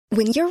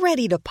When you're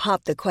ready to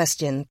pop the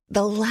question,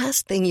 the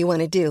last thing you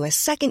want to do is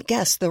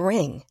second-guess the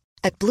ring.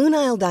 At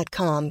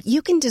BlueNile.com,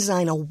 you can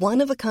design a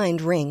one-of-a-kind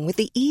ring with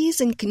the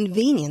ease and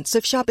convenience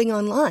of shopping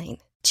online.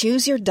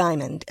 Choose your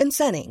diamond and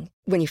setting.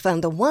 When you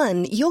find the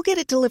one, you'll get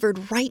it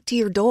delivered right to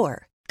your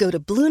door. Go to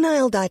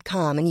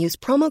BlueNile.com and use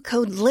promo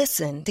code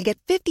LISTEN to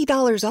get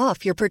 $50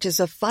 off your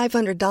purchase of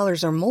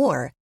 $500 or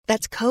more.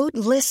 That's code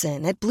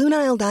LISTEN at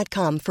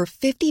BlueNile.com for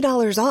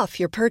 $50 off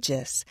your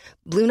purchase.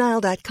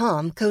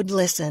 BlueNile.com, code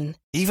LISTEN.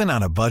 Even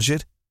on a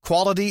budget,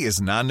 quality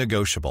is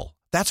non-negotiable.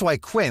 That's why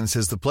Quince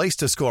is the place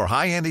to score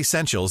high-end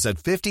essentials at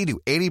 50 to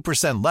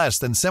 80% less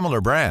than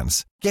similar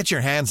brands. Get your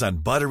hands on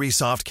buttery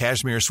soft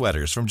cashmere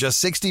sweaters from just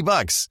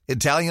 $60,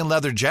 Italian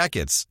leather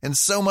jackets, and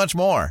so much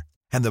more.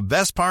 And the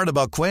best part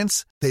about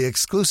Quince, they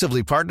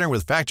exclusively partner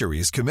with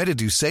factories committed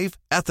to safe,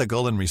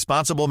 ethical, and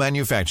responsible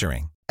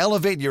manufacturing.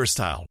 Elevate your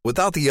style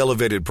without the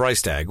elevated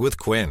price tag with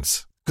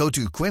Quince. Go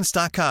to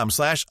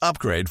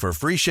quince.com/upgrade for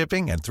free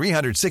shipping and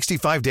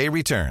 365-day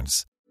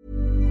returns.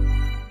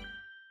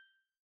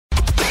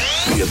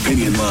 The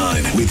Opinion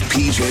Line with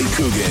PJ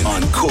Coogan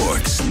on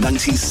Cork's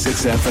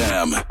 96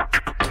 FM.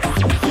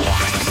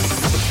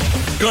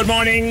 Good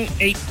morning,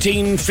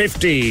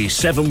 1850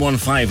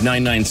 715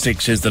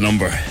 996 is the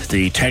number.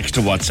 The text to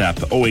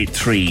WhatsApp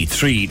 083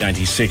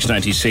 396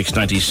 96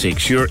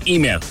 96. Your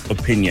email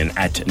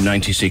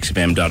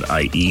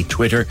opinion@96fm.ie.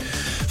 Twitter,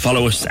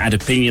 follow us at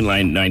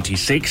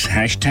opinionline96.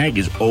 Hashtag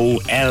is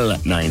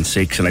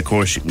OL96. And of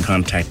course you can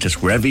contact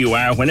us wherever you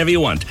are, whenever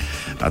you want.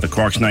 The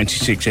Cork's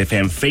 96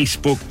 FM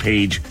Facebook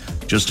page.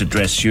 Just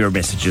address your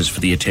messages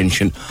for the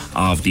attention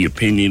of the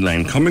Opinion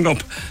Line. Coming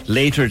up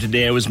later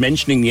today, I was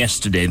mentioning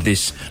yesterday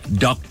this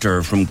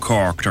doctor from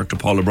Cork, Dr.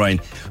 Paul O'Brien,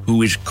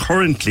 who is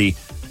currently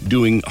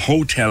doing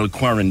hotel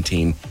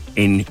quarantine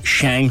in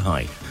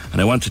Shanghai. And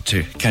I wanted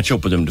to catch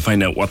up with him to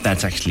find out what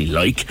that's actually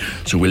like.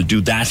 So we'll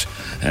do that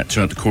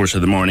throughout the course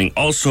of the morning.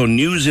 Also,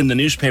 news in the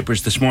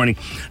newspapers this morning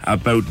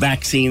about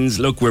vaccines.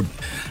 Look, we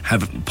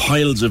have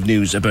piles of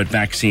news about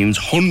vaccines,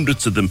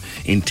 hundreds of them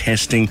in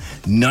testing,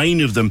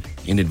 9 of them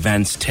in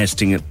advanced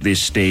testing at this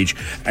stage,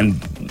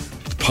 and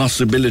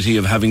possibility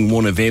of having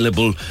one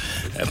available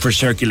for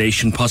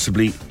circulation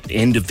possibly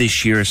end of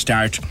this year,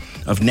 start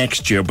of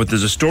next year. But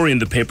there's a story in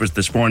the papers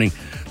this morning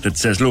that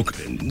says, look,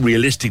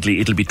 realistically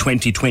it'll be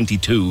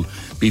 2022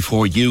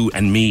 before you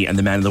and me and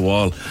the man on the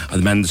wall or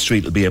the man in the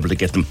street will be able to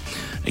get them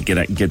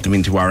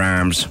into our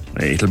arms.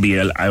 It'll be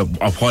a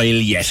while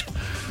yet.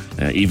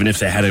 Even if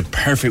they had a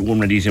perfect one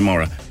ready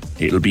tomorrow,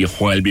 it'll be a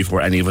while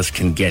before any of us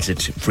can get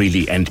it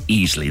freely and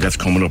easily. That's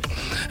coming up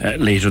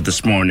later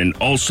this morning.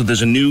 Also,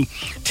 there's a new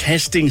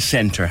testing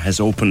centre has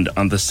opened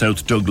on the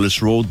South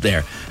Douglas Road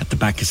there at the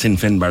back of St.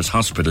 Finbarr's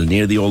Hospital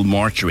near the old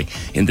mortuary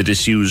in the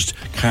disused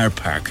car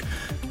park.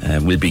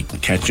 We'll be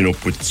catching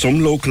up with some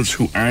locals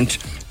who aren't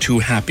too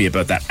happy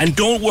about that. And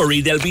don't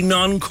worry, there'll be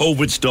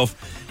non-COVID stuff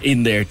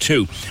in there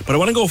too. But I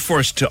want to go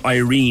first to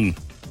Irene.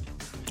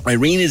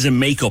 Irene is a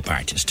makeup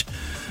artist.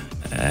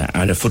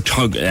 And a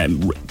photographer,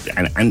 and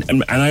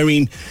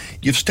Irene,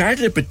 you've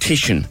started a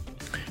petition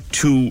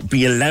to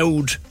be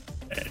allowed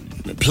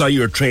ply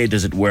your trade,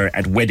 as it were,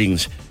 at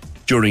weddings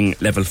during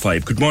level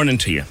 5. Good morning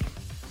to you.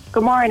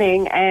 Good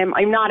morning.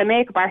 I'm not a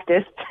makeup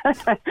artist.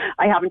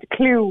 I haven't a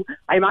clue.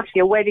 I'm actually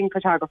a wedding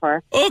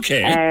photographer.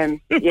 Okay.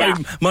 Yeah.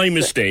 My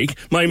mistake.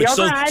 My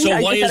mistake. So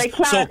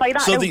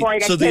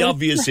the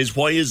obvious is,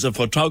 why is a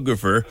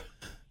photographer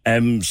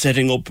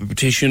setting up a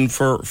petition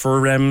for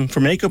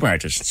makeup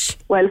artists?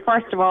 Well,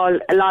 first of all,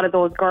 a lot of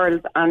those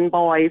girls and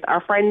boys are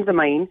friends of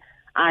mine,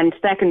 and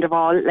second of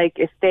all, like,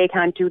 if they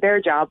can't do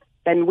their job,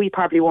 then we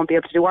probably won't be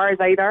able to do ours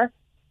either.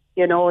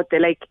 You know, it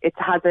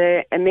has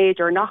a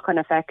major knock-on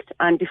effect.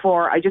 And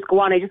before I just go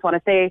on, I just want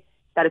to say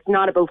that it's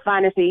not about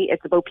vanity;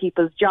 it's about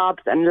people's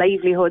jobs and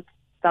livelihoods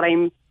that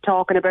I'm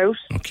talking about.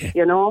 Okay.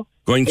 You know,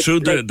 going through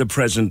the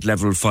present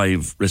level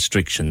 5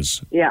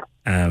 restrictions. Yeah.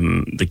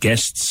 The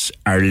guests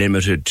are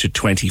limited to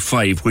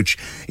 25, which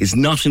is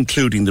not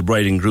including the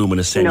bride and groom and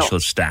essential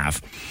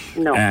staff.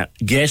 No.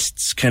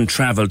 Guests can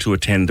travel to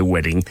attend the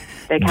wedding.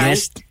 They can.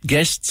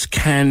 Guests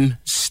can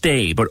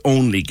stay, but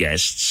only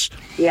guests.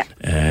 Yeah.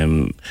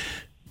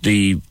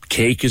 The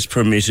cake is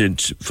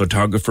permitted,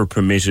 photographer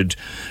permitted,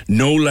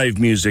 no live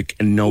music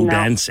and no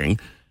dancing.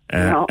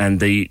 No. And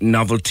the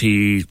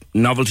novelty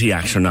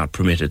acts are not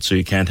permitted, so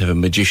you can't have a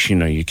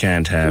magician or you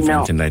can't have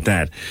anything like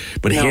that.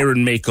 But hair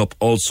and makeup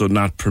also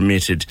not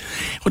permitted.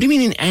 What do you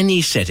mean in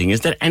any setting?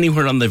 Is that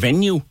anywhere on the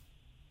venue?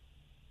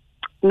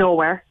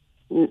 Nowhere.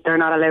 They're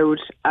not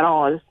allowed at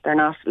all. They're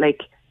not,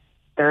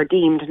 they're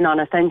deemed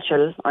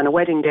non-essential on a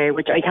wedding day,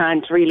 which I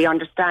can't really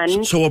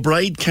understand. So a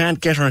bride can't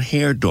get her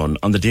hair done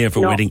on the day of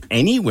her wedding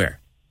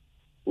anywhere?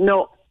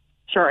 No.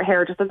 Sure,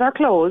 hairdressers are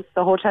closed.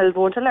 The hotels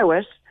won't allow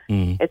it.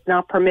 It's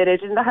not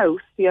permitted in the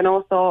house, you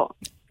know, so...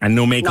 And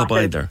no makeup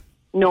either?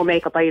 No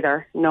makeup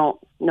either, no.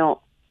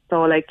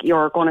 So,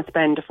 you're going to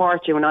spend a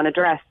fortune on a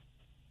dress,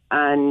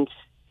 and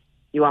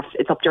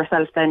it's up to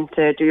yourself then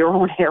to do your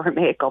own hair and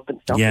makeup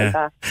and stuff like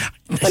that.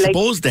 I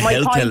suppose the my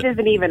health... point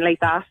isn't even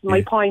like that.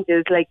 My point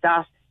is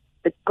that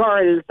the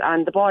girls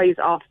and the boys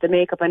of the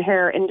makeup and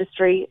hair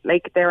industry,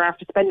 like, they're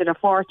after spending a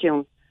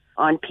fortune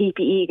on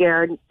PPE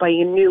gear,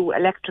 buying new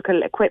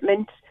electrical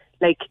equipment,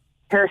 like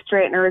hair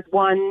straighteners,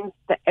 wands,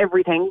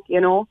 everything, you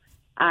know,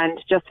 and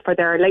just for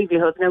their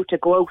livelihoods now to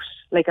go out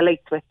like a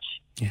light switch,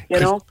 you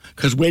know.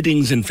 Because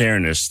weddings, in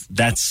fairness,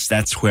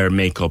 that's where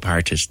makeup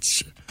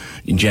artists,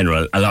 in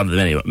general, a lot of them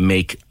anyway,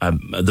 make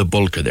the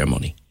bulk of their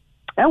money.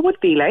 It would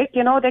be like,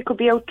 you know, they could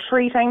be out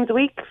 3 times a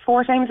week,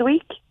 4 times a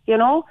week, you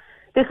know.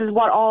 This is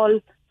what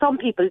some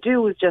people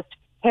do, is just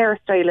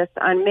hairstylists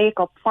and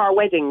makeup for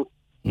weddings,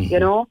 you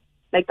know.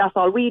 Like, that's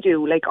all we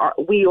do. Like,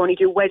 we only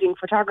do wedding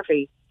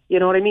photography, you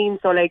know what I mean?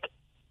 So, like,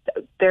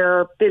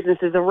 their business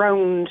is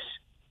around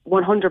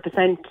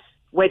 100%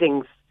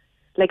 weddings.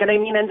 Like, and I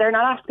mean, and they're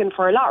not asking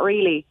for a lot,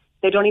 really.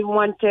 They don't even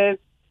want to,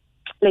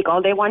 like,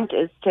 all they want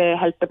is to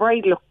help the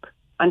bride look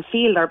and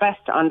feel their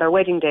best on their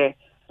wedding day.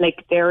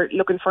 Like, they're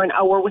looking for an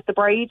hour with the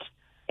bride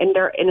in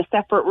a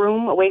separate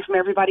room away from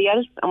everybody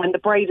else. And when the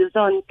bride is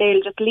done,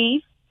 they'll just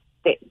leave.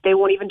 They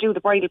won't even do the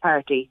bridal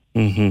party.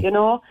 You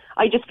know?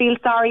 I just feel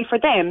sorry for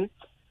them.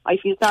 I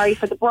feel sorry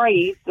for the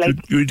bride.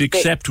 Like, you'd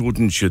accept,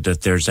 wouldn't you,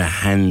 that there's a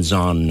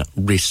hands-on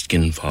risk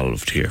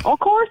involved here? Of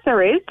course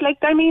there is. Like,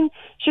 I mean,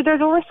 there's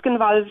a risk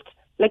involved.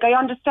 Like, I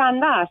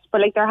understand that.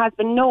 But, like, there has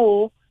been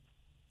no,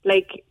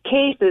 like,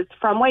 cases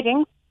from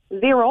weddings.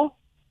 0.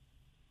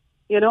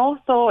 You know?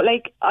 So,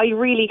 like, I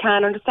really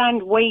can't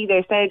understand why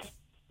they said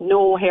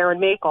no hair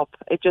and makeup.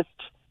 It just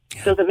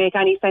doesn't make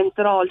any sense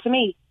at all to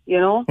me, you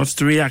know? What's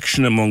the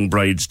reaction among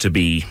brides to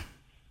be?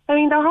 I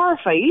mean, they're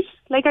horrified.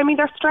 Like, I mean,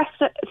 they're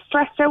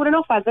stressed out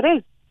enough as it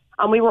is.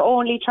 And we were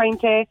only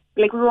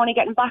we were only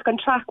getting back on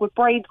track with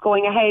brides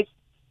going ahead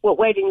with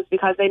weddings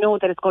because they know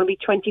that it's going to be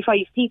 25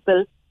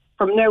 people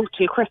from now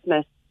till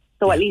Christmas.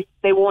 So at least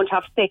they won't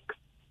have 6.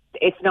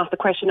 It's not the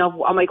question of,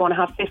 am I going to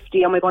have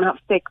 50? Am I going to have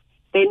 6?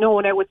 They know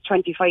now it's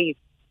 25.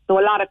 So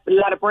a lot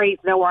of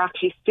brides now are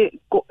actually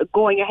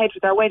going ahead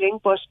with their wedding.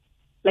 But,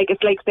 like,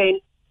 it's like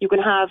saying, you can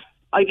have,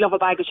 I'd love a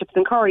bag of chips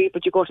and curry,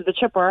 but you go to the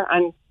chipper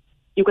and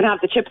you can have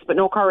the chips but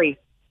no curry.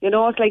 You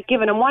know, it's like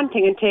giving them one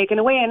thing and taking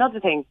away another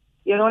thing.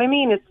 You know what I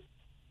mean?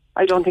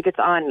 I don't think it's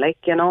on, like,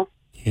 you know.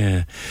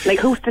 Yeah. Like,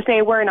 who's to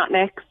say we're not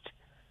next?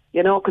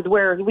 You know, because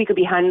we could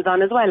be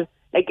hands-on as well.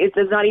 Like,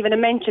 there's not even a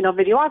mention of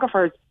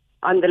videographers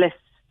on the list.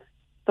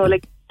 So,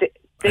 like, they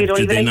don't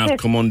even exist. Did they not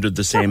come under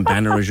the same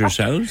banner as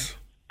yourselves?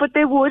 But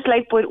they would,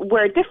 like, but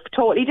we're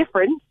totally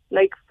different.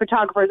 Like,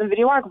 photographers and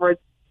videographers,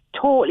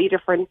 totally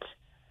different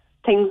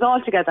things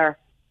altogether,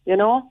 you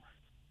know?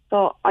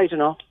 So, I don't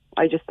know.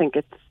 I just think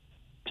it's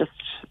just,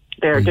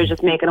 they're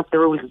just making up the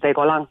rules as they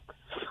go along.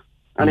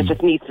 And it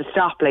just needs to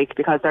stop, like,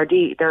 because they're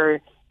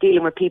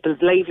dealing with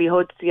people's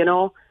livelihoods, you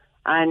know?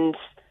 And,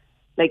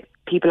 like,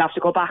 people have to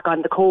go back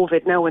on the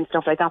COVID now and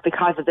stuff like that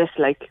because of this,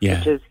 like,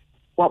 which is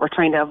what we're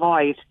trying to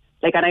avoid.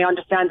 Like, and I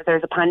understand that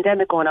there's a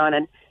pandemic going on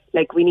and,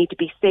 like, we need to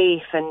be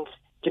safe and,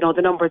 you know,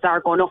 the numbers are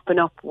going up and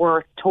up.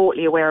 We're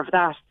totally aware of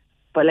that.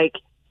 But, like,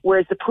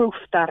 where's the proof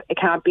that it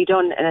can't be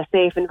done in a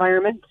safe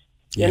environment,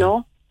 you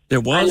know? There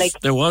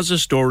was a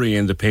story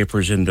in the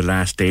papers in the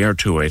last day or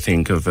two, I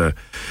think, of a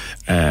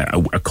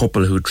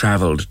couple who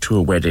travelled to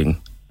a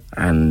wedding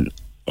and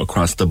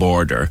across the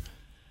border.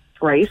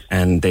 Right.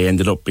 And they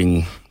ended up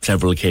being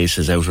several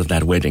cases out of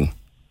that wedding.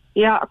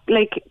 Yeah,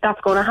 like,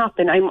 that's going to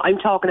happen. I'm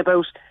talking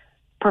about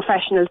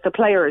professional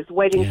suppliers,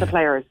 wedding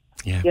suppliers.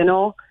 Yeah. You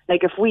know?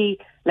 Like, if we,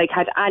 like,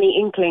 had any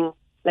inkling,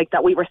 like,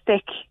 that we were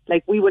sick,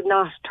 like, we would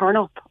not turn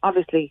up,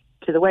 obviously,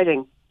 to the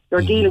wedding.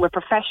 You're dealing with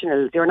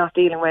professionals. You're not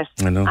dealing with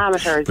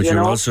amateurs. But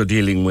you're also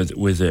dealing with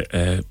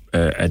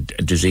a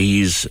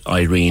disease,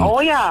 Irene.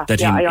 Oh yeah,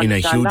 that in a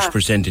huge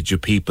percentage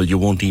of people you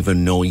won't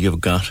even know you've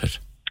got it.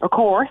 Of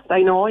course,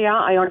 I know. Yeah,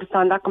 I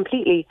understand that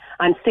completely.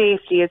 And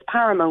safety is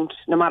paramount,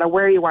 no matter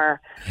where you are.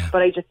 Yeah.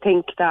 But I just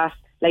think that,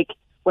 like,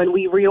 when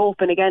we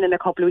reopen again in a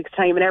couple of weeks'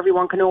 time, and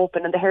everyone can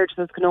open, and the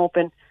hairdressers can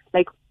open,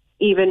 like,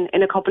 even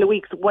in a couple of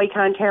weeks, why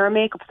can't hair and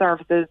makeup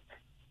services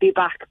be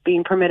back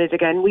being permitted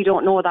again? We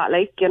don't know that,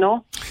 like, you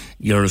know.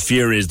 Your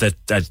fear is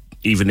that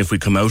even if we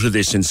come out of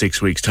this in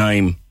 6 weeks'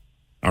 time,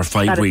 or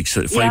 5 weeks,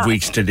 5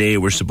 weeks today,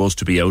 we're supposed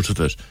to be out of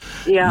it.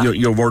 Yeah.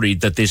 You're worried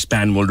that this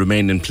ban will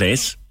remain in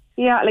place?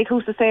 Yeah, like,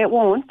 who's to say it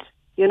won't,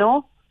 you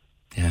know?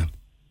 Yeah.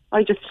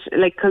 I just,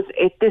 like, because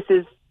this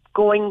is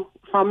going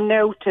from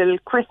now till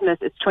Christmas,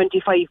 it's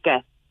 25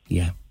 guests.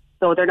 Yeah.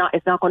 So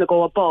it's not going to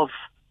go above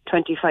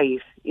 25,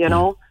 you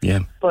know? Yeah.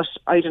 But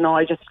I don't know,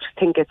 I just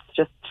think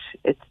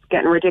it's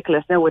getting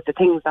ridiculous now with the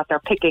things that they're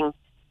picking.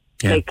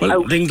 Yeah. Like,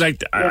 well, things like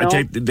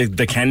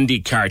the candy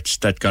carts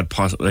that got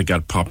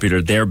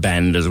popular, they're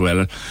banned as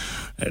well.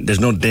 There's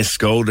no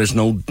disco, there's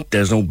no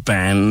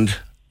band.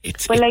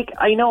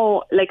 I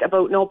know, like,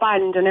 about no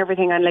band and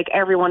everything, and, like,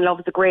 everyone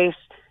loves a great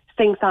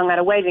sing-song at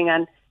a wedding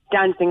and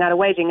dancing at a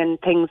wedding and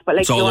things. But,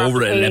 like, it's all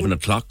over at 11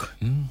 o'clock.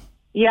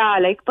 Yeah,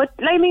 like, but,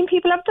 I mean,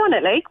 people have done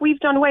it. Like, we've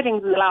done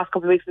weddings in the last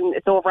couple of weeks and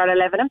it's over at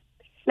 11.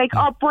 Like,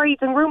 our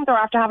brides and grooms are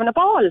after having a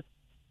ball.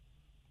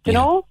 You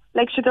know?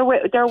 Like,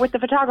 they're with the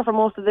photographer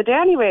most of the day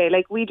anyway.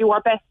 Like, we do our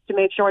best to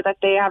make sure that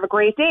they have a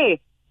great day.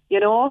 you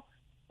know.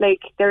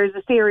 Like, there's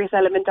a serious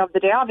element of the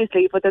day,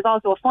 obviously, but there's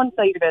also a fun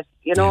side of it,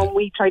 you know, and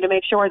we try to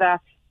make sure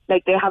that,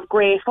 like, they have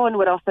great fun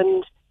with us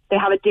and they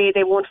have a day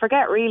they won't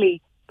forget,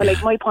 really. But,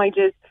 like, my point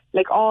is,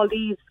 like, all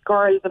these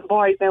girls and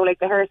boys now, like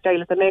the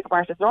hairstylists and makeup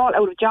artists, they're all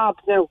out of jobs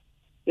now,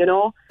 you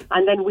know,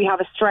 and then we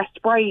have a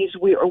stressed bride.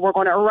 We're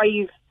going to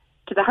arrive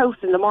to the house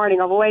in the morning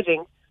of a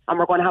wedding and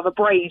we're going to have a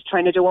bride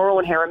trying to do our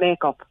own hair and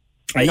makeup.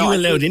 Are you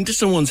allowed into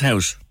someone's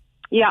house?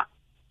 Yeah.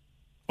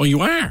 Oh,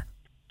 you are?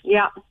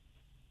 Yeah.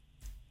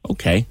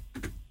 Okay,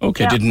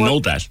 didn't know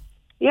that.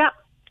 Yeah,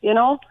 you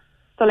know.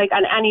 So, like,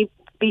 and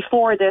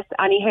before this,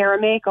 any hair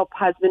and makeup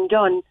has been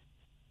done,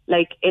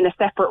 like, in a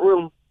separate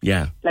room.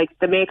 Yeah. Like,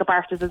 the makeup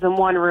artist is in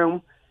one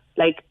room,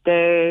 like,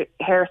 the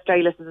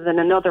hairstylist is in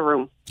another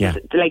room. Yeah.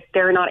 Like,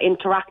 they're not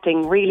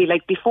interacting, really.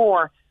 Like,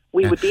 before,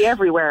 we would be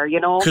everywhere, you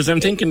know. Because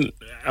I'm thinking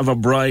of a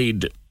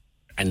bride,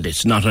 and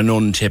it's not an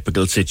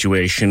untypical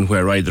situation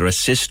where either a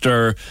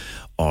sister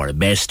or a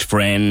best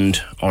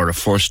friend or a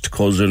first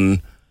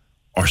cousin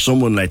or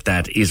someone like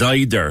that is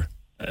either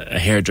a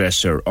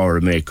hairdresser or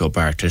a makeup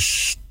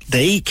artist.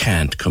 They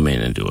can't come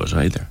in and do it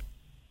either.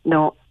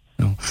 No.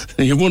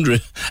 You're wondering,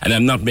 and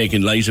I'm not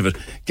making light of it,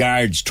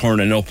 guards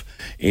turning up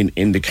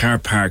in the car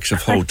parks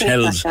of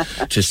hotels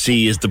to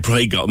see is the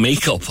bride got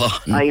makeup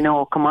on. I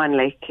know, come on,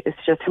 like, it's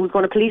just, who's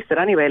going to police it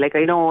anyway? Like,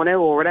 I know now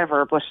or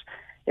whatever, but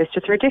it's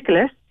just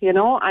ridiculous, you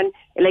know? And,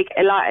 like,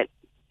 a lot,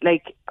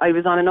 like, I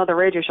was on another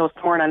radio show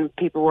this morning and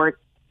people were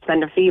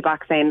sending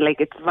feedback saying, like,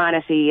 it's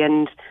vanity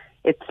and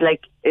it's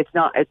like,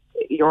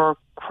 you're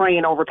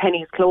crying over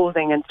pennies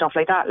closing and stuff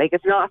like that. Like,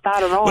 it's not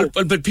that at all.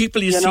 But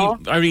people, you see, know?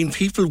 I mean,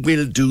 people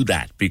will do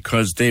that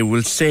because they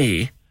will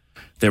say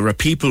there are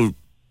people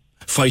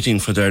fighting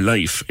for their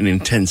life in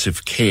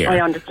intensive care. I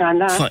understand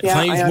that.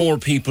 Five more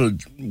people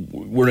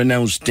were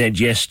announced dead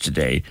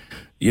yesterday.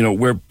 You know,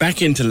 we're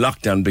back into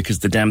lockdown because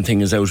the damn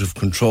thing is out of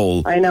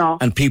control. I know.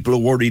 And people are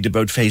worried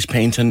about face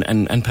paint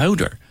and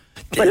powder.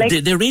 But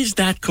like, there is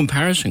that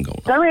comparison going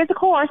on. There is, of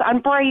course,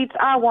 and brides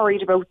are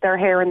worried about their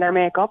hair and their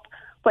makeup.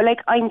 But, like,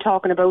 I'm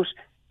talking about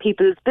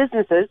people's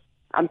businesses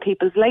and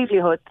people's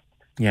livelihoods,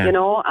 you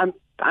know,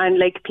 and,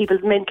 like,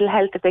 people's mental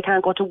health. If they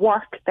can't go to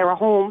work, they're at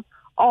home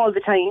all the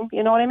time,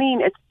 you know what I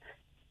mean? It's,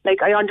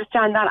 like, I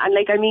understand that. And,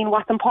 like, I mean,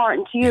 what's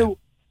important to you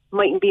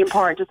mightn't be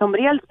important to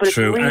somebody else, but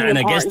true. It's really and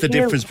I guess the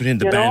difference you, between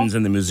the bands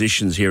and the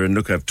musicians here, and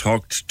look, I've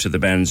talked to the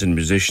bands and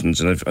musicians,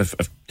 and I've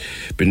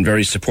been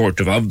very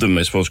supportive of them,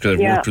 I suppose, because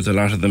I've worked with a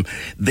lot of them.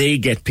 They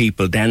get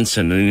people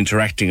dancing and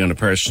interacting on a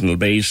personal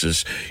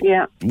basis.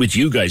 Yeah. With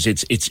you guys,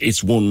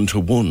 it's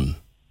one-to-one.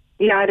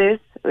 Yeah, it is.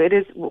 It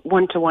is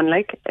one-to-one,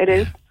 like, it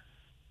is.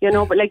 You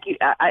know, but, like,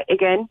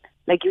 again,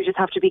 like, you just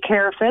have to be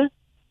careful.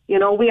 You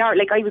know, we are,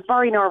 like, I was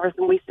very nervous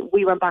when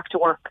we went back to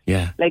work.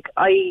 Yeah. Like,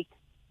 I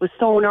was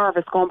so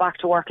nervous going back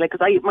to work, like,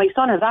 because my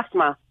son has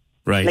asthma,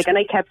 right? Like, and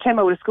I kept him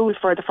out of school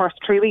for the first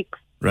 3 weeks,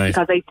 right?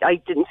 Because I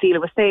didn't feel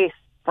it was safe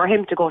for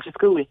him to go to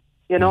school,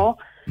 you know.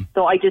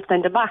 So I just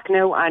sent him back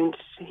now, and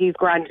he's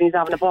grand and he's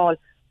having a ball.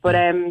 But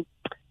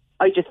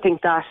I just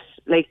think that,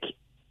 like,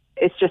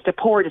 it's just a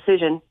poor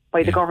decision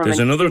by the government. There's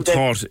another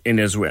thought in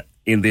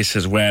this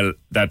as well,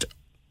 that,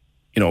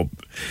 you know,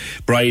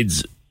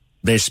 brides,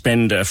 they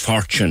spend a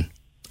fortune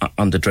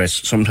on the dress.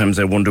 Sometimes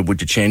I wonder, would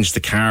you change the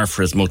car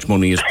for as much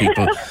money as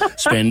people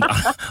spend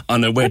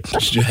on a wet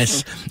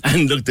dress?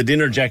 And look, the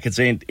dinner jackets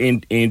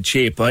ain't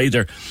cheap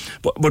either.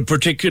 But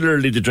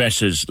particularly the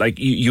dresses, like,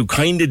 you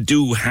kind of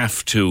do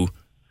have to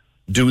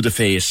do the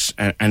face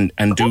and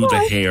do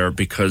the hair,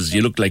 because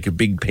you look like a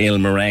big pale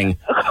meringue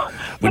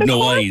with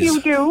no eyes. You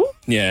do.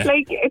 Yeah.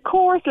 Like, of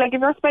course, like,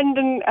 if you're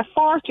spending a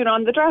fortune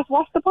on the dress,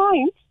 what's the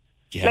point?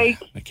 Yeah, like,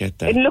 I get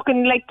that. And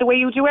looking like the way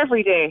you do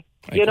every day,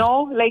 you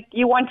know? Like,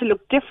 you want to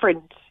look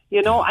different,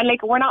 you know? And,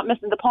 like, we're not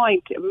missing the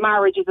point.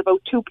 Marriage is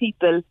about two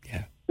people,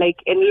 like,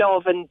 in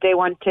love, and they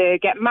want to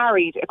get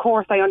married. Of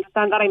course, I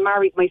understand that. I'm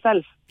married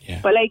myself.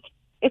 Yeah. But, like,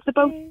 it's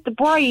about the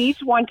bride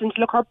wanting to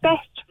look her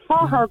best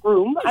for her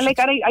groom. And, like,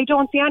 I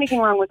don't see anything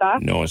wrong with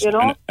that. No, you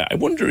know? I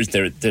wonder, is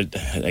there,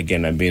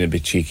 again, I'm being a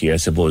bit cheeky, I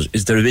suppose,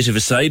 is there a bit of a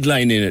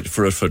sideline in it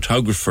for a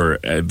photographer,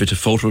 a bit of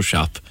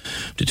Photoshop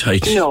to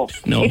tighten? No.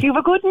 If you have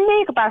a good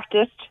makeup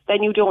artist,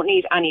 then you don't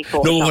need any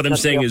Photoshop. No, what I'm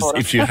saying is,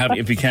 if you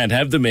can't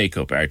have the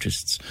makeup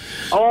artists.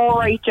 Oh,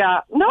 right,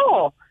 yeah.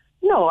 No,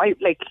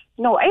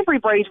 every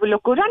bride will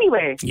look good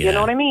anyway. Yeah, you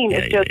know what I mean?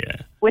 It's just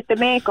with the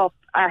makeup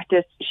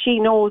artist, she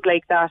knows,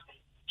 like, that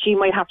she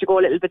might have to go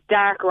a little bit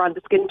darker on the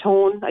skin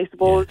tone, I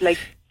suppose, like,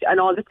 and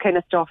all this kind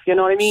of stuff, you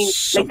know what I mean?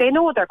 Like, they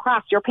know their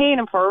craft. You're paying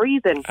them for a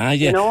reason,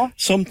 you know?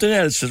 Something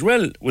else as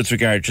well with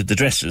regard to the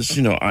dresses,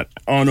 you know,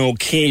 on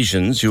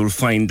occasions you'll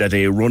find that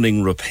a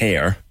running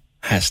repair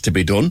has to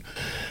be done.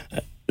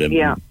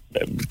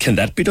 Can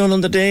that be done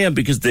on the day?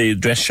 Because the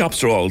dress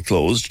shops are all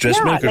closed,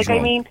 dressmakers are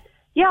all...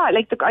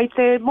 I'd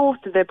say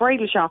most of the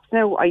bridal shops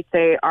now, I'd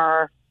say,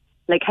 are,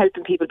 like,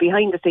 helping people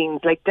behind the scenes.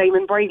 Like,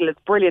 Diamond Bridal is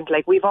brilliant.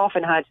 Like, we've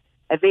often had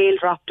a veil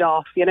dropped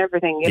off and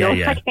everything, you know,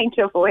 that kind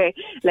of way.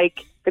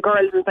 Like, the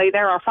girls inside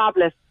there are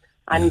fabulous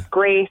and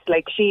great.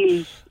 Like,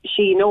 she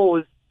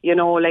knows, you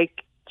know,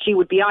 like, she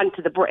would be on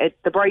to the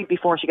bride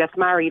before she gets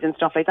married and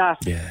stuff like that.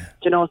 Yeah.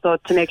 You know, so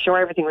to make sure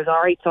everything was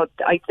all right. So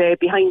I'd say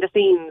behind the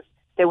scenes,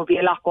 there would be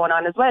a lot going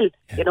on as well.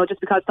 Yeah. You know,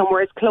 just because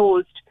somewhere is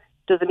closed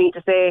doesn't mean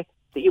to say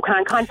that you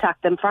can't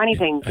contact them for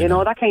anything. You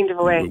know, that kind of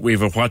a way. We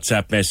have a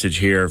WhatsApp message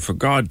here. For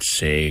God's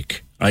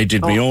sake, I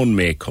did my own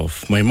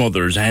makeup, my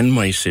mother's and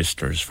my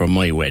sister's, for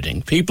my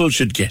wedding. People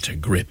should get a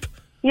grip.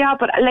 Yeah,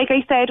 but like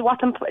I said,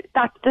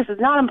 this is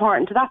not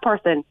important to that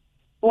person.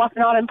 What's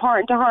not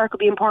important to her could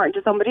be important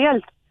to somebody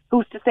else.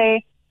 Who's to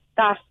say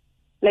that,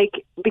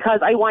 like, because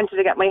I wanted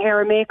to get my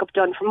hair and makeup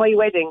done for my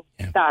wedding,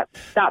 that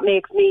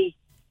makes me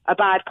a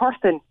bad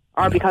person,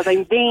 or because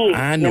I'm vain,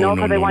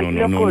 because I want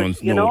to look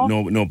good, you know?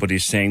 No,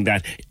 nobody's saying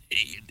that.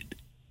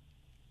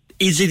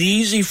 Is it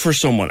easy for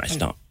someone? It's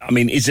not. I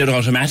mean, is it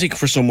automatic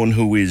for someone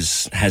who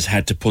has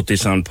had to put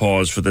this on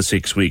pause for the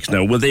 6 weeks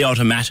now? Will they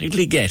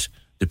automatically get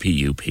the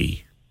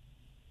PUP?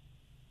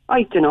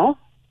 I don't know.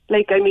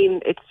 Like, I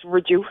mean, it's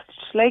reduced,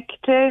 like,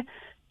 to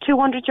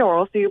 €200,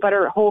 so you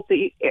better hope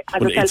that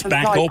as a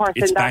self-employed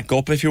person... It's back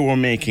up if you were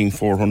making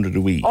 $400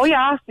 a week. Oh,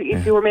 yeah,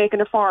 if you were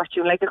making a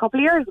fortune, like a couple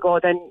of years ago,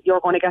 then you're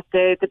going to get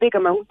the big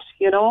amount,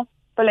 you know?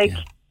 But, like,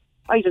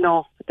 I don't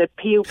know, the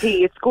PUP,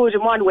 it's good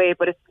in one way,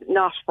 but it's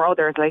not for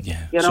others, like, you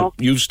know? So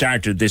you've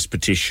started this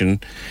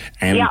petition,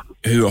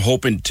 who are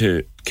hoping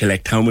to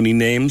collect how many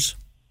names?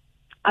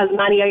 As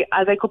many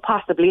as I could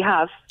possibly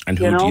have. And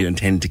who do you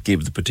intend to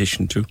give the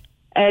petition to?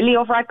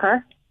 Leo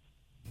Varadkar.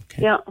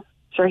 Okay. Yeah,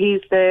 sure, he's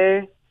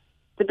the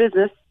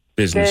business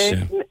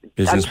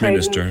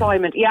minister.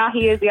 Employment. Yeah,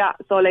 he is. Yeah,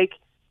 so like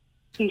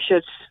he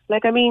should.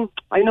 Like, I mean,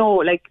 I know.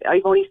 Like,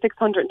 I've only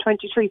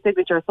 623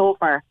 signatures so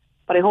far,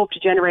 but I hope to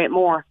generate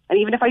more. And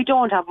even if I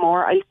don't have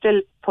more, I'll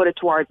still put it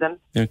towards them.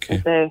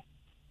 Okay.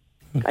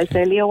 I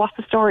say, Leo, what's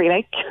the story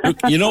like? Look,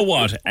 you know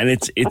what? And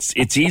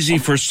it's easy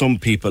for some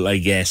people, I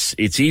guess.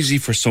 It's easy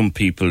for some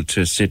people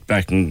to sit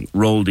back and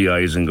roll the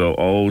eyes and go,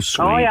 "Oh,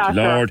 sweet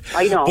Lord!" Sure.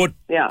 I know, but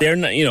they're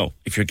not. You know,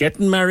 if you're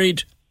getting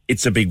married,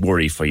 it's a big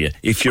worry for you.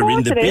 If you're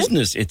in the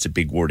business, it's a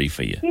big worry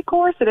for you. Of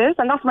course it is,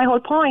 and that's my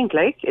whole point.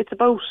 Like, it's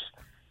about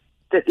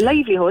the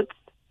livelihoods,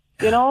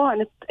 you know,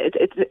 and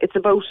it's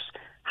about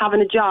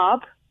having a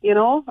job, you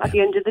know, at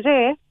the end of the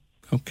day.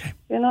 Okay.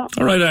 You know.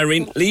 All right,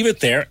 Irene, leave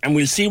it there and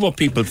we'll see what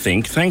people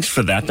think. Thanks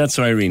for that. That's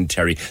Irene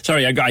Terry.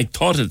 Sorry, I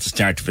thought at the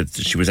start of it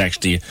that she was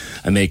actually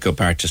a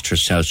makeup artist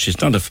herself. She's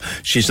not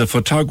she's a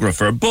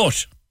photographer,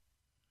 but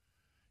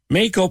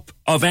makeup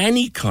of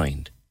any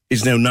kind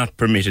is now not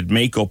permitted.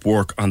 Makeup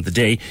work on the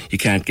day. You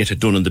can't get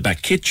it done in the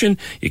back kitchen.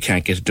 You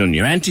can't get it done in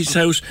your auntie's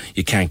house.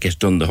 You can't get it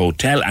done in the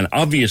hotel. And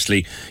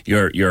obviously,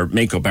 your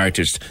makeup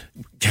artist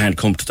can't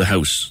come to the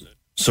house.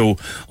 So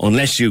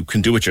unless you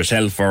can do it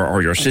yourself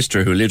or your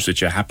sister who lives with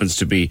you happens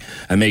to be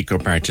a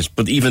makeup artist,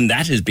 but even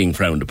that is being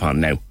frowned upon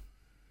now.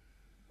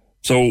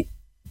 So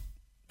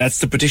that's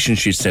the petition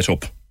she's set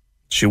up.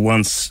 She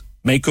wants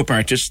makeup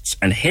artists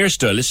and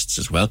hairstylists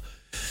as well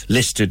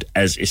listed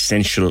as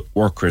essential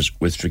workers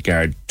with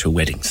regard to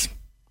weddings.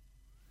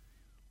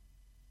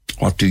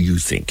 What do you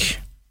think?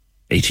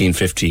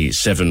 1850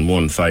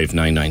 715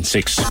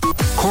 996.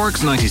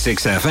 Cork's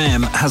 96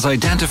 FM has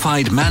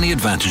identified many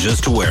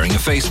advantages to wearing a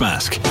face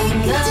mask.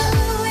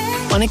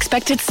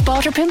 Unexpected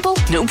spot or pimple?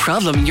 No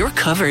problem, you're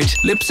covered.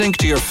 Lip sync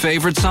to your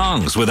favourite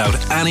songs without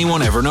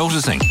anyone ever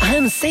noticing.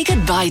 And say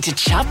goodbye to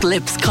chapped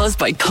lips caused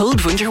by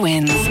cold winter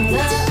winds.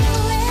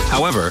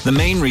 However, the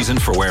main reason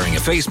for wearing a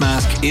face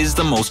mask is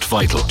the most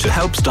vital to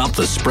help stop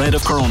the spread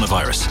of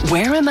coronavirus.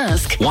 Wear a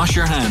mask. Wash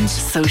your hands.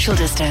 Social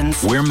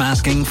distance. We're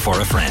masking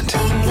for a friend.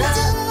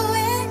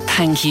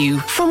 Thank you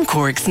from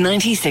Cork's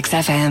 96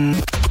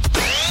 FM.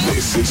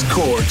 This is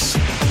Cork's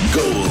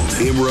Gold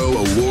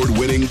IMRO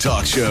award-winning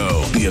talk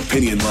show, The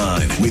Opinion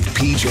Line with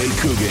PJ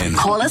Coogan.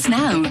 Call us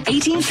now,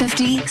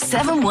 1850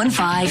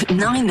 715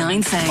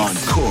 996. On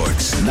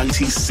Cork's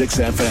 96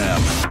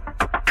 FM.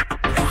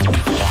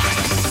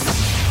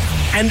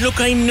 And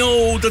look, I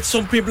know that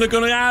some people are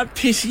going to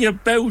pity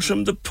about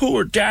them, the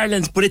poor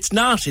darlings, but it's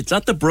not. It's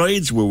not the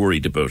brides we're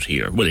worried about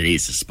here. Well, it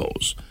is, I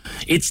suppose.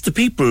 It's the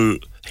people,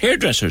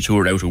 hairdressers who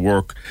are out of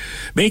work,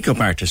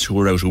 makeup artists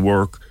who are out of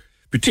work,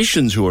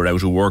 beauticians who are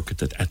out of work at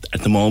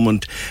the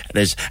moment.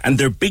 And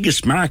their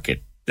biggest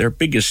market, their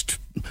biggest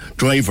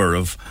driver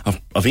of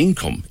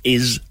income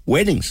is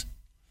weddings.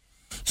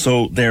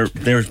 So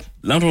they're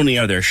not only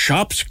are their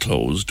shops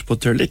closed,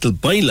 but their little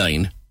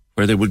byline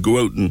where they would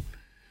go out and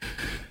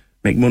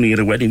make money at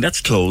a wedding, that's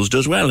closed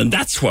as well. And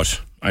that's what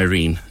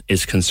Irene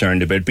is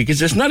concerned about,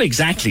 because it's not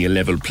exactly a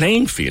level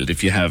playing field.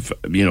 If you have,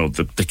 you know,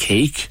 the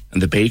cake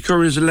and the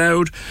baker is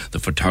allowed, the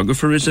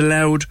photographer is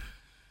allowed,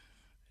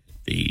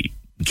 the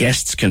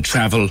guests can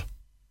travel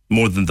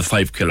more than the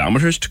 5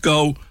 kilometres to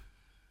go,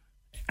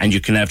 and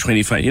you can have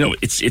 25, you know,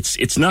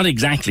 it's not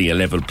exactly a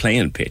level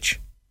playing pitch.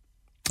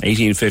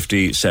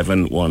 1850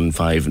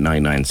 715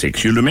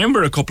 996. You'll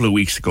remember a couple of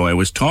weeks ago I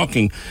was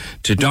talking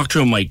to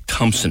Dr. Mike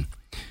Thompson,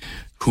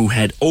 who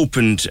had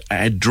opened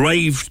a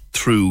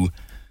drive-through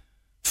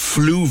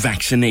flu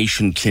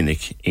vaccination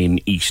clinic in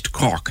East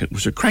Cork. It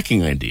was a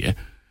cracking idea,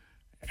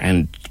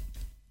 and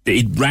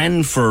it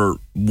ran for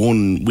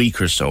 1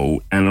 week or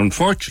so, and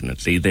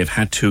unfortunately they've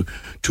had to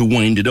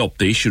wind it up.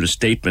 They issued a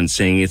statement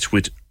saying it's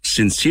with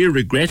sincere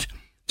regret,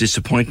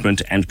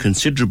 disappointment and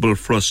considerable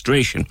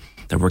frustration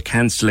that we're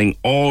cancelling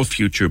all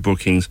future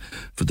bookings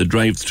for the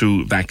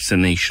drive-through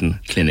vaccination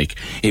clinic.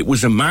 It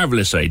was a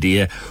marvellous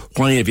idea.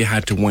 Why have you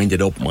had to wind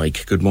it up,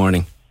 Mike? Good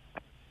morning.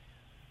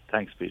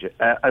 Thanks, PJ.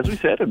 As we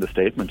said in the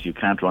statement, you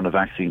can't run a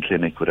vaccine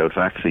clinic without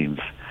vaccines.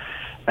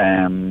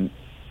 And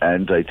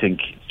I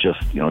think just,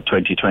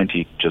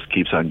 2020 just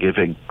keeps on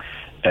giving.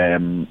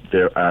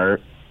 There are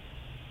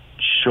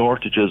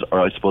shortages,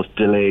 or I suppose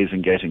delays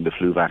in getting the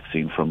flu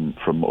vaccine from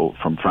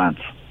France,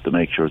 the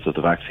makers of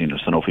the vaccine, or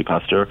Sanofi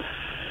Pasteur.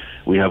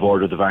 We have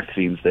ordered the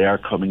vaccines. They are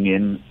coming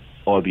in,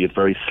 albeit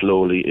very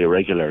slowly,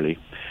 irregularly.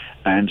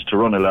 And to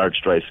run a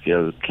large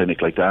dry-scale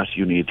clinic like that,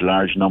 you need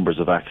large numbers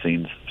of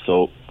vaccines.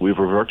 So we've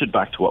reverted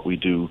back to what we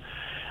do,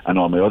 and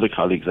all my other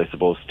colleagues, I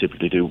suppose,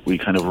 typically do. We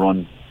kind of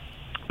run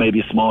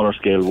maybe smaller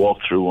scale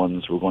walk-through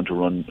ones. We're going to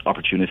run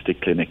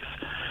opportunistic clinics.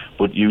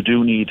 But you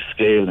do need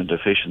scale and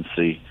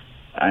efficiency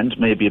and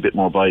maybe a bit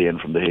more buy-in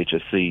from the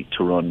HSC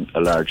to run a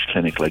large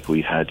clinic like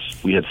we had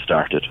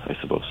started, I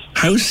suppose.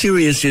 How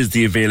serious is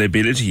the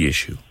availability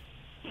issue?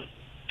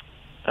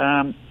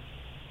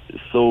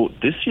 So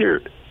this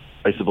year,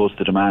 I suppose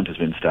the demand has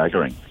been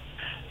staggering.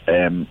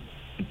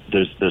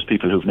 There's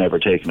people who've never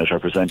taken it or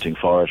presenting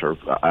for it or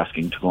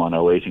asking to go on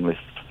our waiting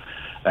list.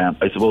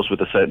 I suppose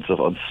with a sense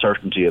of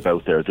uncertainty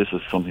about there, this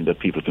is something that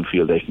people can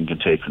feel they can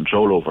take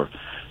control over.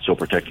 So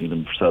protecting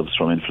themselves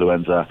from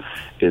influenza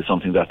is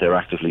something that they're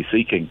actively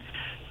seeking.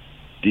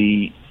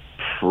 The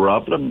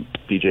problem,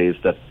 PJ,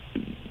 is that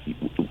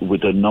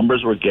with the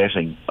numbers we're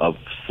getting of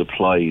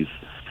supplies,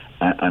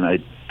 and I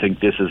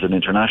think this is an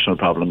international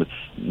problem, it's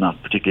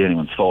not particularly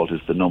anyone's fault, is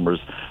the numbers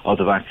of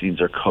the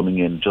vaccines are coming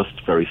in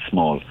just very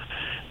small.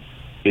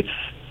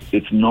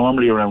 It's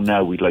normally around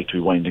now we'd like to be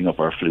winding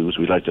up our flus.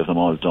 We'd like to have them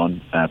all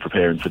done,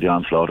 preparing for the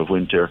onslaught of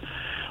winter.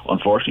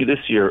 Unfortunately,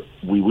 this year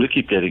we will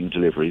keep getting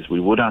deliveries.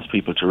 We would ask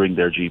people to ring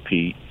their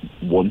GP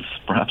once,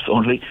 perhaps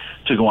only,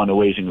 to go on a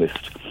waiting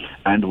list.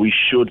 And we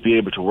should be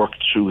able to work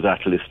through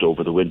that list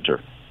over the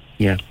winter.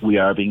 Yeah. We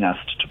are being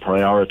asked to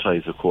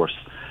prioritise, of course.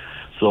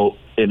 So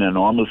in a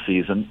normal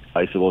season,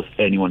 I suppose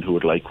anyone who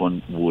would like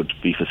one would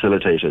be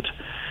facilitated.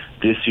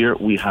 This year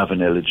we have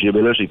an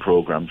eligibility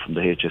programme from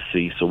the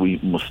HSC, so we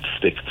must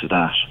stick to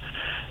that.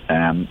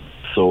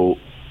 So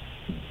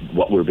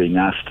what we're being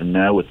asked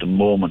now at the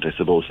moment, I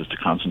suppose, is to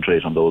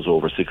concentrate on those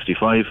over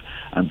 65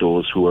 and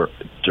those who are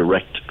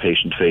direct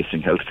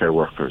patient-facing healthcare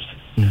workers.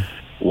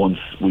 Once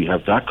we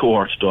have that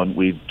cohort done,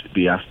 we'd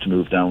be asked to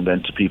move down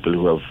then to people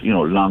who have,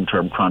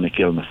 long-term chronic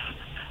illness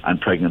and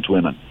pregnant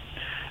women.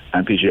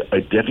 And PJ,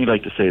 I'd definitely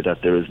like to say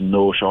that there is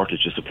no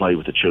shortage of supply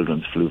with the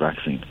children's flu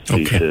vaccine,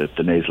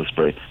 the nasal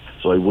spray.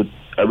 So I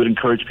would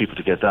encourage people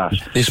to get that.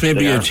 This may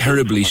be a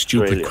terribly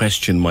stupid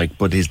question, Mike,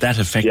 but is that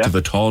effective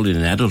at all in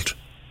an adult?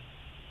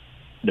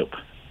 Nope.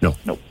 No.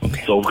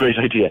 Okay. So great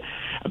idea.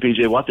 And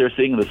PJ, what they're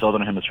seeing in the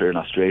Southern Hemisphere in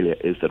Australia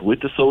is that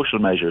with the social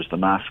measures, the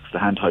masks, the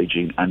hand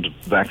hygiene and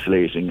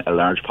vaccinating a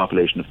large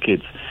population of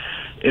kids,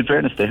 in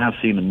fairness, they have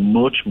seen a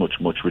much, much,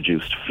 much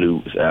reduced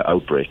flu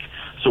outbreak.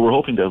 So we're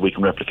hoping that we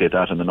can replicate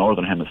that in the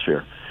Northern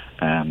Hemisphere.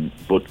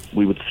 But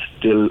we would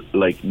still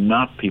like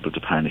not people to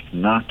panic,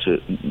 not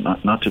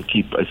to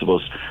keep, I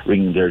suppose,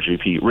 ringing their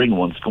GP. Ring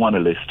once, go on a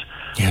list.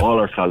 Yeah. All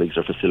our colleagues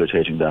are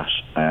facilitating that.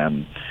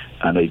 And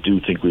I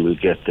do think we will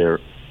get there.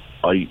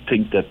 I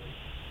think that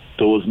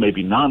those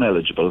maybe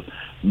non-eligible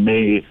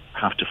may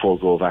have to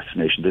forego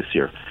vaccination this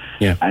year.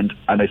 Yeah. And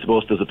I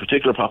suppose there's a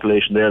particular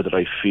population there that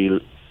I feel,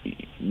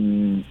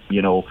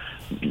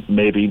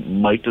 maybe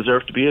might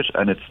deserve to be it,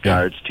 and it's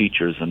guards,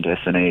 teachers and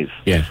SNAs.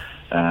 Yeah.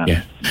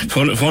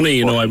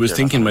 Funny, I was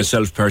thinking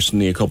myself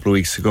personally a couple of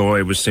weeks ago,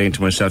 I was saying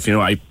to myself,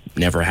 I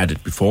never had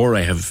it before.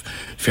 I have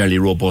fairly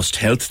robust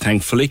health,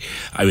 thankfully.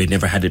 I had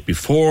never had it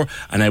before,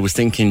 and I was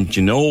thinking,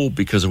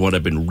 because of what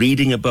I've been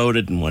reading about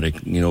it and what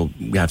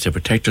we have to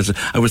protect us,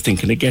 I was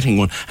thinking of getting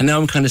one. And now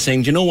I'm kind of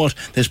saying, what?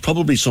 There's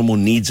probably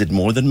someone needs it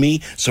more than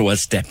me, so I'll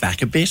step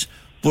back a bit.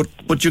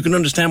 But you can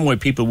understand why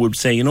people would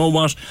say,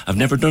 I've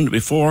never done it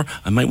before,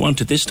 I might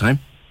want it this time.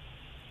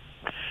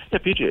 Yeah,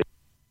 PJ,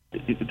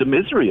 the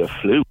misery of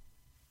flu,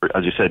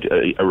 as you said,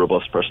 a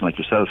robust person like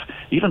yourself,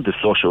 even the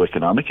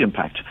socio-economic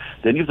impact,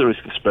 then you have the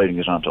risk of spreading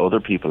it onto other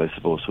people, I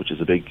suppose, which is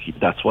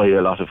that's why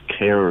a lot of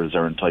carers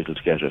are entitled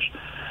to get it.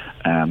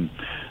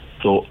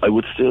 So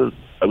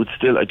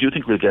I do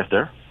think we'll get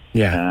there.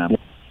 Yeah.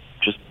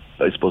 Just,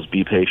 I suppose,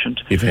 be patient.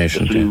 Be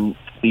patient, the flu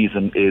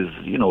season is,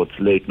 it's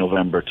late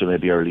November to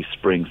maybe early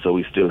spring, so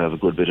we still have a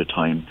good bit of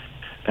time.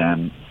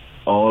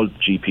 All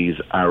GPs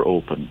are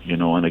open,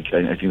 and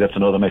I think that's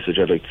another message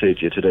I'd like to say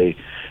to you today.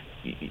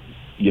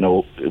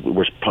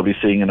 We're probably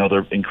seeing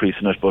another increase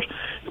in it, but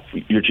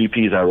your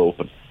GPs are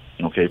open.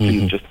 Okay,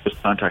 please just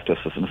contact us.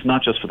 And it's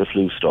not just for the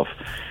flu stuff.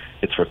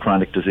 It's for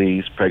chronic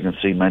disease,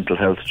 pregnancy, mental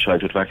health,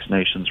 childhood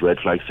vaccinations, red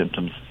flag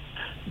symptoms.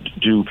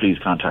 Do please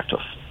contact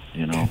us.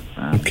 you know.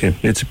 Okay,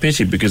 it's a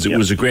pity because it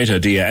was a great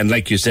idea, and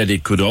like you said,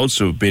 it could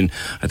also have been,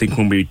 I think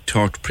when we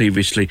talked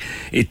previously,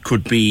 it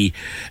could be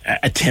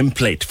a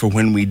template for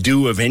when we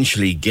do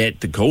eventually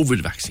get the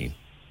COVID vaccine.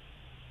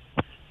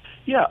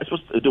 Yeah, I suppose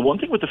the one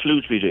thing with the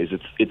flu, PJ, is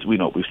it's we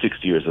know we've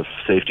 60 years of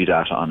safety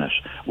data on it.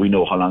 We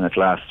know how long it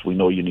lasts. We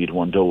know you need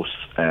one dose.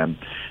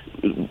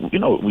 You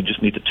know, we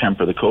just need to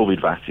temper the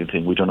COVID vaccine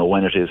thing. We don't know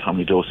when it is, how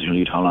many doses you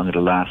need, how long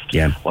it'll last,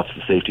 what's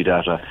the safety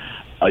data.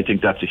 I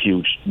think that's a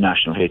huge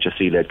national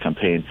HSE-led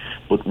campaign.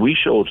 But we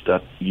showed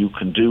that you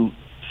can do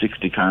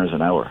 60 cars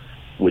an hour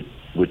with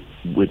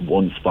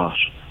one spot.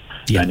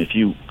 Yeah. And if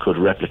you could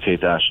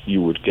replicate that,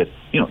 you would get,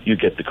 you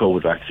get the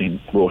COVID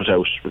vaccine rolled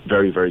out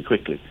very, very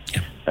quickly.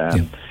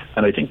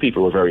 And I think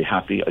people were very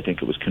happy. I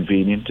think it was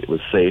convenient, it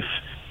was safe,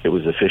 it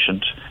was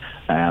efficient.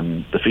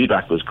 The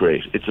feedback was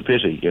great. It's a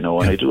pity, and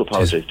I do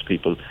apologise to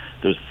people.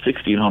 There's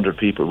 1,600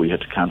 people we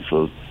had to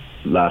cancel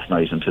last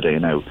night and today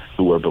now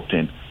who were booked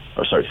in.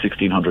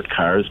 1,600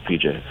 cars,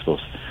 PJ, I suppose.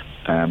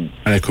 And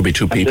it could be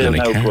two people in a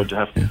car. So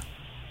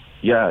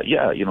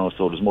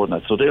there's more than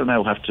that. So they'll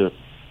now have to,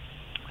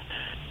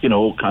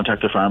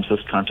 contact their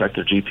pharmacist, contact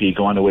their GP,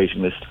 go on a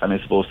waiting list. And I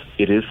suppose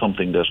it is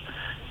something that,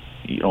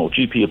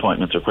 GP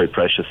appointments are quite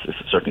precious,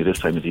 certainly this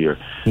time of the year.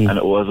 And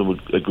it was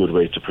a good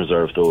way to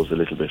preserve those a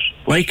little bit.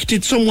 Mike,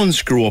 did someone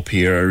screw up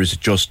here, or is it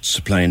just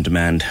supply and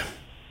demand?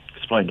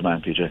 Supply and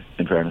demand, PJ,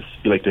 in fairness.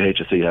 The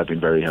HSE have been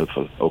very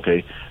helpful,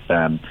 okay?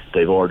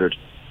 They've ordered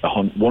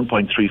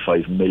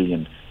 1.35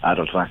 million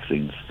adult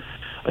vaccines.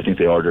 I think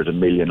they ordered 1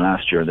 million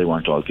last year and they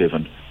weren't all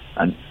given.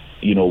 And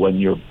when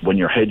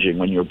you're hedging,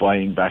 when you're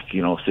buying back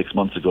 6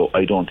 months ago,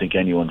 I don't think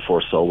anyone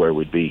foresaw where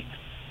we'd be.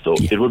 So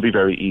it would be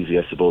very easy,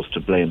 I suppose, to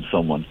blame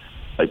someone.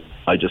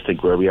 I just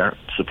think where we are,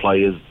 supply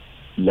is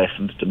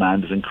lessened,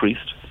 demand is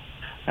increased.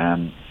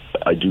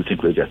 I do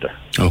think we'll get there.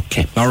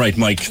 Okay. All right,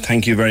 Mike,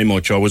 thank you very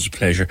much. Always a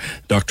pleasure.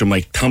 Dr.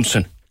 Mike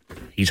Thompson.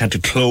 He's had to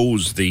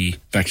close the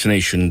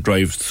vaccination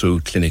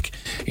drive-through clinic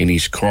in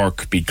East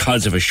Cork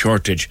because of a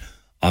shortage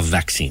of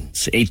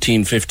vaccines.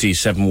 1850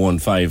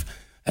 715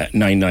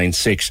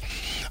 996.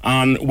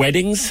 On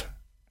weddings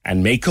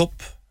and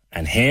makeup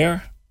and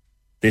hair,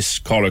 this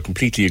caller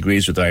completely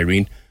agrees with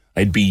Irene.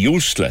 I'd be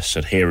useless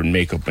at hair and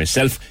makeup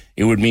myself.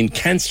 It would mean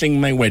cancelling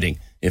my wedding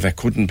if I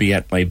couldn't be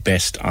at my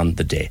best on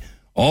the day.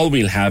 All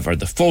we'll have are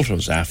the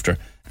photos after,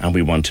 and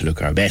we want to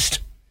look our best.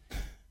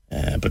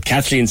 But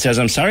Kathleen says,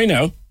 I'm sorry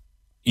now.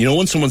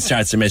 When someone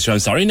starts a message, I'm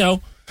sorry,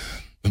 no.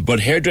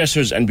 But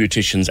hairdressers and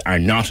beauticians are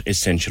not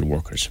essential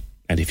workers.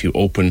 And if you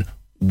open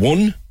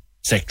one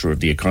sector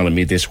of the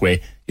economy this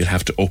way, you'll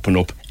have to open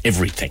up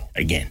everything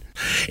again.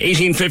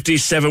 1850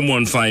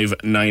 715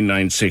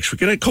 996. We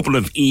get a couple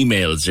of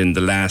emails in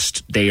the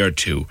last day or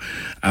two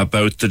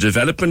about the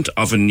development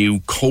of a new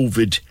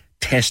COVID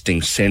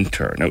testing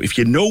centre. Now, if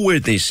you know where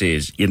this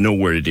is, you know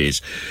where it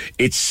is.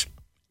 It's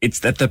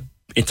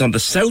on the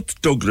South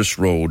Douglas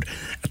Road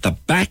at the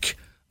back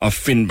of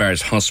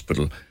Finbar's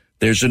Hospital.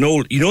 There's an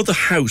old, the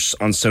house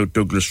on South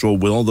Douglas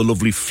Road with all the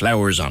lovely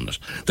flowers on it,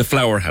 the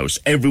flower house.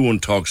 Everyone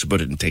talks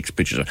about it and takes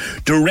pictures of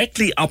it.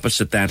 Directly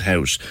opposite that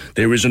house,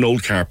 there is an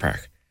old car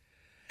park.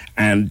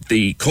 And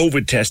the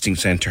COVID testing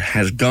centre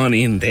has gone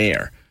in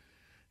there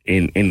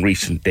in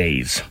recent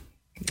days.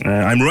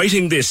 I'm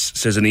writing this,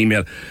 says an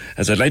email,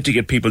 as I'd like to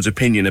get people's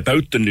opinion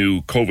about the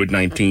new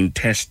COVID-19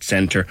 test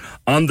centre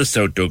on the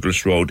South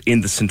Douglas Road in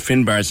the St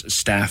Finbar's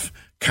staff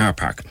car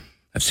park.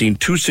 I've seen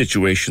two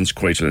situations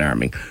quite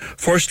alarming.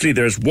 Firstly,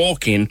 there's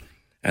walk-in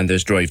and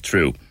there's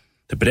drive-through.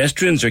 The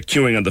pedestrians are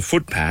queuing on the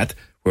footpath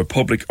where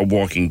public are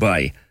walking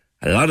by.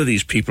 A lot of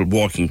these people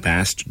walking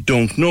past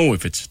don't know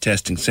if it's a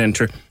testing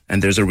centre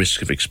and there's a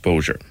risk of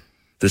exposure.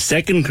 The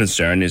second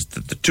concern is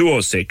that the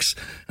 206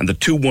 and the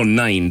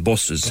 219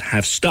 buses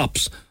have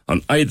stops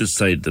on either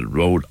side of the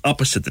road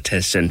opposite the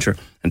test centre,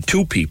 and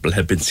two people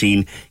have been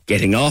seen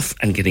getting off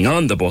and getting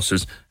on the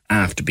buses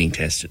after being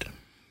tested.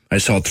 I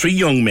saw 3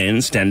 young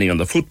men standing on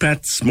the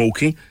footpath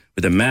smoking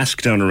with a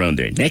mask down around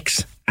their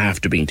necks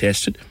after being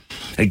tested.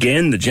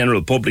 Again, the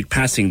general public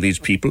passing these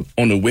people,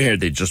 unaware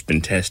they'd just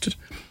been tested.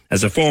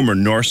 As a former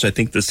nurse, I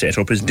think the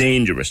setup is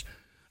dangerous.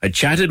 I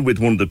chatted with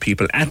one of the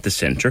people at the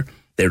centre.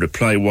 Their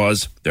reply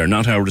was, they're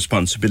not our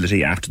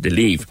responsibility after they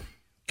leave.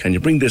 Can you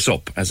bring this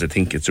up, as I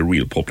think it's a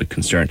real public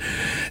concern?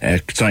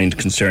 Signed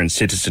Concerned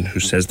Citizen, who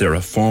says they're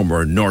a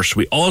former nurse.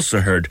 We also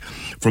heard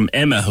from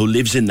Emma, who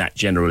lives in that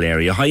general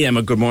area. Hi,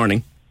 Emma, good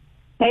morning.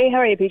 Hey, how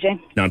are you, PJ?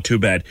 Not too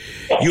bad.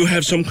 You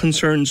have some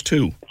concerns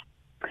too.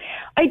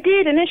 I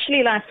did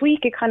initially last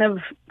week. It kind of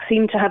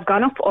seemed to have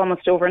gone up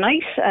almost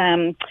overnight.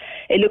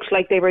 It looked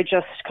like they were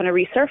just kind of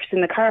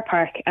resurfacing the car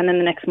park, and then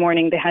the next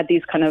morning they had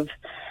these kind of,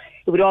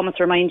 it would almost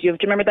remind you of,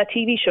 do you remember that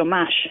TV show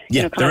MASH?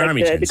 Yeah, kind of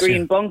like the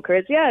green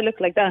bunkers. Yeah, it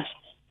looked like that.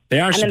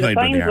 They are supplied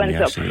by the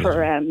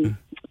Army,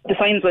 the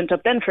signs went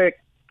up then for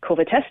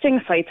COVID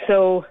testing sites.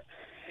 So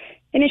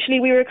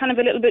initially we were kind of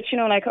a little bit,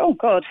 like, oh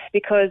God,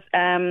 because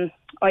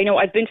I know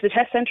I've been to the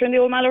test centre in the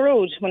Old Mallow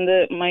Road when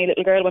my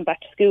little girl went back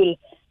to school.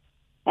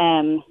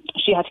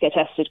 She had to get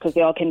tested because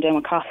they all came down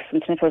with coughs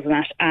and sniffles and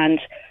that.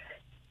 And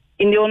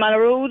In the Old Mallow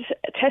Road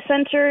test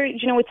centre,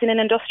 you know, it's in an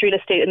industrial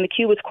estate and the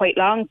queue was quite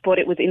long, but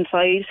it was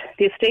inside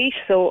the estate.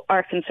 So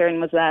our concern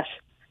was that,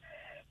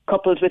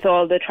 coupled with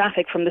all the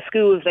traffic from the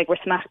schools, like we're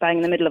smack bang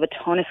in the middle of a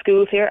ton of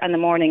schools here, and the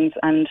mornings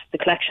and the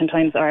collection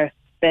times are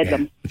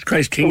bedlam. Yeah.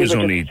 Christ King is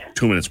only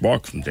 2 minutes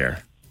walk from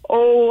there.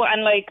 Oh,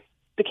 and like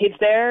the kids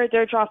there,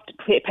 they're dropped,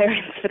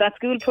 parents for that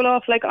school pull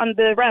off like on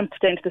the ramp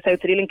down to the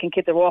South City Lincoln.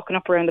 Kids are walking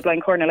up around the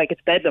blind corner like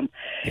it's bedlam.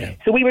 Yeah.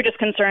 So we were just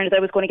concerned that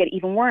it was going to get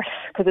even worse,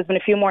 because there's been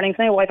a few mornings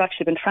now I've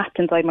actually been trapped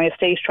inside my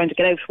estate trying to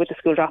get out with the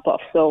school drop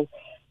off. So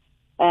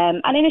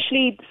and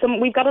initially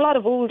we've got a lot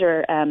of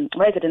older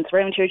residents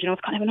around here. You know,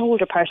 it's kind of an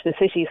older part of the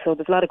city, so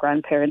there's a lot of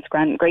grandparents,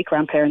 great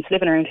grandparents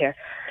living around here.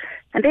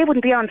 And they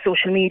wouldn't be on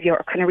social media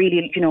or kind of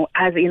really, you know,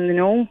 as in the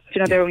know.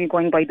 You know, they're only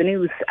going by the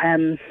news.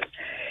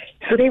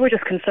 So they were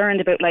just concerned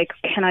about, like,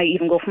 can I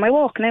even go for my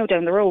walk now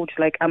down the road?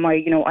 Like, am I,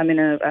 you know, I'm in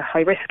a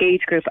high-risk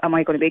age group. Am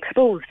I going to be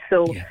exposed?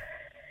 So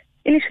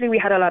initially we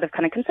had a lot of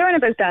kind of concern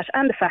about that,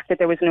 and the fact that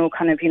there was no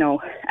kind of, you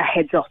know, a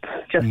heads up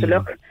just to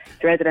look,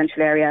 the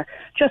residential area,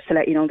 just to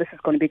let you know this is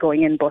going to be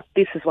going in, but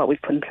this is what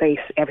we've put in place.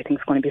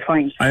 Everything's going to be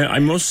fine. I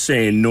must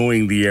say,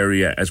 knowing the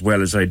area as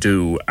well as I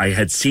do, I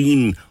had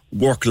seen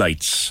work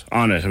lights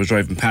on it. I was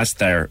driving past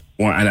there,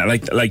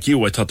 and like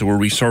you, I thought they were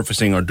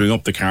resurfacing or doing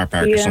up the car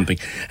park or something,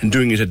 and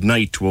doing it at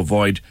night to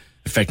avoid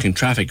affecting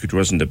traffic, which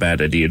wasn't a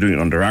bad idea, doing it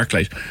under arc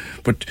light.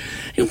 But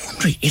I'm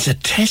wondering, it's a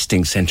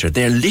testing centre.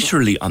 They're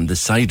literally on the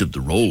side of the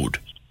road.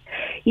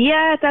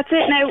 Yeah, that's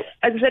it. Now,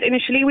 as I said,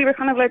 initially we were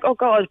kind of like, oh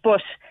God,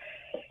 but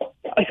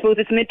I suppose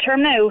it's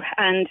midterm now,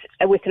 and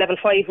with level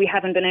 5 we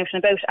haven't been out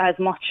and about as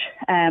much.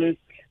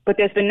 But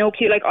there's been no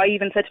queue. Like, I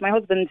even said to my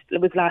husband, it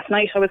was last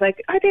night, I was like,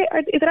 is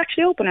it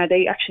actually open? Are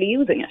they actually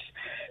using it?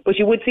 But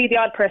you would see the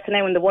odd person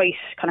now in the white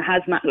kind of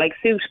hazmat-like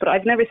suit, but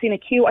I've never seen a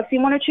queue. I've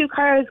seen 1 or 2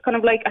 cars kind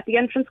of like at the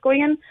entrance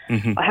going in.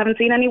 Mm-hmm. I haven't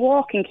seen any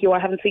walking queue. I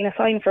haven't seen a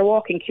sign for a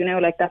walking queue now,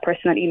 like that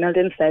person that emailed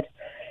in said.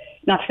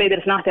 Not to say that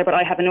it's not there, but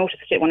I haven't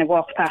noticed it when I've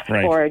walked past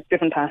or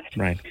driven past.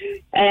 Right.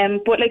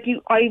 But like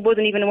I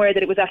wasn't even aware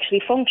that it was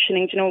actually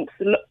functioning. You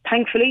know,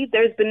 thankfully,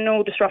 there's been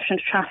no disruption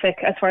to traffic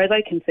as far as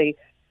I can see.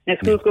 Now,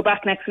 schools go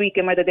back next week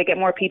and whether they get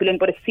more people in,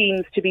 but it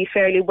seems to be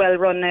fairly well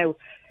run now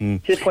to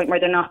the point where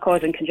they're not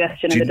causing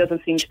congestion and there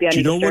doesn't seem to be any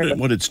disturbance. Do you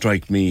know what it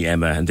struck me,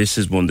 Emma, and this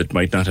is one that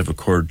might not have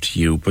occurred to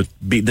you, but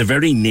the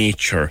very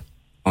nature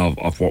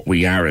of what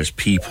we are as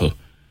people,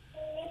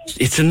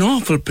 it's an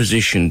awful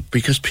position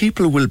because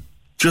people will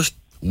just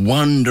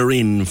wander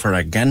in for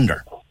a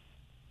gander.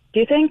 Do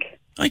you think?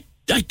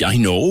 I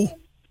know.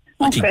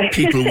 I think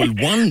people will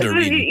wander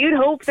in. You'd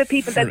hope that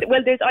people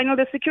that I know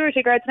there's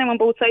security guards now on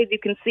both sides you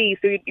can see,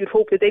 so you'd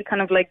hope that they'd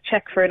kind of like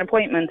check for an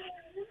appointment.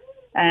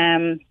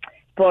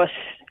 But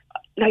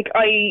like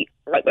I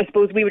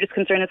suppose we were just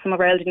concerned that some of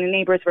our elderly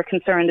neighbours were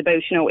concerned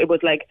about, you know, it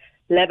was like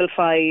level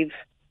 5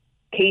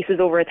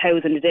 cases over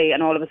 1,000 a day,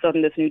 and all of a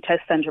sudden this new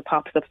test centre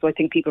pops up. So I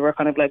think people were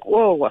kind of like,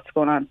 whoa, what's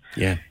going on?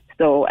 Yeah.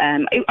 So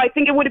I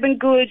think it would have been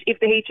good if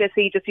the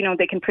HSE just, you know,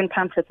 they can print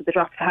pamphlets at the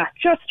drop of a hat,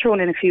 just thrown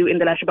in a few in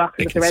the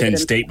letterboxes of the residents. Send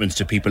statements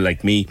to people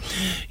like me,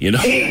 you know.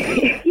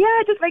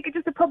 Yeah,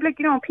 just a public,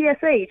 you know,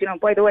 PSA, you know,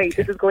 by the way,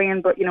 this is going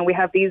in, but, you know, we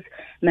have these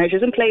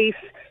measures in place.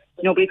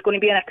 Nobody's going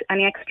to be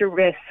any extra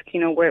risk, you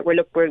know,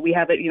 we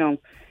have it, you know,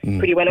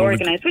 pretty well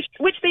organised,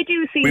 which they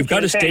do see. We've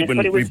got a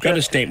statement. We've got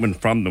a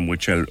statement from them,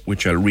 which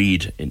I'll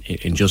read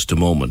in just a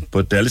moment.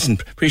 But listen,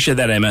 appreciate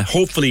that, Emma.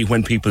 Hopefully,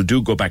 when people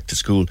do go back to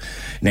school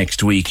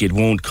next week, it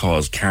won't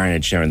cause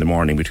carnage there in the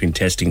morning between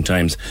testing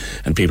times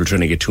and people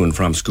trying to get to and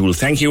from school.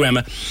 Thank you,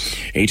 Emma.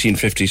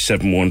 1850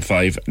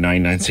 715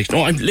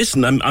 996.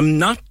 No, I'm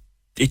not.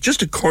 It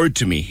just occurred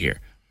to me here.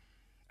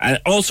 And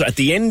also, at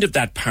the end of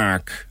that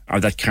park, or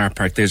that car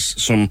park,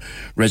 there's some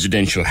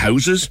residential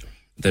houses.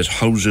 There's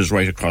houses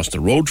right across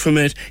the road from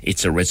it.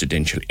 It's a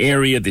residential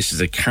area. This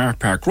is a car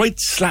park right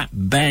slap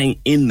bang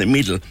in the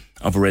middle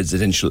of a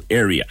residential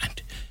area.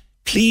 And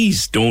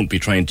please don't be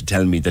trying to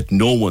tell me that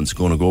no one's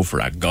going to go for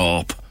a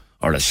gawp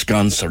or a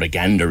sconce or a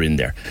gander in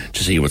there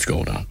to see what's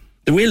going on.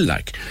 They will,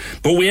 like.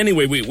 But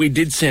we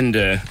did send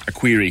a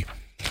query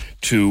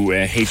to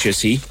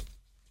HSE.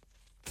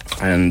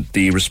 And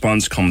the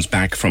response comes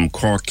back from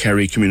Cork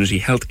Kerry Community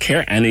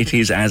Healthcare, and it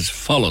is as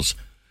follows.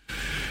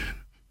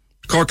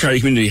 Cork Kerry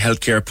Community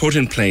Healthcare put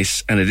in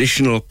place an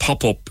additional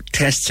pop-up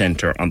test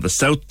centre on the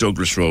South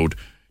Douglas Road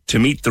to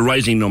meet the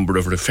rising number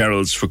of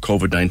referrals for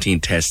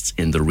COVID-19 tests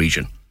in the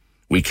region.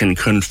 We can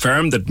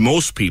confirm that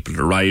most people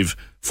arrive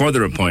for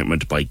their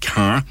appointment by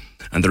car,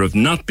 and there have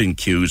not been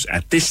queues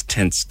at this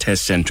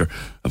test centre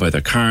of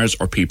either cars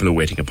or people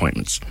awaiting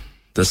appointments.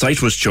 The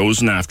site was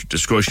chosen after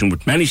discussion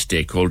with many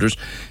stakeholders,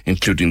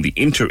 including the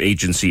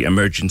Interagency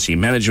Emergency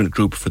Management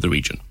Group for the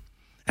region.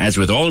 As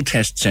with all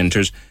test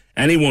centres,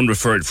 anyone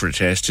referred for a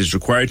test is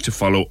required to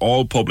follow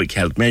all public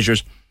health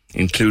measures,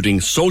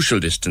 including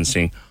social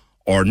distancing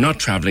or not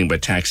travelling by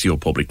taxi or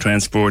public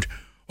transport,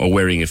 or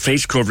wearing a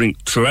face covering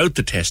throughout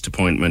the test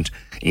appointment,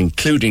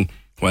 including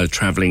while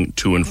travelling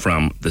to and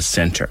from the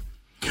centre.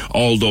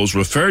 All those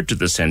referred to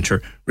the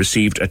centre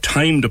received a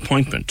timed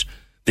appointment.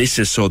 This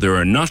is so there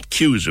are not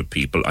queues of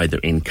people either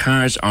in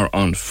cars or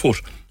on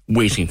foot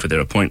waiting for their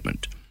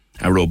appointment.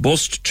 A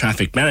robust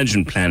traffic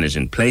management plan is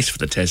in place for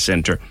the test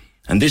centre,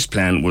 and this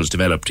plan was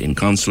developed in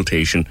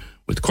consultation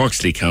with Cork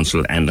City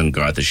Council and An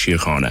Garda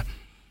Síochána.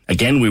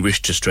 Again, we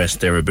wish to stress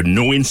there have been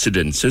no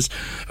incidences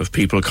of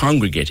people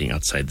congregating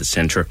outside the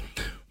centre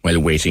while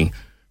waiting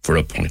for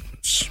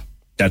appointments.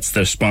 That's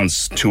the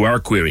response to our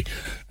query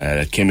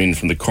that came in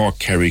from the Cork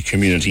Kerry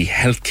Community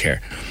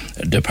Healthcare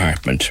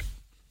Department.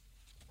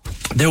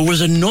 There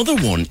was another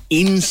one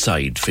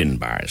inside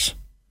Finbar's.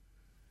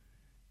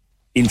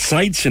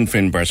 Inside St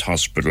Finbar's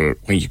Hospital,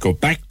 when you go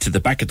back to the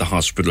back of the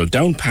hospital,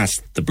 down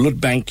past the blood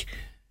bank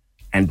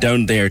and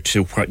down there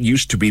to what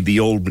used to be the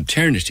old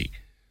maternity,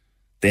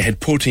 they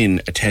had put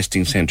in a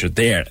testing centre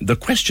there. The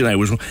question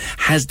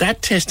has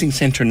that testing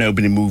centre now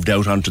been moved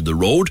out onto the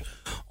road,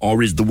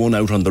 or is the one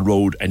out on the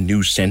road a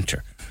new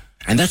centre?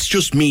 And that's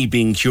just me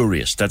being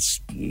curious. That's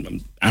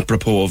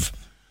apropos of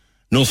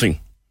nothing,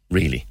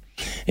 really.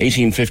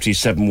 1850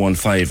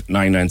 715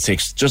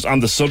 996. Just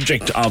on the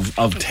subject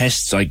of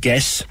tests, I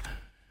guess.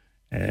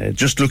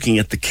 Just looking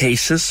at the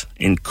cases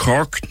in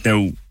Cork.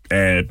 Now,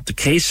 the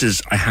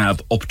cases I have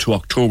up to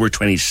October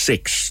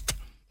 26th,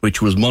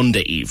 which was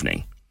Monday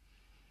evening.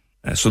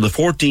 So the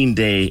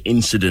 14-day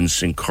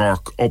incidence in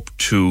Cork up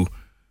to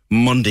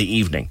Monday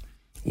evening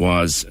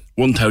was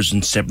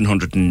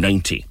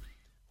 1,790,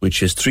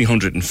 which is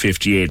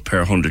 358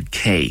 per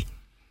 100k.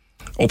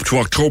 Up to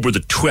October the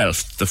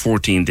 12th, the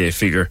 14-day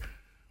figure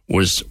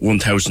was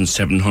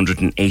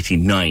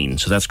 1,789.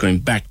 So that's going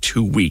back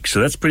 2 weeks.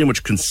 So that's pretty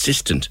much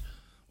consistent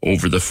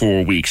over the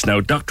 4 weeks.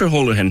 Now, Dr.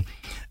 Holohan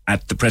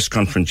at the press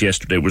conference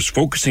yesterday was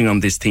focusing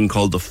on this thing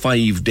called the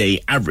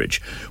 5-day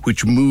average,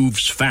 which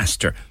moves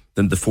faster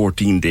than the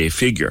 14-day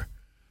figure.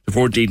 The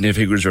 14-day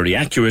figure is very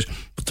accurate,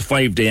 but the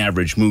 5-day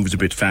average moves a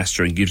bit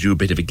faster and gives you a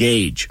bit of a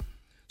gauge.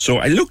 So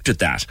I looked at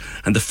that,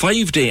 and the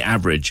 5-day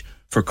average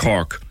for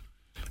Cork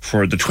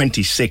for the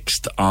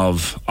 26th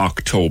of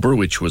October,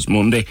 which was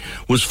Monday,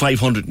 was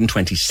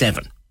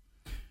 527,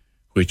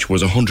 which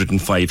was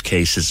 105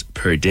 cases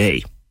per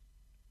day.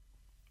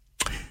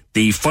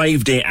 The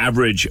 5-day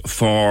average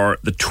for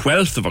the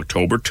 12th of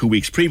October, 2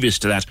 weeks previous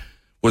to that,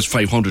 was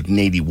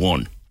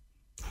 581,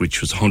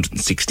 which was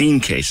 116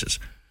 cases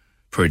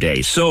per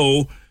day.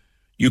 So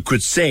you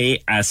could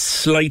say a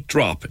slight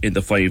drop in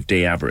the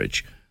 5-day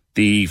average.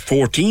 The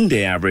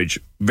 14-day average,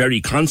 very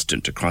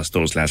constant across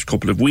those last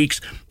couple of weeks.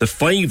 The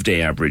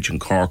 5-day average in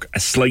Cork, a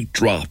slight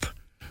drop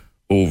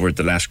over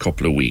the last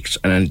couple of weeks.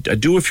 And I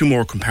do a few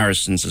more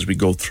comparisons as we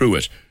go through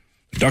it.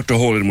 Dr.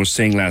 Holden was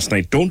saying last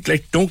night, don't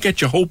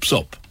get your hopes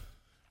up.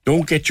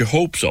 Don't get your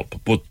hopes up.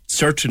 But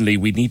certainly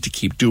we need to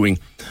keep doing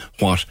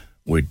what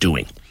we're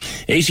doing.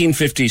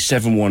 1850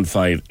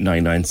 715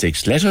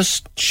 996. Let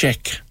us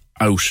check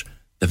out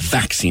the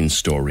vaccine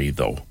story,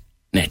 though,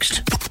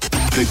 next.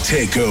 The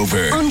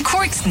Takeover on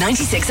Cork's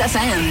 96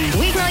 FM.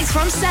 Weeknights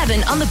from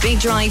 7 on the Big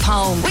Drive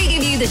Home. We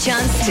give you the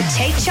chance to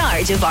take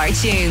charge of our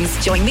tunes.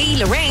 Join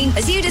me, Lorraine,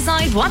 as you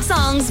decide what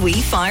songs we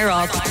fire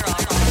up.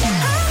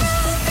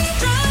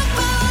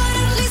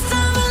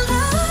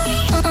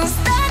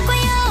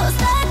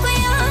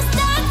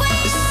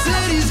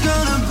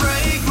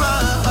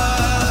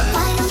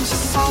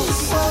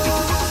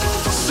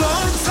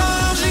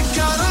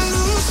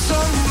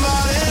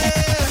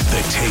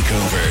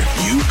 Takeover.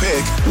 You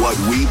pick what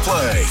we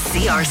play.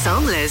 See our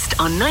song list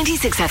on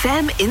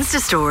 96FM Insta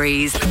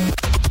Stories.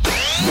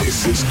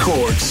 This is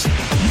Cork's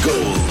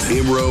Gold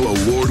IMRO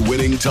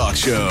award-winning talk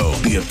show.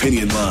 The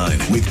Opinion Line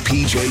with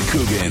PJ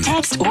Coogan.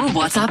 Text or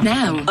WhatsApp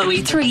now.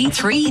 083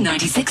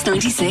 396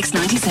 96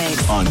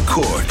 96. On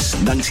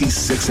Cork's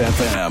 96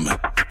 FM.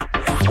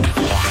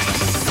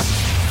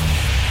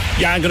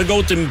 Yeah, I'm going to go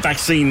with the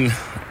vaccine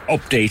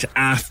update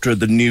after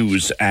the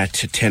news at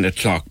 10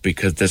 o'clock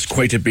because there's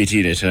quite a bit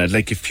in it, and I'd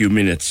like a few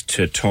minutes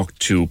to talk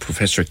to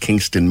Professor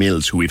Kingston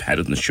Mills, who we've had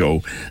on the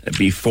show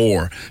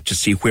before, to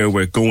see where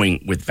we're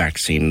going with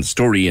vaccine. The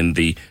story in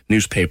the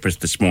newspapers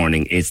this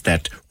morning is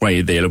that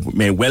while there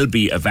may well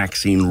be a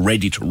vaccine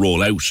ready to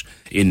roll out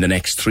in the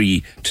next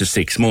 3 to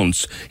 6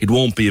 months, it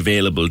won't be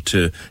available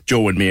to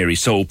Joe and Mary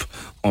Soap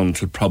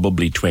until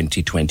probably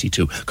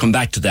 2022. Come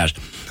back to that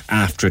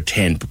after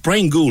 10. But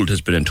Brian Gould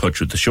has been in touch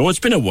with the show. It's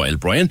been a while,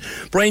 Brian.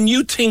 Brian,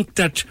 you think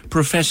that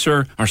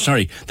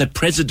that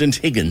President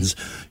Higgins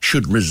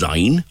should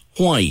resign?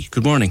 Why?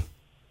 Good morning.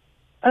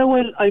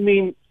 Well, I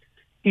mean,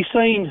 he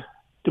signed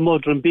the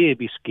mother and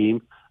baby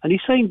scheme, and he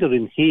signed it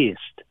in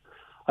haste.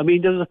 I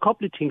mean, there's a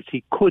couple of things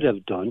he could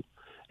have done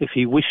if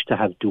he wished to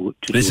have to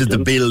This do is them.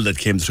 the bill that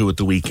came through at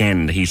the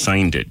weekend. He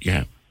signed it,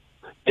 yeah.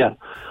 Yeah.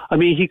 I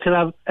mean, he could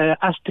have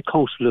asked the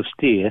Council of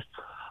State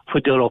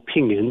for their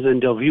opinions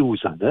and their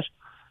views on it.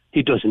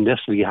 He doesn't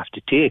necessarily have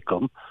to take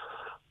them.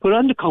 But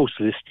on the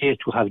Council of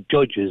State, you have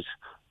judges,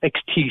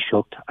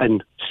 ex-Taoiseach,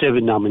 and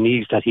 7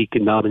 nominees that he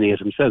can nominate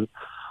himself,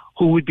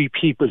 who would be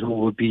people who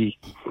would be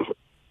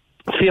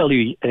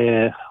fairly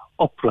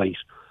upright.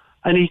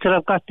 And he could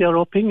have got their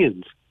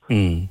opinions.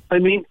 I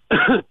mean,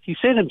 he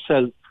said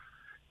himself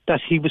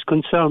that he was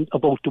concerned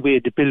about the way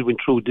the bill went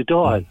through the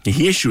door.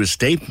 He issued a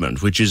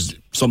statement, which is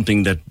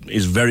something that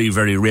is very,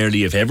 very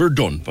rarely, if ever,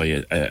 done by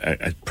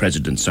a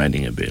president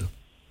signing a bill.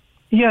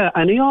 Yeah,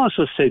 and he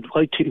also said,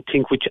 I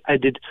think, which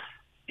added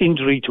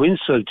injury to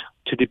insult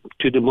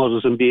to the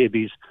mothers and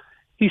babies.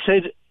 He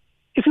said,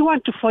 if you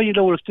want to find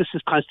out if this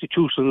is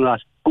constitutional or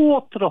not, go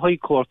up to the High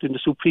Court and the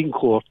Supreme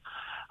Court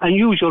and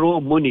use your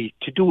own money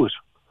to do it,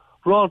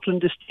 rather than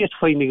the state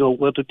finding out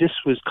whether this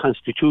was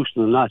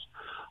constitutional or not.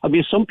 I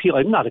mean, some people,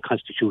 I'm not a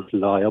constitutional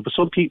lawyer, but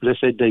some people have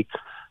said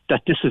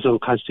that this is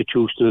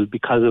unconstitutional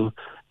because of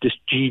this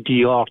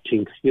GDR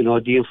thing, you know,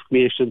 the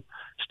information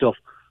stuff.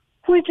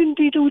 Why didn't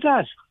he do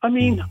that? I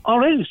mean,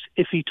 or else,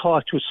 if he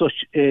thought it was such,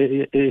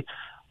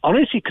 or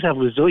else he could have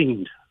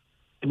resigned.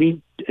 I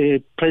mean,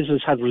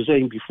 presidents have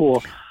resigned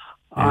before,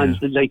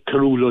 and like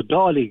Carola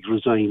Dálaigh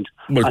resigned.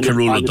 Well,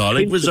 Carola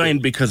Dálaigh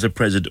resigned because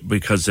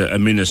a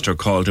minister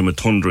called him a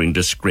thundering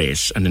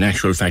disgrace, and in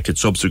actual fact it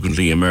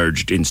subsequently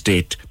emerged in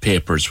state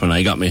papers when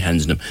I got my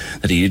hands on him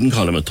that he didn't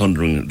call him a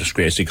thundering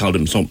disgrace, he called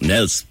him something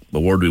else, a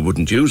word we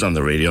wouldn't use on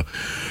the radio.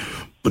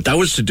 But that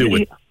was to do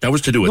with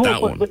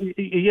that one. But,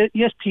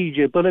 yes,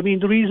 PJ, but I mean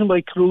the reason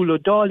why Carola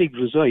Dálaigh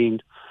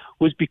resigned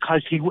was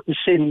because he wouldn't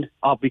send,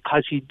 or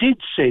because he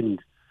did send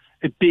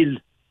a bill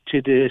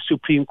to the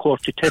Supreme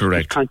Court to test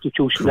its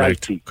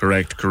constitutionality.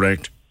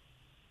 Correct.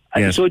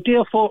 And yes. so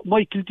therefore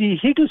Michael D.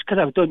 Higgins could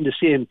have done the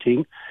same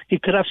thing. He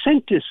could have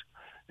sent this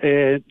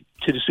to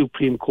the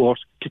Supreme Court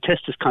to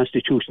test its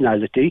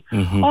constitutionality,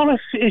 or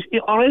else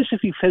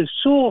if he felt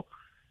so,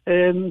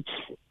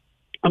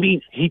 I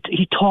mean,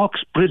 he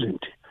talks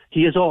brilliant.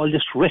 He has all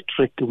this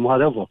rhetoric and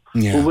whatever,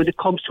 but when it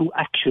comes to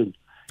action,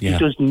 he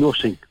does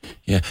nothing.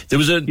 Yeah, there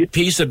was a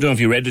piece, I don't know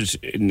if you read it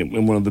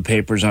in one of the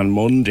papers on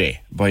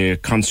Monday, by a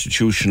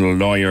constitutional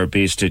lawyer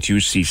based at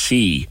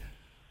UCC,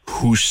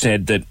 who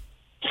said that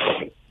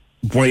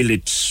while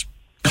its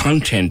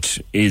content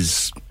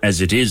is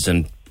as it is,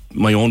 and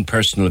my own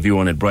personal view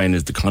on it, Brian,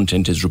 is the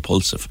content is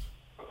repulsive.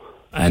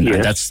 And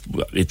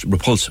it's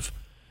repulsive.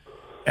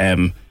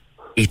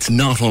 It's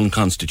not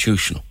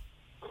unconstitutional.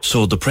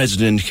 So the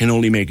president can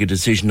only make a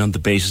decision on the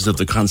basis of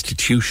the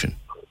Constitution.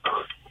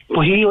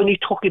 But he only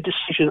took a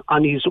decision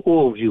on his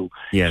own view.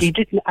 Yes. He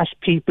didn't ask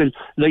people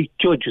like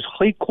judges,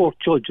 High Court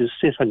judges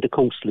sit on the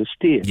Council of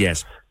State.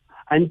 Yes.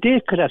 And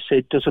they could have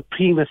said there's a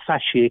prima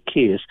facie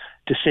case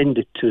to send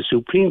it to the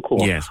Supreme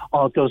Court,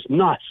 or does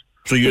not.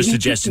 So you're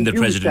suggesting that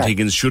President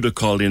Higgins should have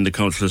called in the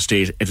Council of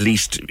State, at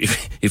least,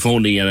 if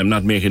only, and I'm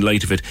not making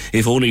light of it,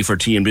 if only for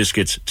tea and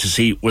biscuits, to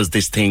see was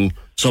this thing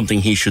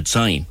something he should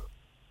sign?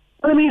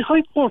 I mean,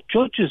 High Court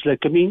judges, they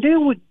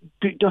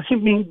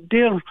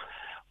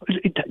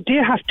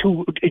have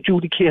to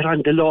adjudicate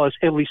on the laws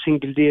every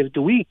single day of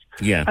the week.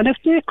 Yeah. And if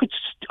they could,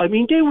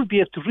 they would be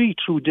able to read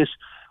through this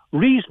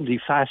reasonably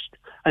fast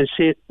and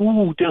say,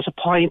 ooh, there's a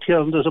point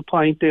here and there's a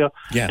point there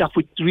that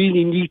would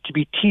really need to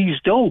be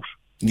teased out.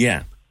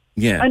 Yeah.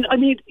 Yeah. And I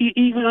mean,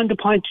 even on the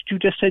point that you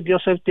just said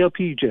yourself there,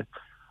 PJ,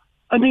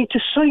 I mean, to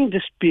sign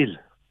this bill,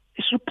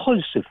 it's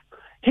repulsive.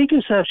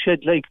 Higgins has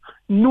said,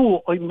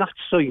 no, I'm not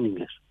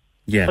signing it.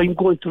 Yeah. I'm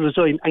going to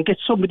resign and get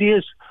somebody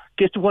else,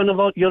 get one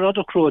of your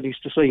other cronies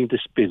to sign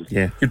this bill.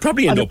 Yeah. You'd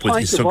probably end up with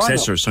his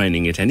successor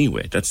signing it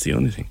anyway. That's the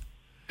only thing.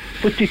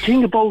 But the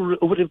thing about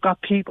it would have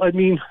got people, I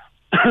mean,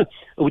 it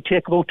would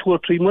take about 2 or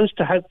 3 months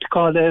to have to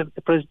call a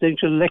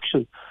presidential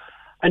election.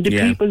 And the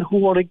people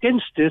who are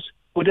against this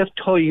would have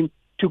time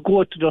to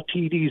go to their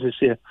TDs and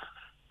say,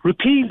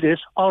 repeal this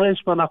or else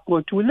we're not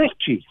going to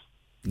elect you.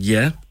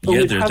 Yeah, so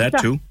there's that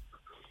too.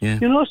 Yeah.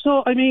 You know,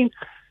 so, I mean,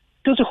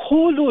 there's a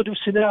whole load of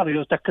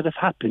scenarios that could have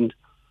happened,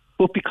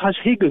 but because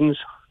Higgins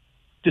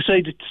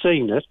decided to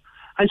sign it,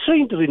 and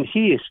signed it in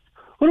haste,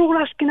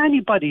 without asking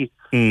anybody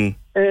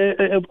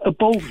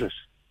about it.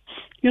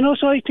 You know,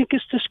 so I think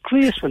it's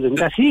disgraceful and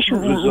that he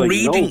should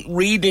resign.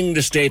 Reading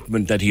the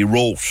statement that he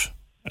wrote,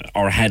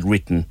 or had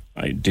written,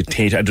 I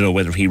don't know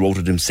whether he wrote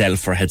it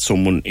himself or had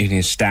someone in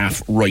his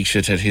staff write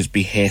it at his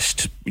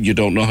behest. You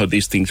don't know how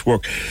these things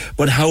work.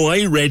 But how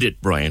I read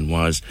it, Brian,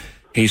 was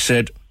he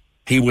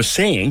was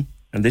saying,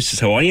 and this is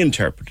how I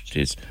interpreted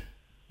it, is,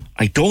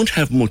 I don't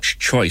have much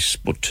choice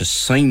but to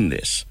sign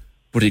this,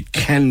 but it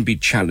can be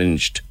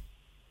challenged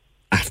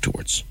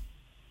afterwards.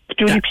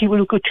 The only people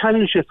who could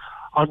challenge it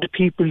are the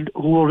people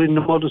who are in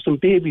the mothers and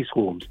babies'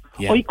 homes.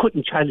 Yeah. I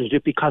couldn't challenge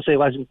it because I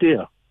wasn't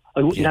there.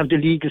 I wouldn't have the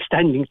legal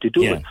standing to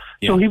do it.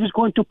 So he was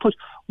going to put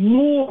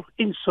more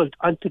insult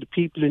onto the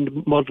people in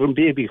the mother and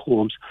baby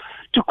homes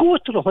to go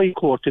to the High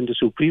Court and the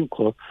Supreme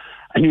Court.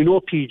 And you know,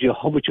 PJ,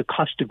 how much it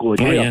costs to go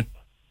there.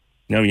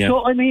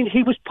 So, I mean,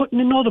 he was putting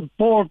another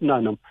burden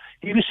on him.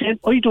 He was saying,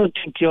 I don't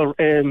think you're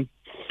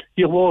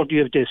worthy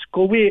of this.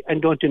 Go away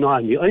and don't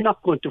deny me. I'm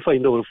not going to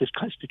find out if it's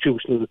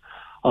constitutional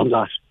or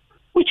not.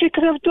 Which he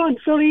could have done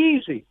very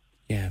easy.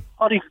 Yeah.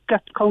 Or he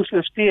got the Council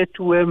of State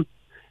to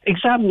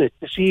examine it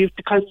to see if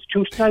the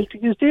constitutionality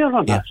is there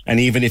or not. And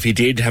even if he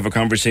did have a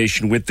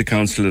conversation with the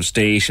Council of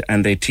State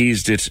and they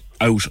teased it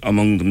out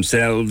among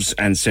themselves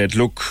and said,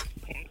 look,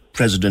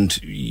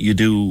 President, you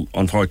do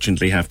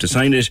unfortunately have to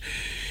sign it.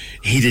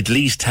 He'd at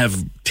least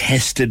have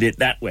tested it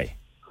that way.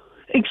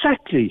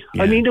 Exactly.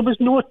 Yeah. I mean, there was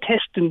no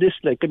test in this.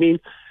 Like, I mean,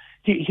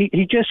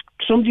 he just,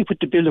 somebody put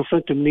the bill in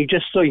front of him and he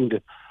just signed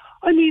it.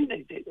 I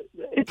mean,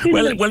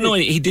 well, no,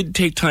 he did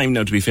take time.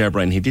 Now, to be fair,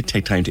 Brian, he did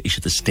take time to issue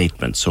the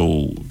statement.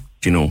 So,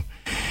 you know,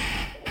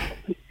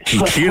 he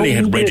clearly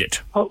had read it.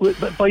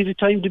 But by the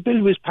time the bill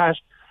was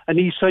passed and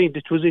he signed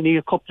it, was only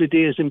a couple of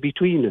days in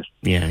between it.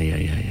 Yeah.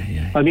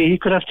 I mean, he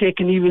could have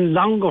taken even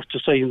longer to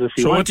sign the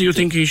thing. So, what do you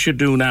think he should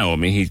do now? I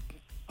mean,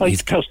 I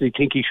personally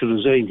think he should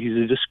resign. He's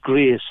a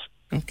disgrace.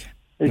 Okay.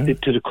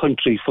 To the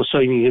country for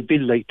signing a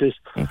bill like this.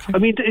 Okay. I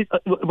mean,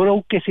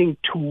 without getting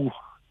too...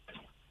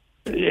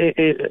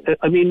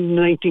 I mean, in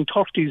the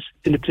 1930s,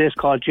 in a place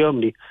called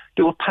Germany,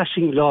 they were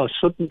passing laws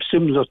something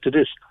similar to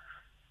this,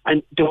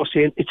 and they were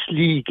saying it's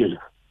legal.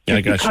 Yeah,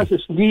 I got because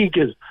it's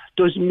legal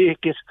doesn't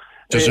make it...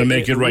 Doesn't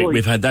make it right.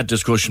 We've had that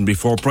discussion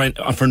before. Brian,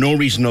 for no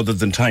reason other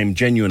than time,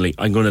 genuinely,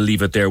 I'm going to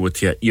leave it there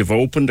with you. You've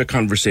opened a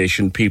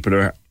conversation. People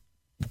are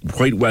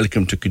quite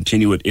welcome to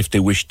continue it if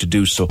they wish to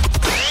do so.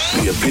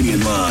 The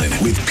Opinion Line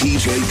with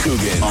PJ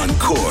Coogan on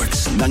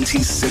Corks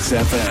 96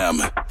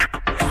 FM.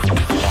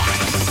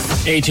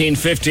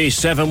 1850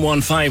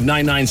 715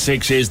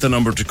 996 is the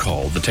number to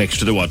call. The text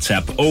to the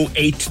WhatsApp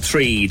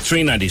 083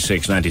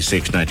 396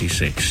 96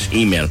 96.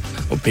 Email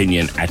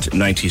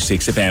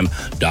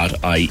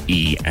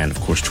opinion@96fm.ie, and of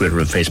course Twitter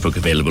and Facebook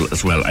available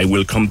as well. I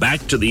will come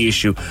back to the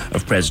issue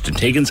of President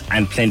Higgins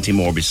and plenty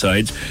more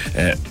besides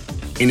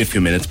in a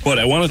few minutes, but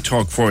I want to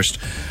talk first,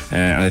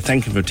 and I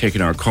thank him for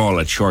taking our call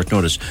at short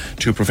notice,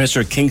 to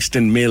Professor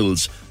Kingston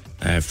Mills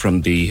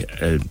from the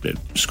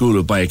School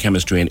of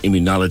Biochemistry and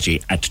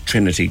Immunology at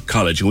Trinity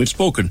College, and we've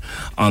spoken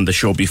on the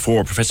show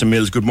before. Professor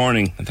Mills, good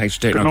morning, and thanks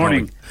for taking our call. Good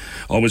morning.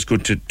 Always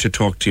good to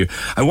talk to you.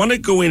 I want to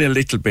go in a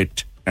little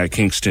bit,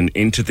 Kingston,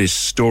 into this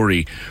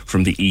story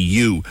from the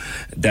EU,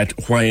 that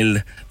while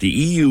the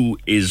EU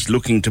is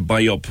looking to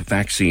buy up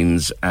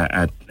vaccines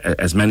at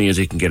as many as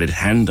it can get its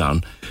hand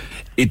on,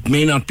 it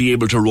may not be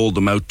able to roll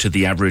them out to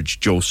the average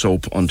Joe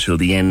Soap until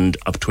the end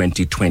of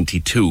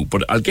 2022.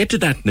 But I'll get to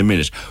that in a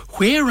minute.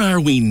 Where are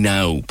we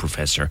now,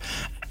 Professor,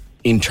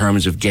 in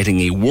terms of getting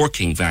a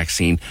working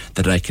vaccine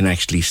that I can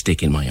actually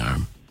stick in my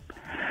arm?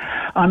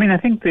 I mean, I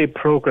think the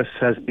progress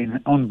has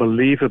been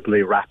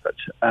unbelievably rapid.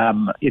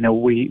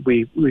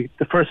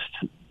 The first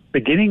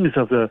beginnings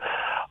of the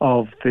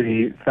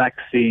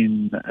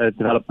vaccine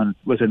development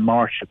was in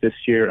March of this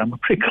year, and we're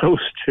pretty close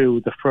to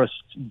the first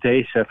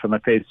data from a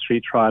phase 3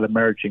 trial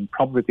emerging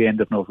probably at the end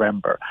of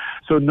November.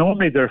 So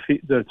normally there are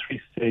 3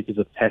 stages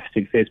of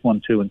testing, phase 1,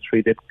 2 and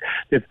 3.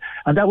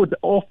 And that would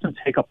often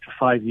take up to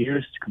 5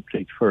 years to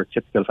complete for a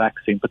typical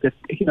vaccine. But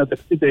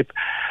they've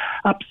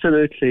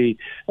absolutely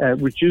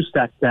reduced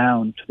that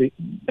down to the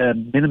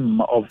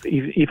minimum of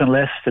even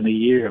less than a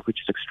year,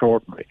 which is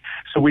extraordinary.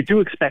 So we do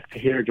expect to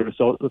hear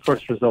the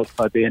first results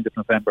by the end of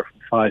November from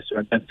Pfizer,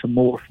 and then some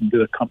more from the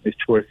other companies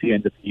towards the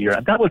end of the year.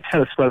 And that will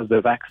tell us whether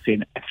the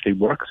vaccine actually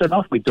works or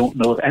not. We don't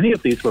know if any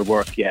of these will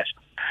work yet.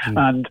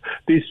 And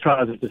these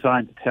trials are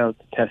designed to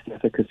test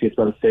efficacy as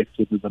well as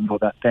safety. We will know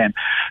that then.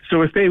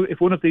 So if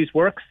one of these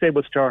works, they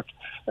will start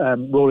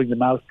rolling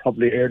them out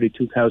probably early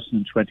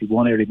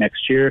 2021, early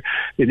next year.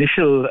 The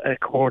initial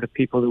cohort of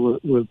people who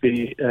will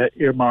be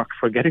earmarked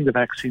for getting the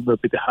vaccine will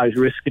be the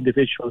high-risk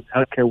individuals,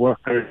 healthcare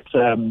workers,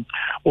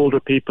 older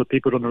people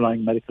with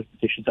underlying medical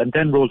conditions, and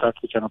then rolled out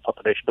to the general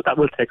population. But that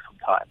will take some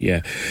time.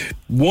 Yeah.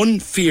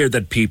 One fear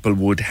that people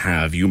would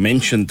have, you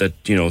mentioned that,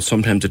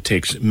 sometimes it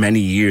takes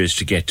many years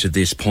to get to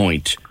this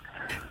point.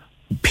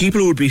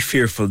 People would be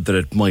fearful that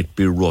it might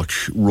be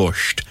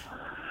rushed.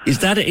 Is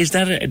that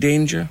a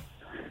danger?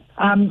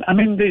 I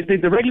mean,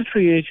 the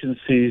regulatory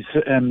agencies,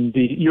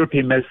 the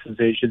European Medicines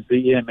Agency,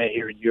 the EMA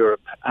here in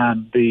Europe,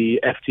 and the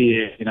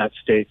FDA in the United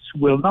States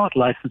will not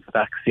license the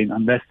vaccine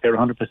unless they're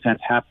 100%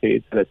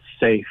 happy that it's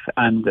safe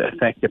and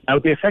effective. Now,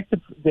 the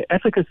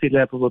efficacy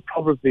level will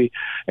probably be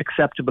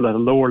acceptable at a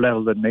lower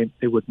level than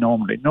they would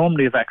normally.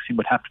 Normally, a vaccine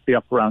would have to be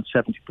up around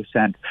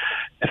 70%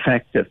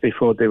 effective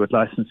before they would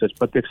license it.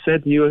 But they've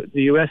said, the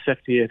US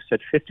FDA have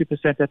said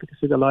 50%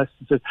 efficacy to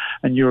license it,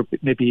 and Europe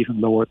maybe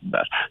even lower than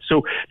that.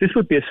 So this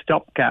would be a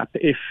stopgap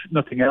if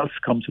nothing else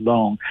comes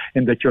along,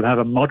 in that you'll have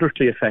a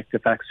moderately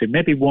effective vaccine,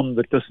 maybe one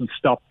that doesn't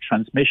stop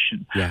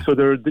transmission. Yeah. So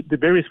there are the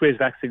various ways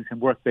vaccines can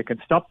work. They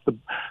can stop the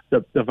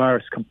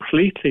virus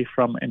completely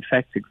from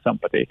infecting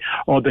somebody,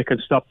 or they can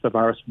stop the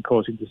virus from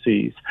causing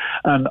disease.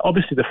 And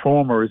obviously the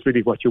former is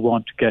really what you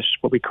want to get,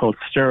 what we call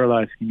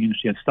sterilizing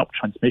immunity, and stop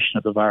transmission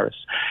of the virus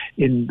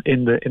in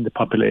the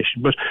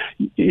population. But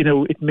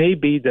it may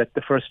be that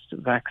the first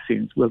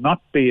vaccines will not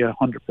be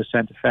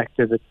 100%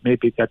 effective. It may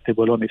be that they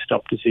will only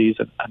stop disease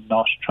and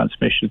not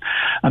transmission,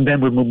 and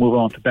then we'll move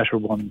on to better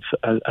ones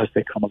as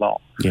they come along.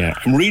 Yeah,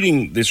 I'm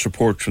reading this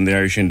report from the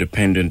Irish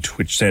Independent,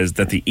 which says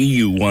that the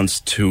EU wants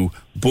to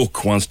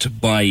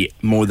buy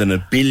more than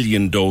 1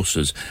 billion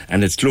doses,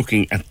 and it's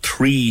looking at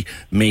 3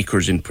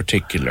 makers in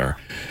particular,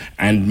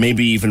 and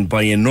maybe even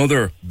buy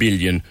another 1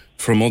 billion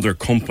from other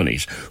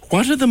companies.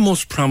 What are the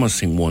most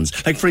promising ones?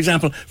 Like, for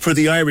example, for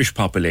the Irish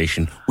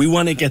population, we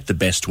want to get the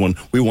best one.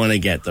 We want to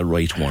get the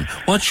right one.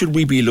 What should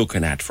we be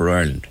looking at for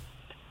Ireland?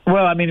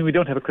 Well, I mean, we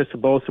don't have a crystal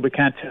ball, so we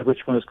can't tell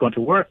which one is going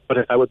to work. But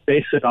if I would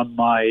base it on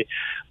my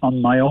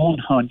own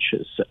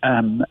hunches,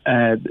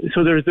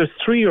 so there's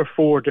 3 or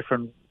 4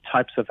 different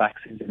types of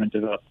vaccines that have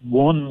been developed.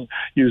 One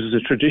uses a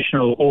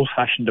traditional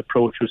old-fashioned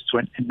approach, which is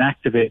to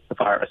inactivate the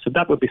virus. So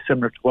that would be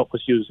similar to what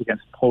was used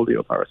against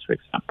polio virus, for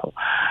example.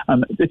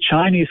 The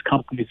Chinese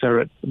companies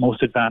are the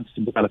most advanced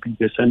in developing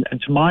this, and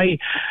in my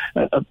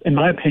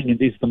opinion,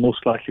 these are the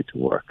most likely to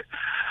work.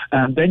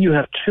 Then you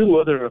have 2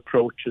 other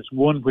approaches.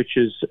 One which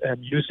is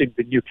using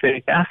the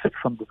nucleic acid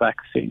from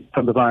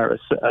the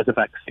virus as a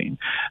vaccine,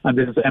 and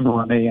this is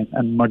mRNA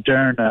and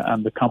Moderna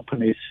and the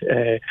companies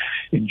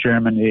in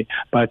Germany,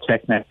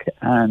 Biotechnik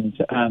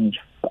and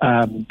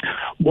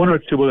 1 or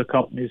 2 other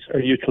companies are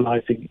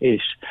utilizing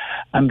it.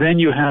 And then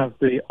you have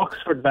the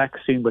Oxford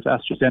vaccine with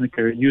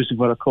AstraZeneca using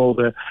what I call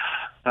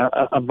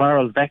a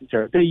viral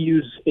vector. They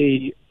use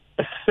a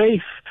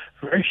safe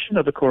version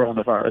of the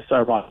coronavirus,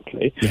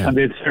 ironically, and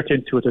they insert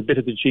into it a bit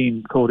of the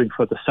gene coding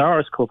for the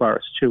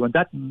SARS-CoV-2, and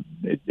that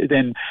it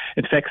then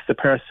infects the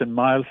person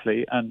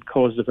mildly and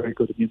causes a very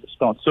good immune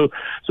response. So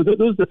those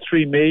are the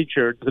 3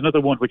 major. There's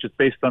another one which is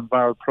based on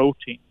viral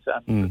proteins,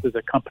 and there's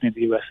a company in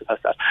the US that has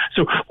that.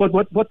 So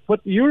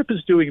what Europe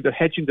is doing, they're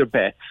hedging their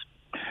bets,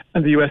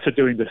 and the US are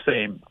doing the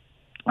same.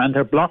 And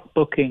they're block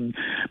booking,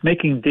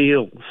 making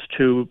deals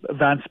to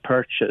advance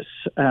purchase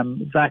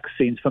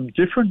vaccines from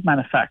different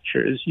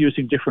manufacturers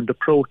using different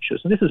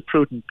approaches. And this is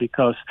prudent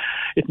because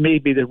it may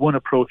be that one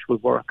approach will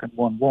work and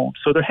one won't.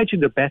 So they're hedging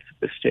their bets at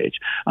this stage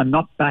and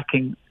not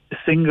backing a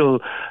single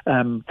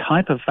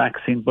type of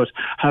vaccine, but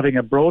having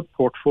a broad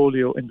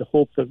portfolio in the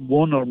hope that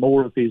one or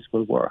more of these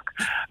will work.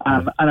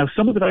 And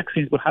some of the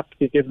vaccines will have to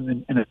be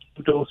given in a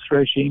 2-dose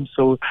regime,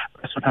 so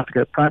person would have to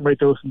get a primary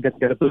dose and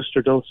get a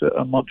booster dose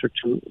a month or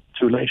two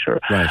later.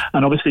 Right.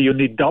 And obviously you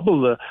need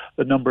double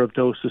the number of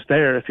doses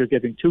there if you're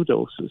giving 2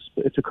 doses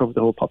to cover the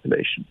whole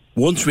population.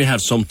 Once we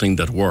have something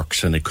that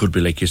works, and it could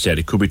be, like you said,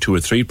 it could be 2 or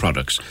 3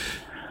 products,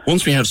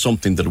 once we have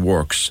something that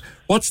works,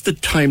 what's the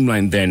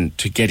timeline then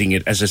to getting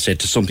it, as I said,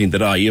 to something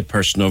that a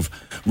person of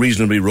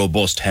reasonably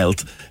robust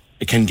health,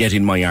 can get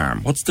in my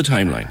arm? What's the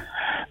timeline?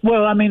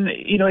 Well, I mean,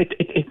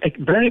 it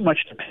very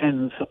much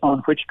depends on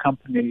which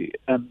company,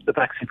 the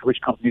vaccine for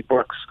which company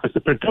works. Because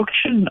the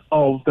production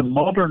of the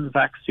modern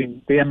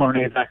vaccine, the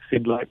mRNA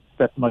vaccine like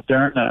that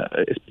Moderna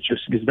is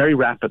producing, is very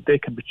rapid. They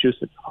can produce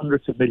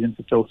hundreds of millions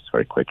of doses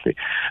very quickly.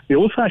 The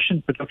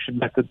old-fashioned production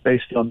method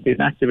based on the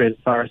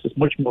inactivated virus is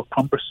much more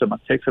cumbersome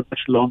and takes a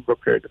much longer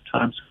period of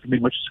time, so it can be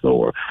much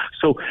slower.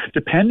 So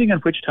depending on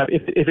which type,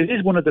 if it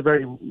is one of the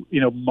very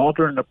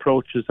modern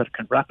approaches that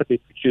can rapidly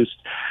produce,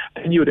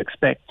 then you would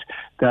expect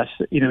that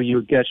you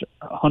would get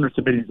hundreds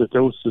of millions of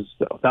doses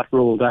of that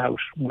rolled out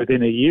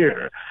within a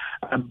year.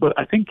 But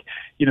I think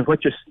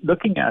what you're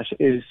looking at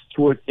is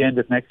towards the end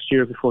of next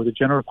year, before the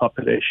general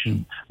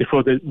population,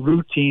 before the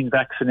routine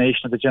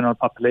vaccination of the general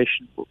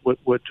population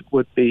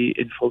would be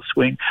in full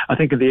swing. I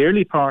think in the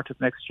early part of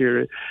next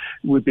year,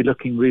 we'd be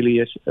looking really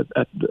at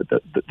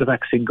the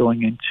vaccine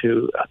going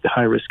into the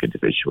high risk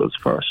individuals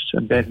first,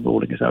 and then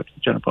rolling it out to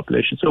the general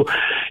population. So,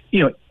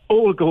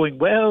 all going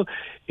well,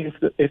 if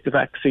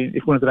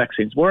one of the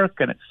vaccines work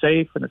and it's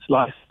safe and it's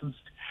licensed,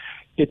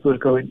 it will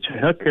go into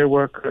healthcare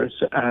workers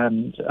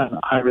and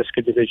high-risk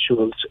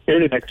individuals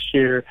early next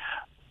year.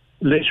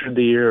 Later in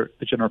the year,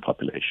 the general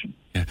population.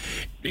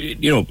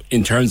 Yeah.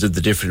 In terms of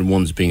the different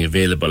ones being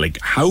available, like,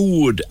 how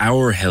would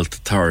our health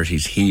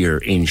authorities here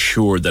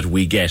ensure that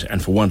we get,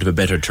 and for want of a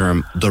better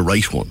term, the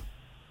right one?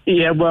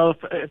 Yeah, well,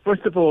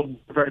 first of all,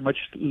 very much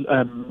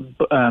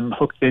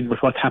hooked in with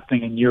what's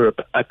happening in Europe.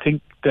 I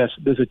think that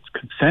there's a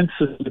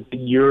consensus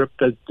in Europe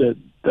that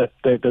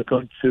they're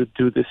going to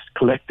do this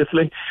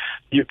collectively.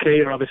 The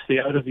UK are obviously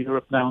out of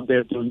Europe now, and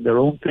they're doing their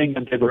own thing,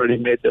 and they've already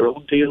made their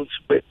own deals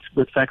with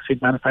vaccine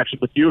manufacturers.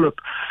 But Europe,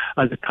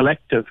 as a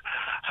collective,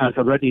 has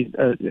already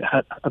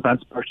had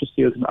advanced purchase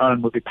deals, and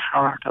Ireland will be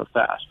part of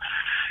that.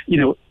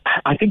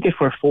 I think if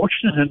we're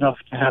fortunate enough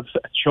to have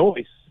a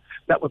choice,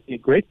 that would be a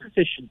great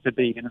position to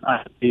be in, and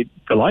I'd be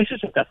delighted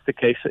if that's the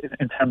case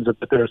in terms of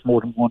that there's more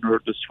than one,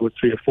 or there's 2 or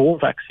 3 or 4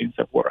 vaccines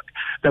that work.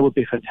 That would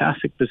be a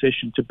fantastic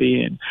position to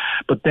be in.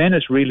 But then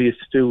it really is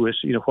to do with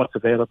what's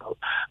available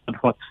and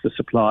what's the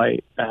supply.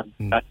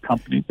 That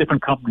company,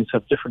 different companies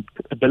have different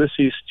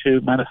abilities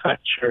to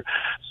manufacture,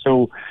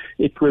 so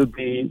it will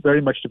be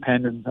very much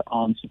dependent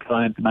on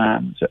supply and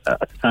demand.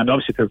 And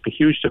obviously there will be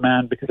huge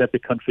demand because every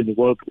country in the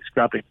world is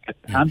scrabbling to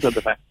get their hands on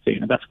the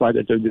vaccine, and that's why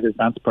they're doing these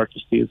advanced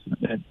purchase deals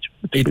and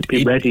to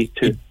be ready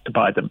to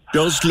buy them. It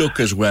does look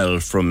as well,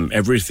 from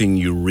everything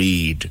you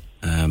read,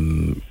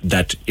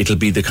 that it'll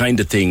be the kind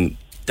of thing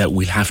that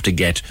we'll have to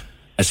get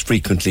as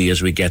frequently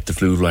as we get the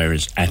flu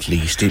virus, at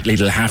least.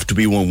 It'll have to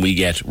be one we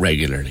get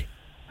regularly.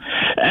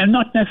 And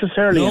not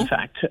necessarily, No? in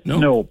fact.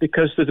 No.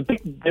 Because there's a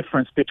big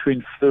difference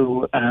between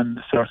flu and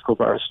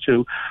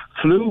SARS-CoV-2.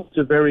 Flu is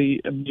a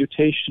very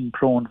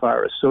mutation-prone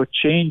virus, so it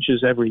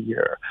changes every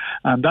year.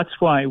 And that's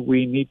why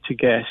we need to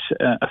get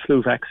a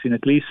flu vaccine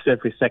at least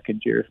every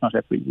second year, if not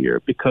every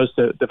year, because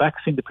the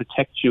vaccine to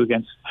protect you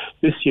against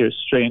this year's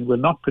strain will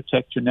not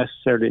protect you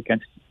necessarily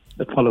against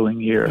the following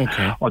year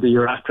or the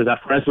year after that.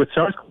 Whereas with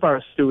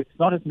SARS-CoV-2, it's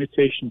not as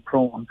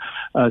mutation-prone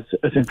as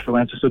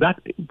influenza. So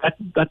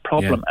that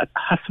problem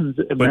hasn't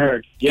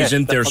emerged yet.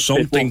 Isn't there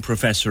something,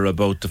 Professor,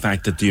 about the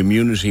fact that the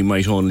immunity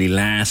might only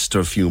last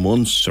a few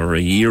months or a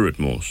year at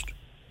most?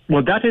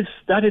 Well, that is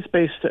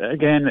based,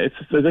 again, it's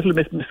a little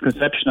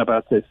misconception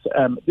about this.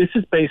 This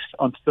is based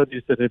on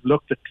studies that have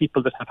looked at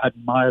people that have had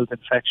mild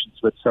infections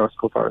with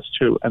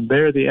SARS-CoV-2, and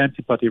there the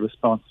antibody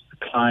response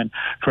decline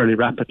fairly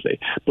rapidly.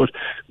 But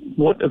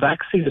what a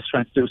vaccine is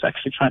trying to do is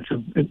actually trying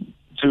to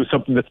do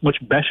something that's much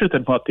better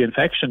than what the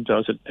infection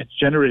does. It's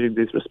generating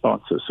these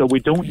responses. So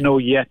we don't know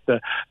yet the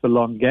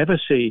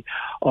longevity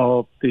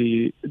of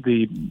the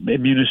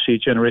immunity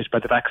generated by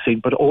the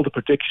vaccine, but all the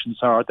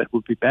predictions are that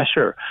will be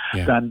better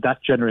than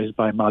that generated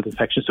by mild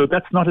infection. So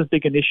that's not as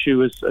big an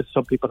issue as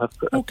some people have.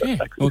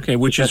 Okay,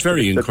 which is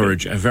very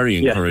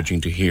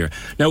encouraging to hear.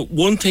 Now,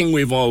 one thing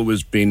we've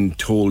always been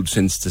told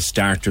since the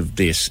start of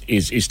this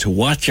is to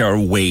watch our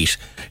weight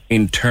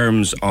in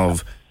terms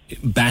of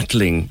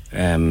battling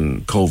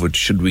COVID,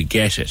 should we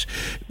get it.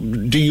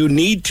 Do you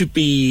need to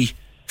be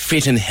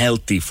fit and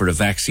healthy for a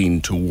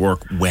vaccine to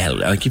work well?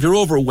 Like, if you're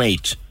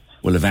overweight,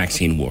 will a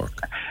vaccine work?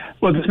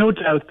 Well, there's no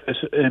doubt that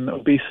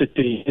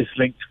obesity is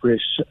linked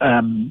with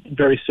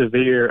very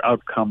severe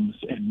outcomes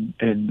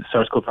in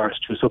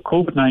SARS-CoV-2. So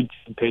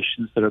COVID-19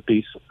 patients that are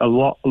obese, a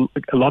lot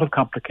of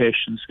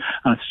complications,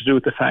 and it's to do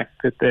with the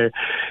fact that the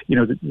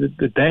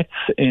deaths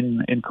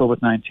in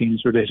COVID-19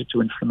 is related to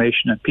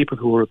inflammation, and people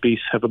who are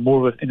obese have a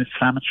more of an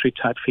inflammatory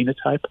type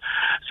phenotype,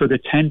 so they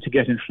tend to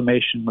get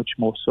inflammation much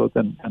more so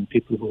than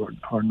people who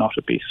are not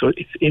obese. So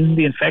it's in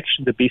the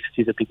infection, the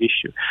obesity is a big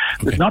issue.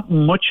 Okay. There's not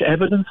much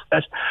evidence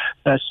that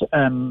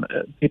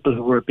people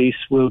who are obese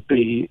will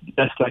be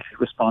less likely to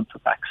respond to a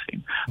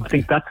vaccine. Okay. I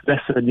think that's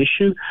less of an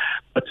issue,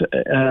 but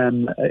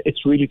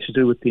it's really to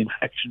do with the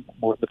infection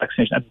more than the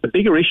vaccination. And the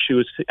bigger issue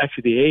is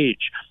actually the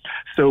age.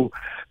 So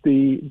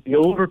the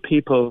older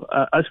people,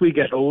 as we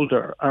get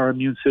older, our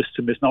immune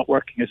system is not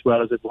working as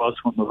well as it was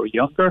when we were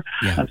younger.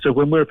 Yeah. And so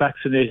when we're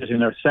vaccinated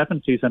in our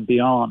 70s and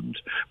beyond,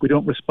 we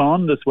don't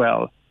respond as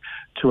well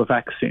to a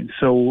vaccine.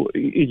 So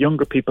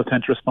younger people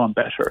tend to respond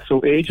better. So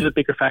age is a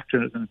bigger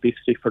factor than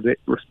obesity for the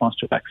response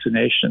to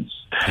vaccinations.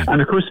 And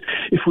of course,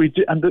 if we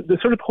do, and the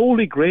sort of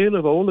holy grail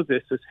of all of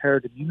this is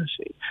herd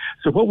immunity.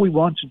 So what we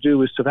want to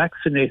do is to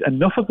vaccinate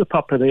enough of the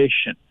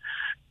population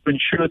to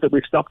ensure that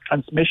we've stopped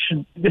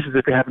transmission. This is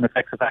if we have an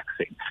effective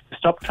vaccine, to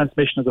stop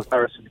transmission of the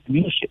virus in the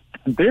community.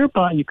 And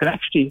thereby you can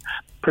actually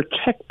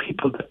protect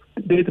people that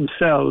they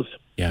themselves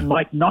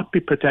might not be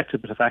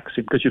protected with a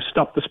vaccine, because you've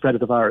stopped the spread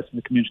of the virus in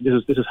the community.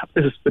 This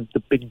is the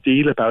big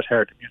deal about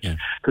herd immunity,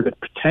 because it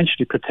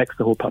potentially protects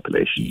the whole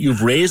population.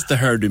 You've raised the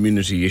herd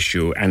immunity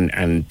issue,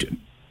 and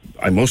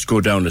I must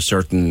go down a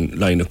certain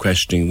line of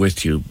questioning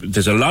with you.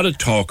 There's a lot of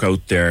talk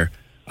out there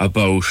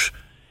about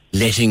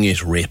letting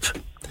it rip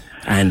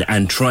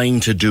and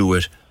trying to do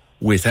it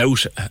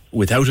without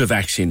a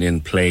vaccine in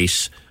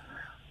place.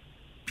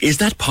 Is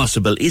that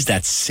possible? Is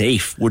that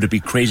safe? Would it be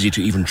crazy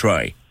to even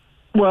try?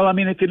 Well, I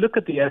mean, if you look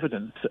at the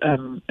evidence,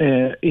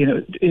 if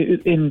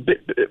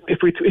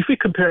we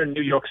compare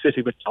New York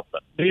City with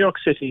Dublin, New York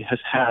City has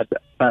had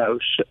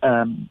about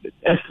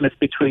estimates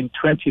between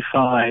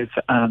 25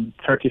 and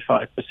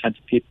 35% of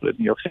people in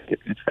New York City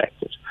have been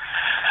infected.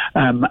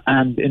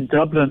 And in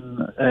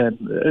Dublin,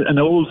 an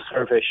old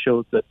survey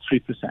showed that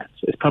 3%.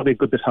 It's probably a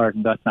good bit higher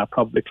than that now,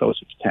 probably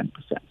closer to 10%.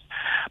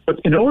 But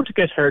in order to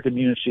get herd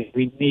immunity,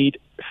 we need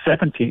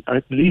 70 or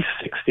at least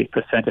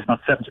 60%, if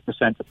not 70%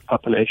 of the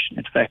population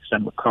infected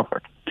and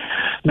recovered.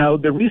 Now,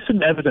 the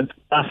recent evidence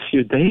the last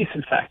few days,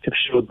 in fact, have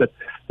showed that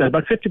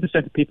about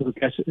 50% of people who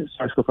get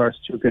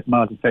SARS-CoV-2 get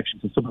mild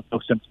infections and some have no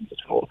symptoms at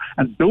all.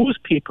 And those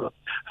people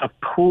have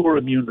poor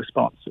immune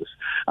responses,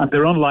 and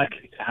they're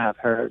unlikely to have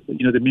the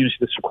immunity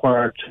that's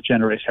required to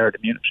generate herd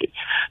immunity.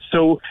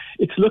 So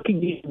it's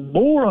looking even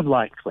more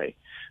unlikely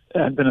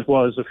than it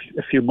was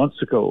a few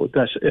months ago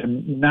that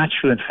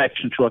natural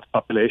infection throughout the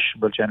population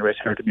will generate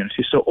herd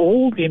immunity. So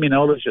all the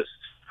immunologists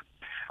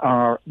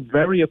are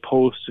very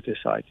opposed to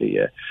this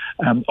idea.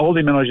 All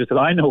the immunologists that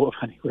I know of,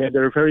 anyway,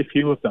 there are very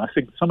few of them. I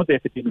think some of the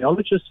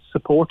epidemiologists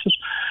support it,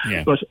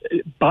 but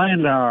by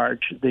and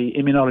large, the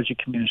immunology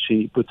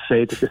community would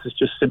say that this is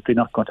just simply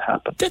not going to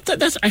happen.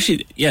 That's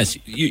actually, yes.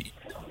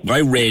 I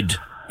read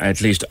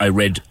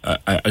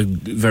a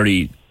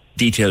very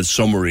detailed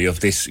summary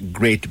of this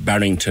Great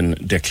Barrington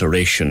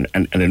Declaration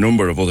and a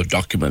number of other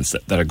documents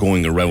that are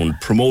going around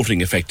promoting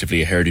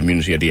effectively a herd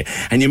immunity idea.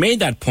 And you made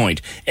that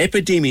point.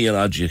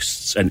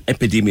 Epidemiologists and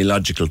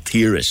epidemiological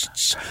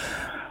theorists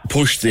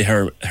push the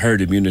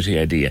herd immunity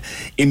idea.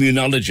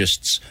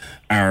 Immunologists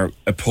are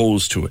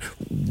opposed to it.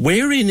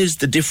 Wherein is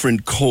the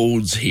different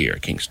codes here,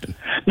 Kingston?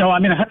 No, I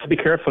mean, I have to be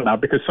careful now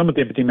because some of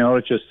the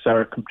epidemiologists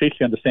are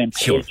completely on the same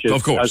page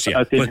of course,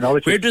 as the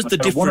immunologists. Where does the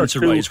difference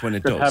arise when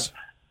it does?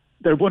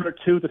 There are one or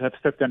two that have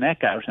stuck their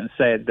neck out and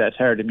said that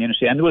herd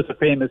immunity, and there's a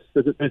famous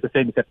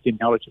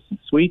epidemiologist in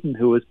Sweden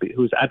who was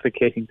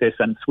advocating this,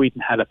 and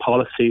Sweden had a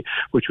policy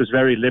which was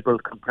very liberal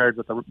compared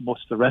with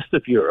most of the rest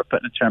of Europe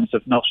in terms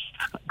of not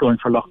going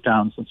for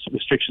lockdowns and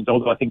restrictions,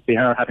 although I think they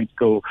are having to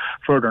go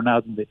further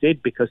now than they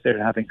did because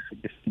they're having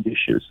significant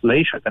issues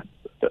later than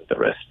the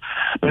rest.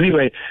 But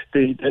anyway,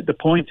 the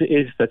point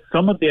is that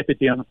some of the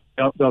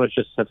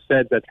epidemiologists have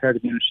said that herd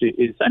immunity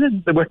is,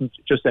 and they weren't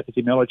just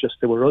epidemiologists,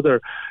 there were other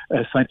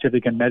scientific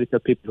and medical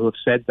people who have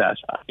said that,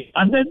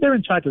 and they're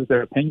entitled to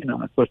their opinion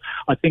on it. But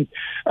I think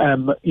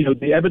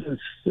the evidence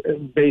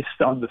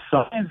based on the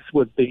science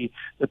would be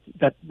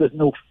that there's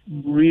no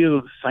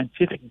real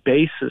scientific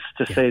basis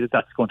to say that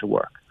that's going to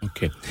work.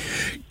 Okay.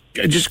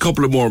 Just a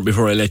couple of more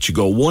before I let you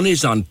go. One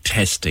is on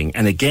testing,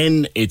 and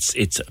again, it's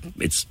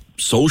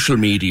social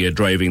media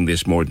driving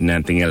this more than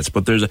anything else.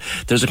 But there's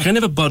a kind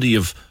of a body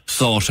of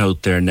thought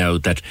out there now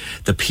that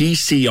the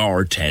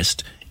PCR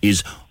test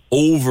is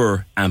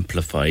over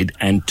amplified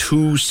and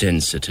too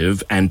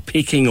sensitive and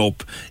picking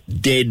up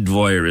dead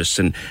virus,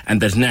 and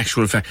that in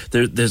actual fact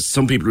there's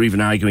some people are even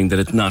arguing that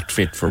it's not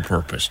fit for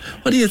purpose.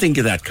 What do you think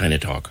of that kind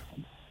of talk?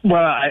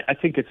 Well, I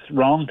think it's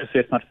wrong to say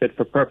it's not fit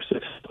for purpose.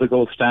 It's the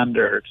gold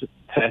standard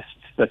test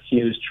that's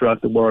used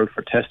throughout the world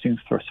for testing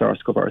for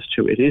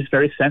SARS-CoV-2. It is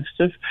very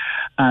sensitive,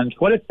 and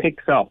what it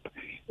picks up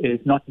is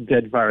not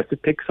dead virus.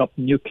 It picks up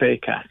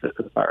nucleic acid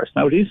of the virus.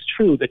 Now, it is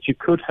true that you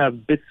could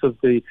have bits of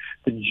the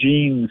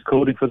genes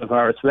coding for the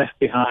virus left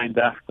behind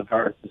after the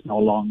virus is no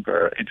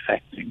longer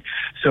infecting.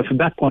 So from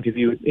that point of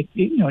view,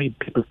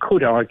 people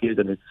could argue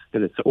that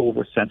it's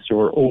oversensitive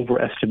or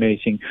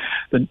overestimating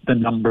the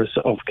numbers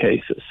of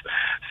cases.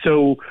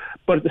 So,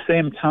 but at the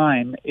same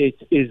time, it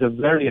is a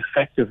very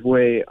effective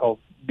way of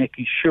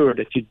making sure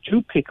that you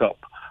do pick up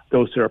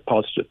those that are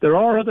positive. There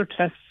are other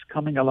tests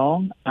coming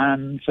along,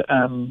 and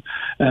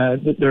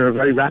there are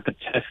very rapid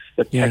tests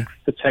that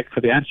detect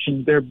for the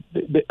antigen. They're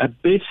a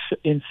bit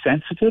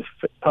insensitive,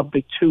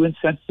 probably too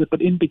insensitive,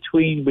 but in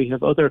between we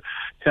have other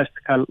tests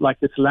like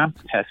this LAMP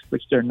test,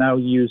 which they're now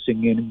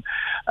using in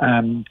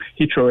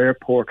Heathrow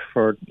Airport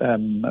for,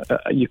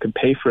 you can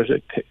pay for it,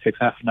 it takes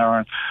half an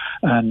hour,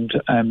 and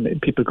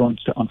people going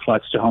on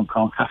flights to Hong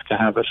Kong have to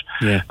have it.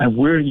 Yeah. And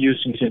we're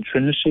using it in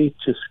Trinity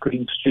to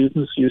screen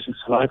students using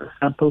saliva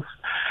samples,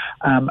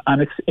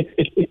 and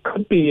it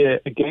could be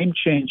a game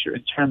changer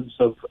in terms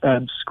of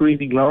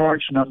screening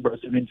large numbers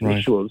of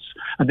individuals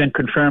and then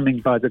confirming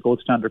by the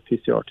gold standard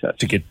PCR test.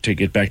 To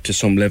get back to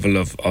some level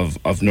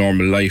of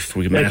normal life,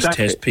 we mass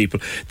test people.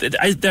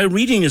 They're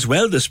reading as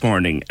well this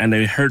morning, and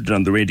I heard it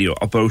on the radio,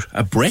 about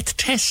a breath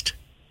test.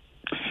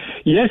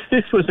 Yes,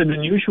 this was an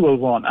unusual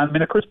one. I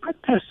mean, of course, breath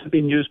tests have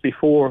been used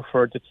before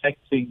for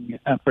detecting,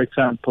 for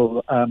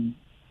example,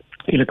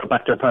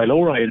 Helicobacter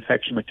pylori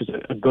infection, which is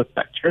a gut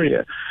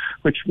bacteria,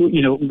 which,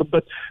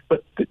 but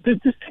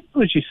this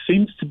technology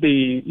seems to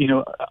be,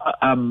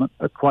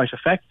 quite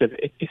effective.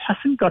 It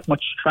hasn't got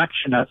much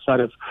traction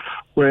outside of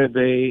where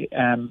the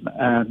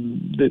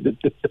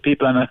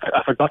people, and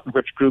I've forgotten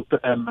which group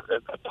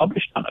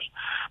published on it,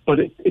 but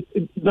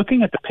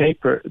looking at the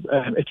paper,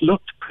 it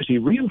looked pretty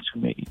real to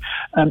me.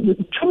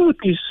 The trouble with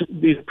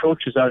these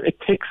approaches are it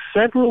takes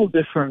several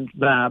different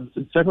labs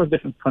in several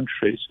different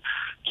countries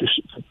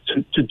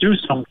to do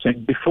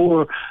something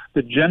before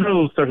the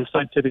general sort of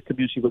scientific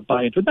community would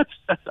buy into it.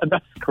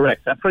 That's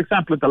correct. And for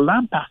example, the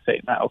LAMP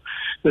assay now,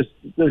 there's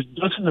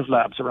dozens of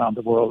labs around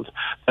the world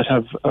that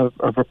have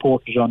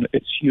reported on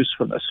its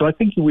usefulness. So I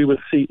think we will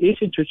see it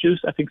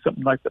introduced. I think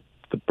something like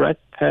the breath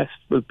test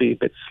will be a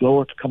bit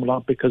slower to come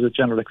along because of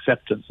general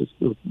acceptance.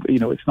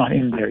 It's not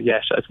in there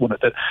yet as one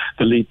of the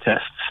lead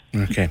tests.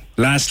 Okay.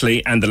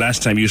 Lastly, and the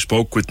last time you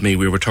spoke with me,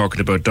 we were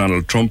talking about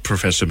Donald Trump,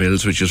 Professor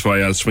Mills, which is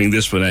why I'll swing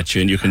this one at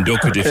you, and you can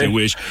duck it if you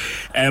wish.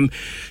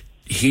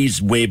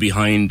 He's way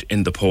behind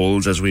in the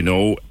polls, as we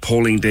know.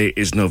 Polling day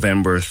is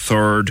November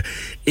 3rd.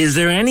 Is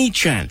there any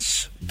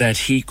chance that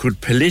he could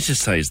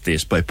politicise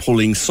this by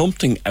pulling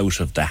something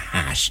out of the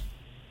hat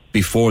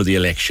before the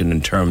election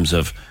in terms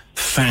of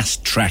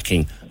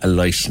fast-tracking a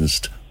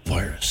licensed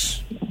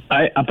virus?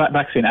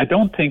 Vaccine. I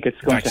don't think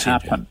it's going to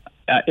happen.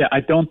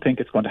 I don't think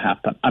it's going to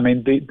happen. I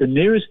mean, the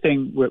nearest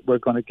thing we're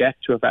going to get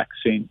to a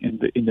vaccine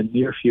in the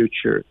near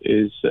future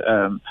is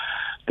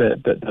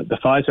the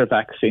Pfizer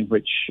vaccine,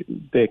 which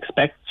they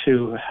expect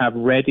to have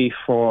ready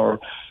for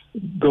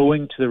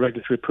going to the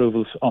regulatory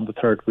approvals on the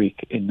third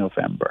week in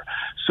November.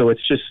 So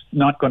it's just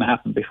not going to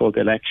happen before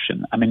the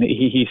election. I mean,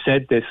 he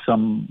said this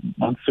some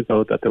months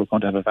ago that they were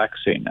going to have a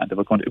vaccine and it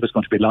was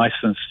going to be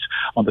licensed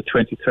on the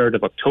 23rd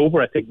of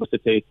October, I think was the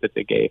date that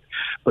they gave.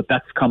 But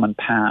that's come and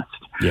passed,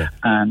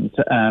 and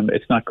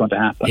it's not going to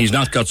happen. He's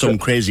not got some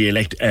crazy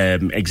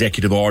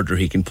executive order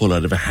he can pull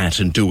out of a hat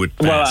and do it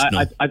fast.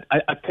 Well,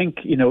 I think,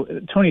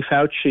 Tony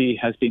Fauci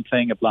has been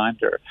playing a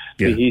blinder.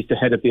 Yeah. He's the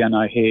head of the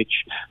NIH,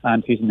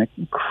 and he's an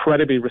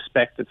incredibly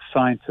respected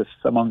scientist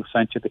among the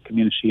scientific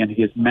community, and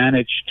he has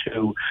managed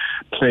to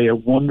play a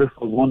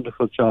wonderful,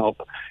 wonderful job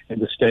in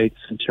the States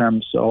in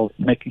terms of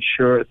making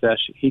sure that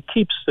he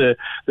keeps the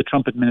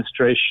Trump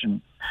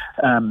administration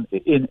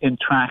in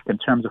track in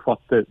terms of what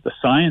the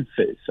science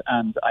is.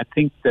 And I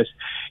think that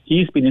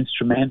he's been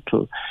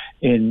instrumental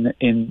in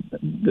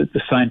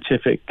the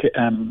scientific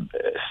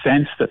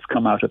sense that's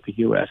come out of the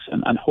US,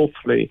 and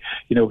hopefully,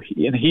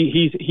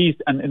 he's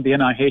and the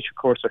NIH, of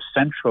course, are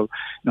central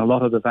in a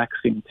lot of the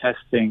vaccine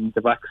testing,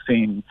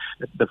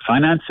 the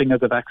financing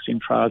of the vaccine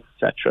trials,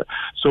 etc.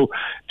 So,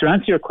 to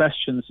answer your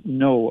questions,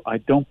 no, I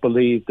don't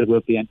believe there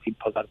will be anything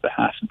pulled out of the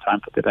hat in time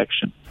for the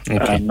election.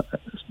 Okay.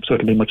 So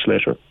it'll be much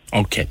later.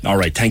 Okay, all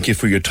right. Thank you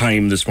for your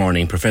time this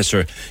morning,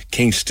 Professor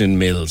Kingston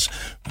Mills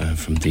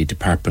from the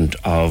Department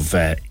of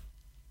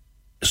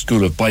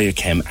School of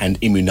Biochem and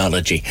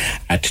Immunology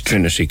at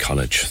Trinity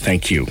College.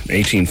 Thank you.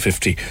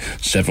 1850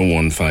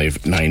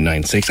 715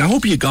 996. I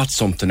hope you got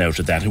something out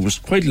of that. It was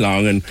quite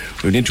long and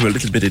we went into a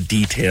little bit of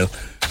detail,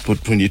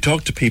 but when you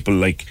talk to people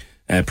like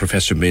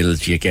Professor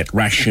Mills, you get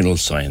rational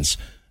science.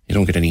 You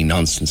don't get any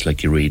nonsense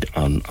like you read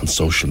on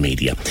social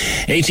media.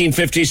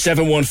 1850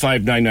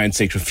 715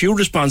 996. A few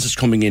responses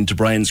coming in to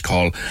Brian's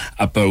call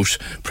about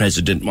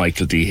President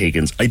Michael D.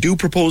 Higgins. I do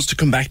propose to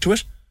come back to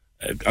it.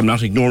 I'm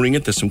not ignoring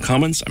it. There's some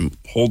comments. I'm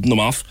holding them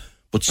off.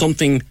 But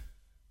something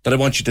that I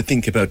want you to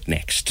think about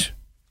next.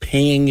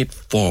 Paying it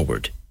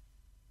forward.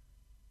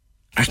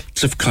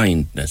 Acts of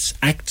kindness.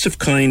 Acts of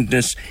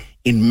kindness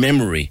in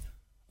memory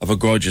of a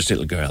gorgeous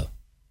little girl.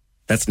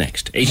 That's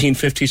next.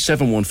 1850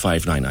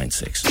 715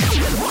 996.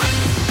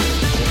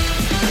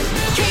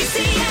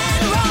 Casey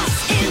and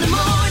Ross in the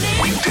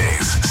morning.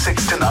 Weekdays,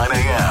 6 to 9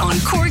 a.m. On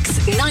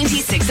Cork's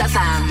 96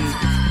 FM.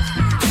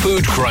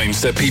 Food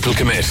crimes that people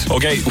commit.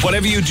 Okay,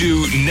 whatever you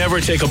do,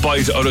 never take a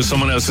bite out of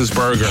someone else's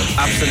burger.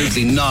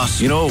 Absolutely not.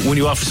 You know, when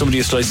you offer somebody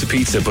a slice of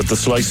pizza, but the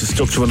slice is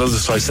stuck to another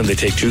slice and they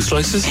take two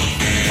slices?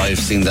 I've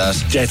seen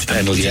that. Death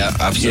penalty. Yeah,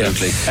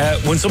 absolutely. Yeah.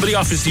 When somebody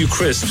offers you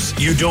crisps,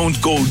 you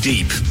don't go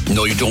deep.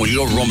 No, you don't. You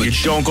don't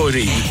rummage. You don't go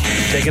deep.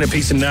 Taking a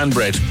piece of naan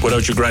bread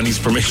without your granny's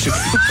permission.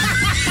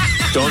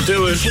 Don't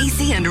do it.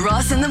 Casey and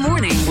Ross in the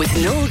morning with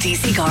Noel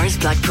DC Cars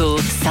Blackpool,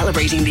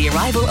 celebrating the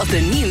arrival of the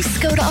new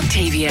Skoda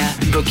Octavia.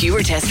 Book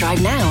your test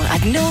drive now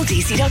at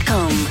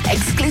noeldc.com.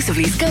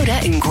 Exclusively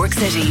Skoda in Cork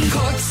City.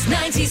 Cork's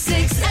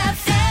 96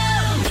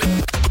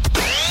 FM.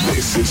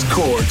 This is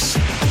Cork's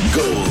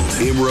Gold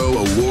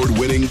IMRO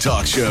award-winning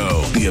talk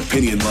show, The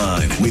Opinion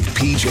Line with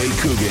PJ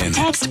Coogan.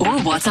 Text or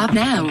WhatsApp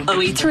now.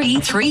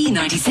 083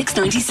 396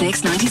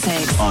 96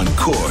 96. On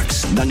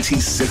Cork's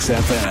 96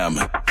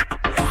 FM.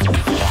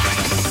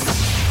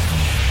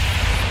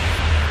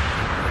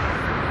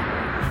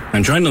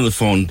 I'm joined on the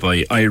phone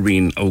by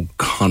Irene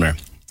O'Connor.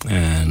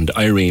 And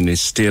Irene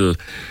is still,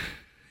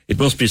 it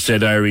must be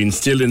said, Irene,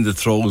 still in the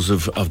throes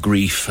of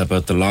grief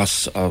about the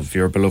loss of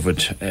your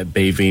beloved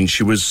Baveen.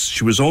 She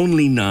was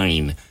only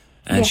 9,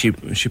 and she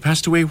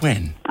passed away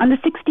when? On the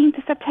 16th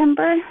of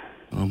September.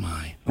 Oh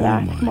my.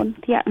 Last month,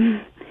 yeah.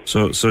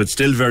 So it's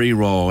still very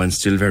raw and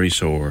still very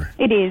sore.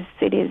 It is.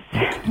 Okay.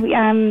 We,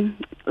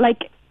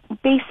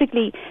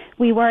 basically,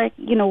 we were,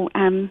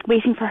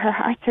 waiting for her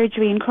heart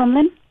surgery in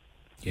Crumlin.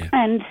 Yeah.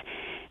 And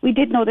we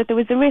did know that there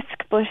was a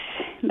risk, but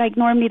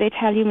normally they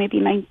tell you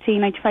maybe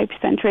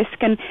 90-95% risk,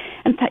 and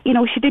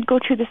she did go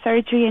through the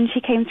surgery, and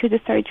she came through the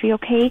surgery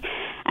okay,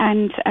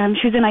 and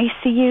she was in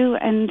ICU,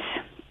 and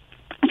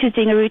she was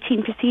doing a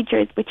routine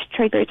procedure which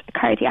triggered a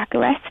cardiac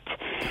arrest.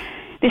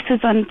 This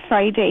was on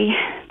Friday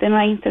the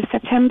 9th of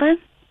September.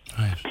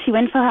 Right. She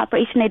went for her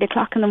operation 8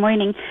 o'clock in the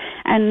morning,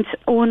 and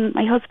Owen,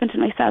 my husband,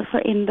 and myself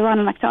were in the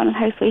Ronald McDonald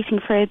House waiting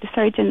for the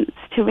surgeons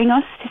to ring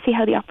us to see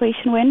how the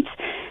operation went.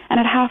 And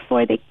at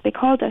 4:30 they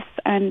called us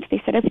and they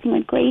said everything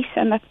went great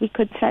and that we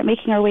could start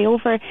making our way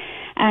over,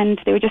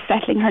 and they were just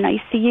settling her in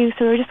ICU.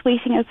 So we were just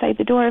waiting outside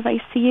the door of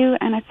ICU,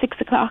 and at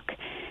 6 o'clock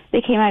they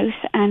came out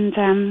and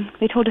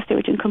they told us they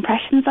were doing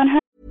compressions on her.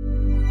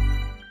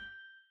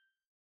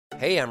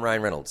 Hey, I'm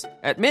Ryan Reynolds.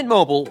 At Mint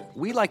Mobile,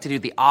 we like to do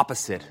the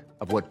opposite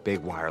of what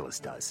Big Wireless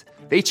does.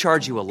 They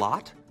charge you a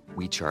lot,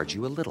 we charge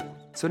you a little.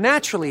 So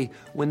naturally,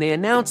 when they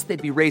announced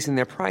they'd be raising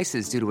their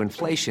prices due to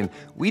inflation,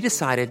 we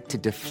decided to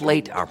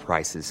deflate our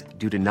prices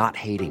due to not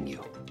hating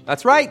you.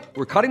 That's right.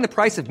 We're cutting the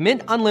price of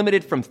Mint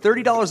Unlimited from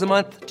 $30 a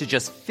month to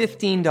just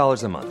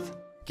 $15 a month.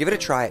 Give it a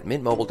try at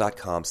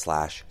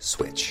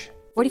mintmobile.com/switch.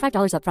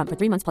 $45 up front for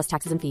 3 months plus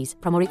taxes and fees.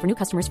 Promo rate for new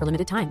customers for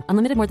limited time.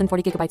 Unlimited more than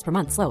 40 gigabytes per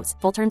month slows.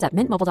 Full terms at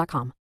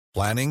mintmobile.com.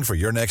 Planning for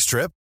your next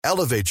trip?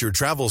 Elevate your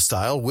travel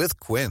style with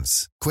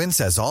Quince. Quince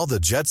has all the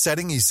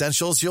jet-setting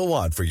essentials you'll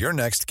want for your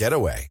next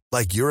getaway,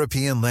 like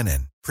European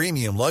linen,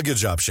 premium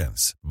luggage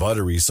options,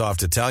 buttery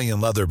soft Italian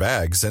leather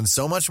bags, and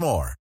so much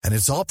more. And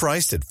it's all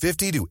priced at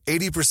 50 to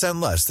 80%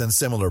 less than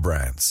similar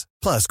brands.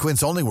 Plus,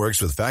 Quince only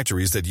works with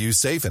factories that use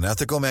safe and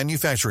ethical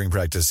manufacturing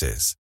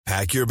practices.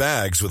 Pack your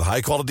bags with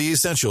high-quality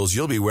essentials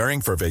you'll be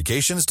wearing for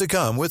vacations to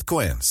come with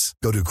Quince.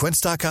 Go to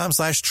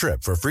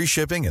quince.com/trip for free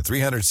shipping and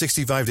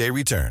 365-day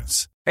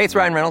returns. Hey, it's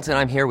Ryan Reynolds, and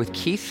I'm here with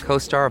Keith,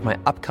 co-star of my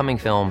upcoming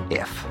film,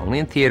 If, only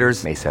in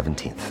theaters May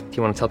 17th. Do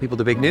you want to tell people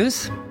the big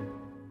news?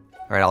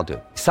 All right, I'll do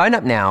it. Sign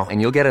up now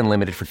and you'll get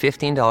unlimited for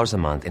 $15 a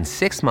month and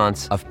 6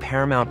 months of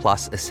Paramount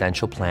Plus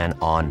Essential Plan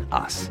on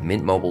us.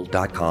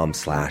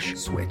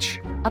 MintMobile.com/switch.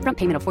 Upfront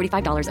payment of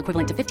 $45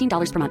 equivalent to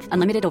 $15 per month.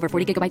 Unlimited over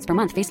 40 gigabytes per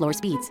month. Face lower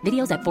speeds.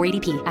 Videos at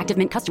 480p. Active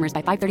Mint customers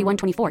by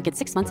 531.24 get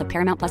 6 months of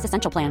Paramount Plus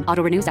Essential Plan.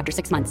 Auto renews after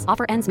 6 months.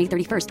 Offer ends May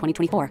 31st,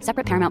 2024.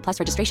 Separate Paramount Plus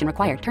registration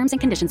required. Terms and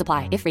conditions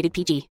apply if rated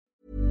PG.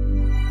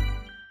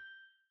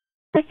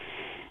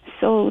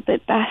 So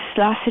that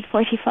lasted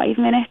 45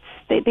 minutes.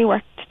 They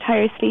worked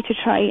tirelessly to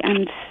try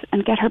and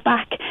get her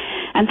back,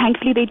 and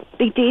thankfully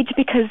they did,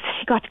 because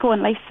she got to go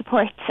on life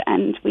support,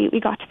 and we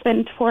got to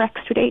spend 4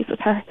 extra days with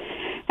her.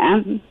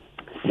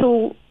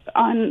 So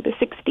on the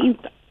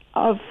 16th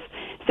of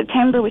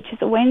September, which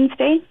is a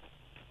Wednesday,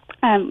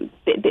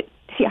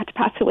 she had to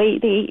pass away.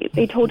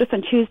 They told us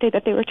on Tuesday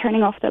that they were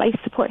turning off the life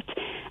support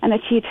and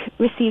that she had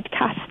received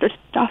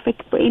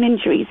catastrophic brain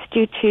injuries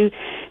due to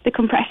the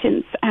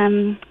compressions.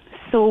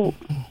 So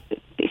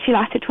she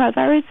lasted 12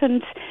 hours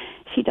and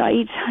she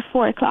died at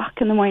 4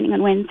 o'clock in the morning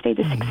on Wednesday,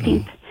 the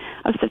 16th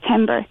of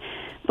September.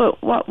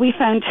 But what we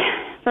found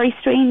very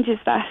strange is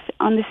that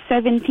on the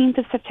 17th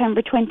of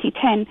September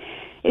 2010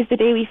 is the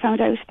day we found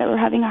out that we're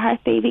having a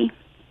heart baby.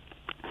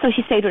 So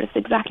she stayed with us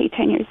exactly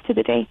 10 years to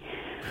the day.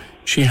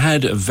 She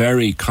had a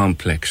very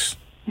complex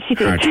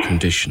heart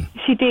condition.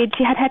 She did.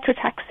 She had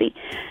heterotaxy.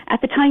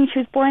 At the time she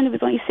was born, there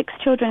was only 6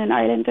 children in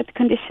Ireland at the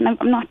condition.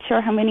 I'm not sure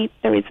how many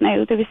there is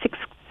now. There were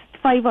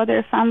 5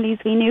 other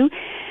families we knew.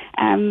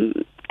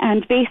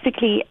 And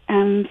basically,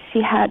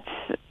 she had,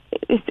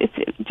 it's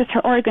just her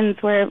organs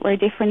were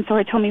different. So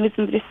her tummy was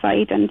on this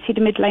side, and she had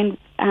a midline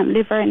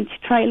liver and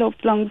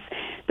tri-lobed lungs.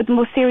 But the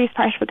most serious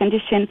part of her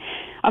condition,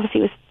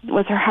 obviously,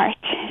 was her heart.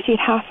 She had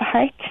half a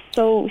heart,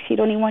 so she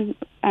had only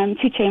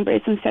 2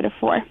 chambers instead of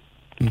 4.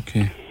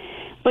 Okay.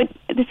 But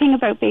the thing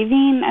about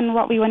Baveen, and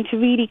what we want to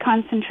really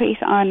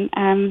concentrate on,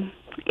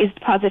 is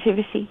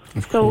positivity.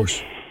 Of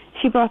course.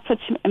 She brought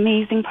such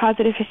amazing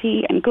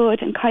positivity and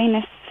good and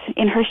kindness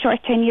in her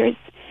short 10 years.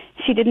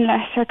 She didn't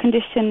let her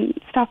condition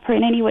stop her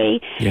in any way.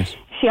 Yes.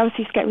 She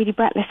obviously used to get really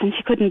breathless and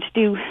she couldn't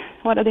do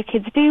what other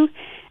kids do.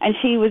 And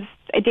she was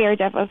a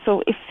daredevil.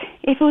 So if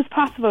it was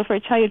possible for a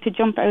child to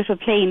jump out of a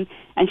plane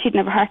and she'd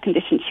never heart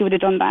condition, she would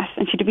have done that.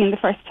 And she'd have been the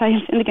first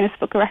child in the Guinness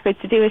Book of Records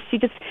to do it. She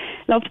just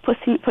loved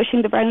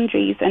pushing the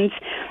boundaries and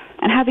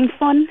having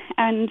fun.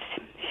 And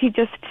she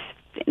just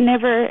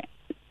never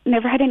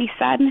had any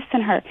sadness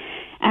in her.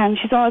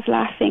 She's always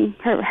laughing.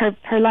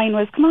 Her line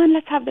was, "Come on,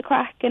 let's have the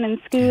crack." And in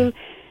school,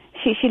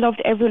 she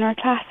loved everyone in her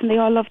class, and they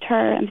all loved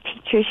her and the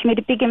teachers. She made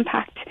a big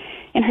impact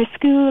in her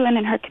school and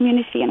in her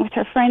community and with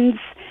her friends.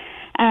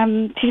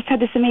 She just had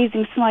this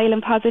amazing smile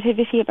and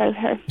positivity about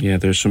her. Yeah,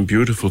 there's some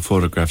beautiful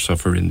photographs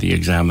of her in the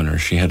Examiner.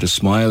 She had a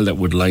smile that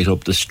would light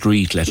up the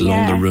street, let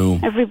alone the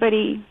room.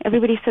 Everybody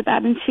said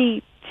that, and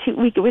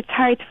it's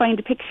hard to find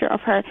a picture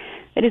of her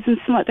that isn't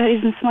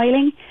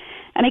smiling.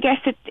 And I guess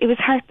it was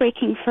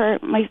heartbreaking for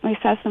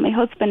myself and my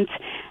husband.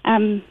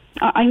 I'm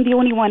the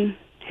only one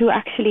who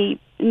actually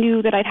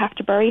knew that I'd have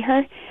to bury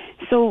her.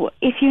 So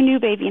if you knew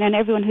Baveen, and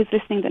everyone who's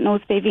listening that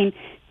knows Baveen,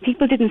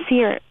 people didn't see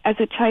her as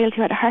a child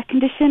who had a heart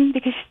condition,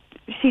 because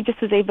she just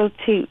was able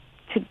to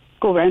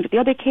go around with the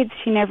other kids.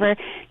 She never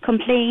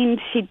complained.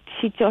 She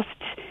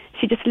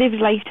just lived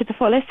life to the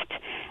fullest,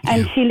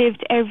 and she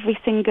lived every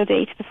single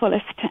day to the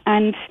fullest.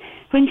 And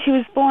when she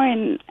was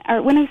born,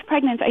 or when I was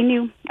pregnant, I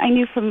knew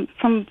from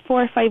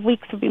 4 or 5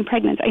 weeks of being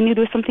pregnant, I knew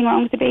there was something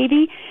wrong with the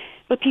baby.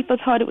 But people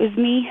thought it was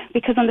me,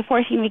 because on the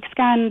 14-week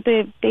scan,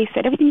 they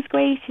said, "Everything's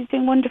great, she's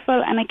doing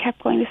wonderful." And I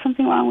kept going, "There's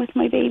something wrong with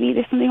my baby,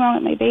 there's something wrong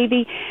with my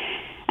baby."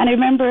 And I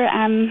remember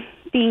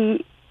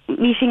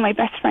meeting my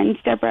best friend,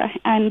 Deborah,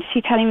 and she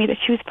telling me that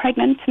she was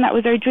pregnant, and that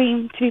was our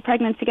dream, to be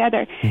pregnant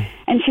together.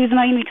 And she was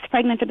 9 weeks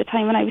pregnant at the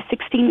time, and I was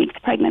 16 weeks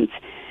pregnant.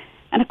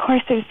 And of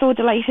course, I was so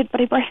delighted,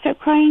 but I burst out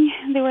crying.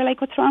 And they were like,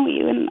 "What's wrong with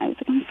you?" And I was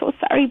like, "I'm so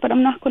sorry, but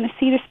I'm not going to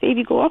see this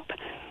baby go up.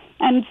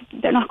 And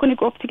they're not going to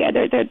grow up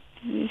together.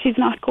 She's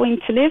not going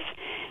to live."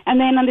 And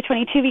then on the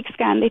 22-week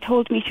scan, they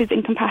told me she was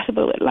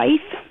incompatible with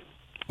life.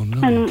 Oh,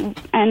 no.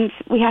 And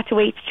we had to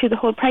wait through the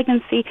whole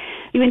pregnancy.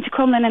 We went to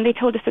Crumlin, and they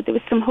told us that there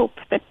was some hope,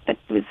 that there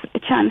was a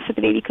chance that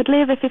the baby could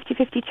live, a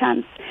 50-50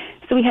 chance.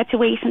 So we had to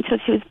wait until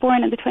she was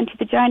born on the 20th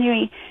of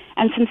January.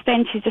 And since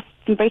then, she's just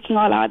been breaking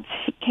all odds.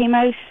 She came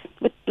out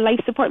with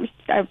life support.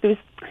 There was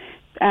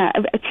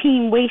a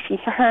team waiting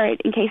for her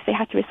in case they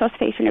had to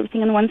resuscitate her and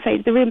everything on one side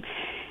of the room.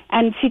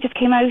 And she just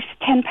came out,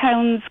 10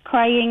 pounds,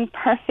 crying,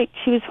 perfect.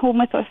 She was home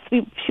with us.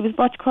 She was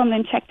brought to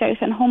Crumlin, checked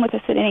out, and home with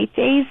us within 8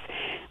 days.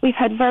 We've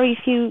had very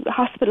few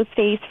hospital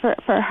stays for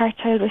a heart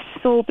child. We're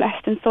so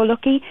blessed and so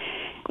lucky.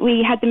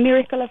 We had the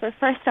miracle of her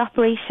first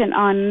operation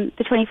on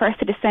the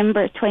 21st of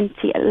December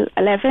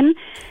 2011.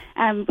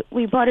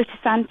 We brought her to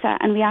Santa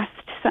and we asked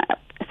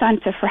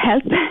Santa for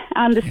help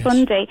on the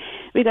Sunday.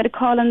 We got a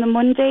call on the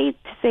Monday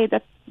to say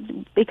that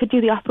they could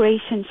do the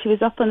operation. She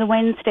was up on the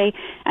Wednesday,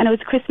 and it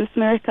was a Christmas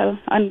miracle.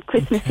 On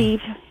Christmas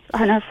Eve,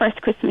 on her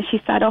first Christmas,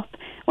 she sat up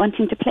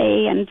wanting to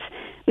play, and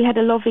we had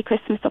a lovely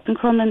Christmas up in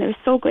Crumlin. It was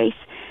so great.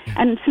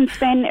 And since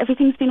then,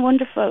 everything's been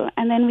wonderful.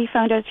 And then we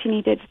found out she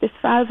needed this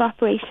valve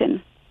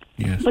operation.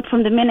 Yes. But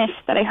from the minute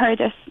that I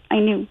heard it, I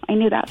knew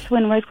that's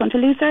when I was going to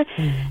lose her.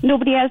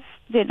 Nobody else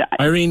did.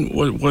 Irene,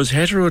 was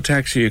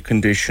heterotaxia a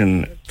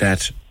condition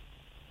that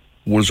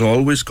was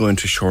always going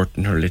to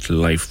shorten her little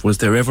life? Was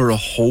there ever a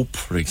hope,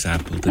 for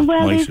example, that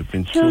might have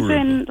been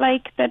children curable?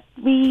 like that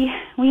we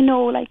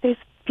know, like there's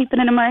people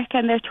in America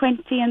and they're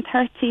 20 and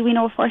 30. We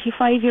know a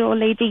 45-year-old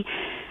lady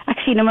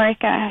actually in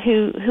America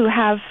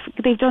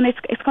they've done it.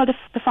 It's called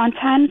the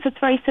Fontan, so it's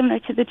very similar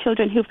to the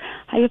children who've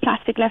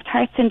hypoplastic left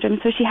heart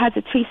syndrome. So she had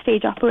a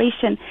 3-stage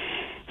operation.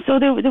 So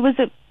there was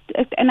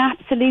an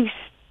absolute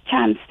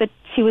chance that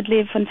she would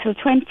live until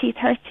 20,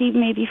 30,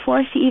 maybe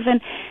 40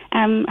 even.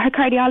 Her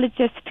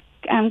cardiologist,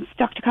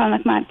 Dr.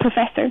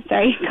 Professor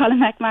Colin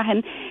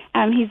McMahon,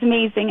 he's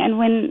amazing. And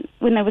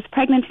when I was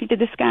pregnant, he did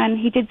the scan.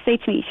 He did say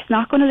to me, she's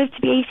not going to live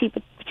to be 80,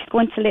 but she's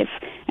going to live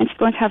and she's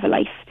going to have a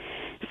life.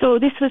 So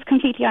this was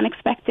completely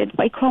unexpected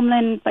by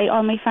Crumlin, by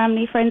all my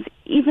family, friends,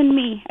 even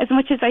me. As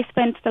much as I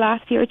spent the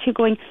last year or two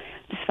going,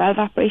 this valve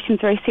operation is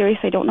very serious,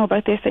 I don't know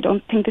about this, I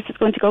don't think this is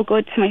going to go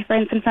good to my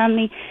friends and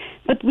family.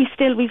 But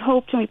we've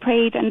hoped and we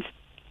prayed, and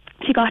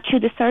she got through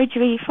the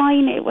surgery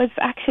fine. It was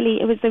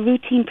a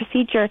routine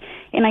procedure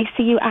in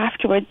ICU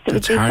afterwards.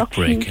 That's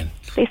heartbreaking.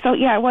 It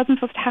wasn't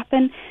supposed to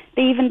happen.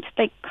 They even,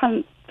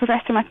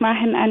 Professor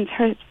McMahon and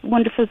her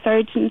wonderful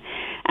surgeon,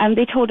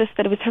 they told us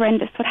that it was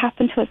horrendous what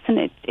happened to us, and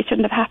it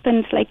shouldn't have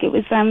happened. Like, it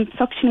was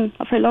suctioning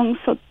of her lungs,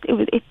 so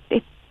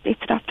it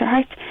stopped her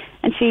heart,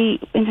 and she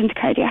went into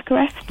cardiac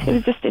arrest. It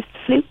was just a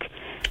fluke.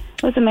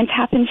 It wasn't meant to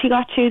happen. She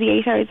got through the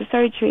 8 hours of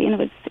surgery,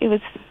 and it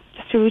was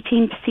just a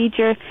routine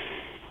procedure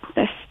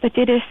that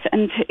did it,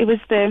 and it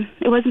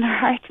wasn't her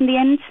heart in the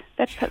end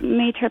that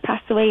made her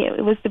pass away.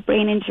 It was the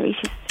brain injury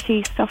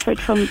she suffered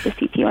from the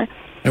CPR.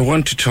 I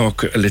want to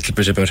talk a little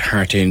bit about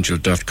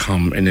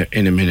heartangel.com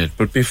in a minute,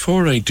 but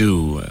before I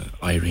do,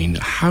 Irene,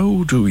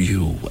 how do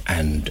you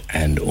and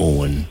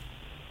Owen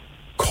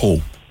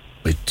cope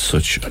with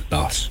such a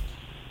loss?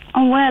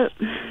 Oh, well,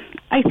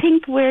 I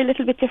think we're a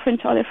little bit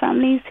different to other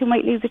families who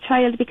might lose a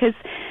child, because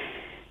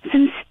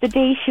since the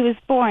day she was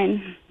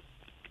born,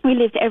 we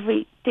lived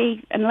every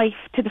day in life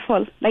to the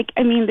full.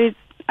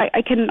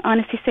 I can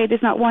honestly say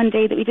there's not one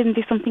day that we didn't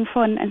do something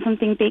fun and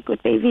something big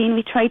with Baveen.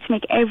 We tried to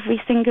make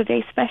every single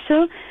day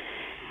special.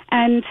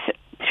 And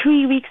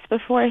 3 weeks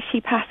before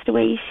she passed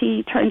away,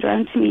 she turned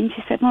around to me and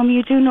she said, "Mum,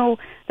 you do know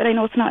that I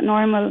know it's not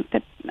normal,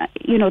 that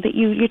that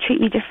you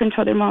treat me different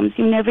to other mums.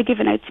 You've never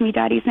given out to me.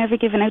 Daddy's never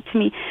given out to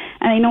me.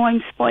 And I know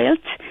I'm spoilt."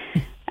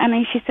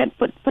 And she said,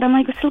 but I'm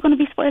like, "I'm still going to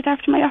be spoilt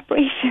after my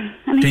operation."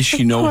 And did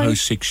she know how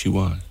sick she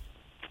was?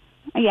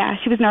 Yeah,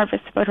 she was nervous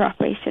about her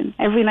operation.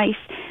 Every night,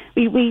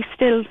 we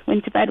still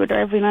went to bed with her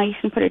every night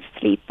and put her to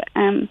sleep.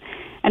 And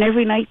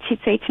every night she'd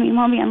say to me,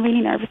 "Mommy, I'm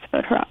really nervous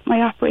about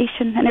my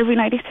operation." And every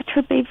night I said to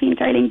her, "Baby,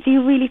 darling, do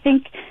you really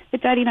think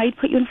that Daddy and I'd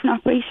put you in for an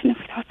operation if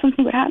we thought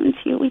something would happen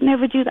to you? We'd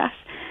never do that."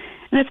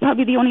 And that's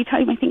probably the only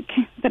time I think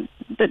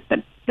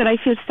that I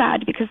feel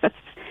sad, because that's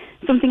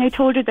something I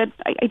told her that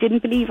I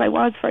didn't believe. I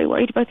was very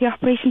worried about the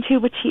operation too,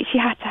 but she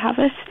had to have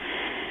it,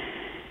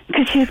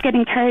 because she was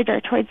getting tireder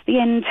towards the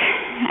end,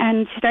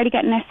 and she started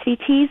getting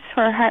SVTs.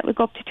 Her heart would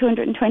go up to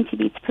 220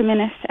 beats per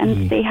minute,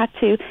 and they had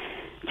to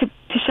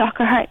shock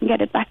her heart and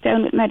get it back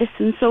down with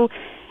medicine. So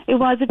it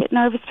was a bit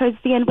nervous towards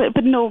the end,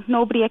 but no,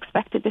 nobody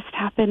expected this to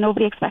happen.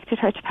 Nobody expected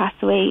her to pass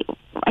away.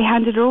 I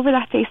handed her over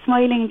that day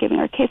smiling and giving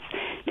her a kiss,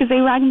 because they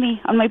rang me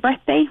on my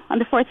birthday on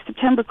the 4th of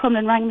September.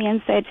 Crumlin rang me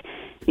and said,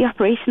 "The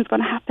operation's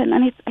going to happen,"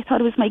 and I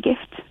thought it was my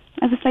gift.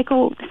 I was like,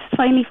 "Oh, this is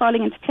finally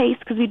falling into place,"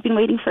 because we'd been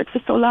waiting for it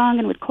for so long,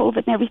 and with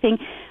COVID and everything,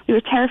 we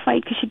were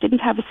terrified because she didn't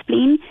have a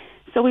spleen,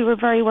 so we were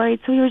very worried.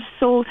 So we were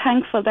so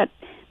thankful that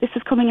this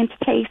was coming into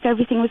place.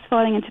 Everything was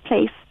falling into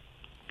place.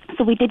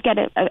 So we did get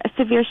a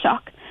severe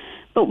shock,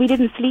 but we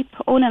didn't sleep.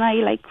 Owen and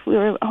I, we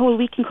were a whole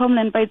week in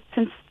Crumlin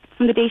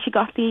from the day she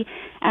got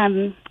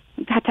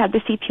had to have the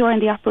CPR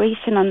and the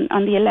operation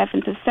on the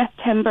 11th of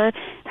September.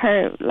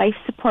 Her life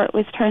support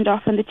was turned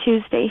off on the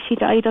Tuesday. She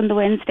died on the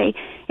Wednesday.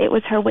 It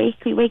was her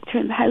wake. We waked her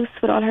in the house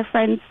with all her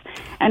friends,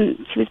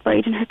 and she was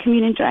buried in her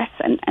communion dress,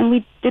 and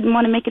we didn't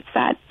want to make it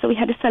sad, so we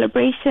had a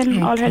celebration.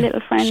 Okay. All her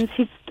little friends.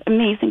 She's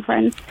amazing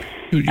friends.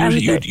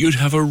 You'd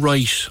have a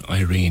right,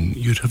 Irene.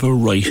 You'd have a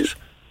right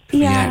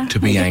to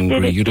be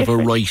angry. You'd have a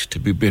right to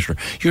be bitter.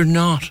 You're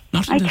not.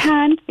 I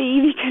can't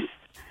be, because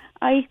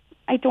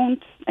I I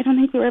don't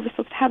think we were ever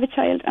supposed to have a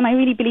child, and I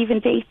really believe in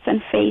dates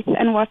and faith,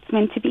 and what's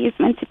meant to be is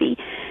meant to be.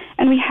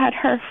 And we had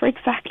her for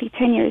exactly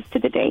 10 years to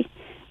the day.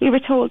 We were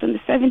told on the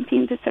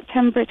 17th of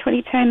September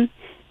 2010,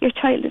 your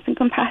child isn't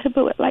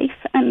compatible with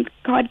life, and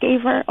God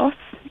gave us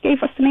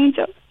an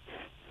angel.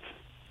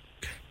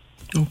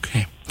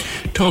 Okay.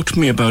 Talk to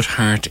me about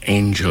Heart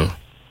Angel.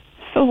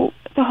 So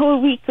the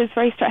whole week was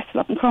very stressful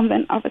up in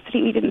Crumlin.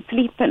 Obviously, we didn't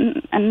sleep,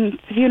 and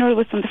the funeral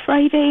was on the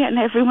Friday, and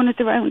everyone was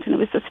around, and it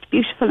was just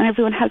beautiful, and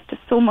everyone helped us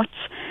so much.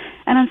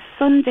 And on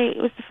Sunday,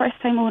 it was the first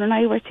time Owen and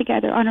I were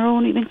together on our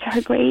own. We went to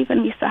her grave,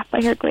 and we sat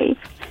by her grave,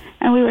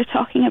 and we were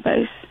talking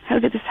about how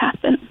did this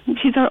happen.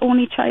 She's our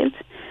only child,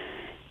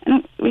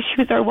 and she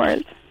was our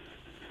world.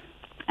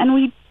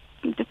 And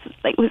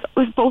it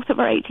was both of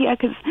our idea,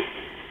 because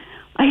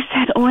I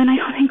said, Owen, I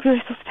don't think we were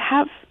supposed to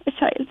have a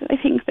child. I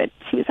think that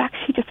she was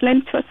actually just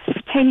lent to us for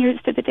 10 years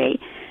to the day.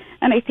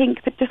 And I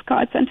think that just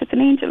God sent us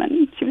an angel,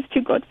 and she was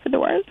too good for the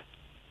world.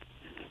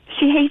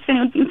 She hates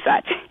anyone being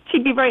sad.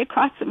 She'd be very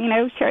cross at me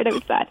now, shared I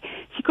was sad.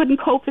 She couldn't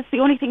cope. It's the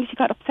only thing she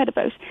got upset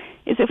about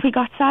is if we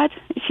got sad.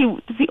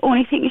 The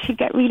only thing she'd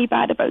get really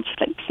bad about. She's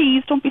like,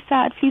 please don't be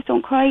sad. Please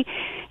don't cry.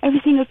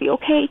 Everything will be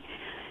okay.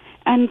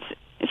 And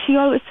she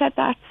always said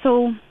that.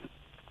 So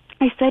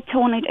I said to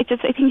Owen, I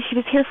think she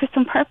was here for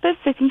some purpose.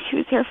 I think she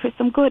was here for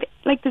some good.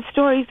 Like the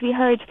stories we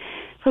heard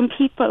from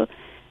people,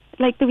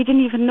 like that we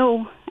didn't even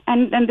know,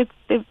 and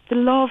the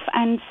love,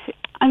 and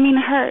I mean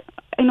her.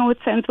 I know it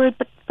sounds weird,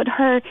 but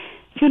her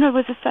funeral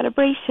was a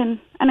celebration,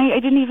 and I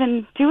didn't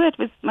even do it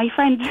with my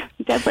friend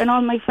Deborah and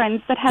all my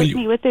friends that helped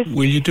me with this.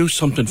 Will you do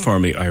something for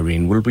me,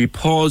 Irene? Will we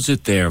pause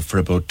it there for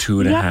about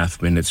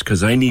 2.5 minutes,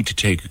 because I need to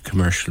take a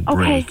commercial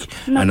break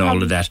and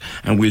all of that,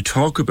 and we'll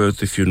talk about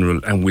the funeral,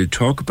 and we'll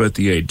talk about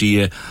the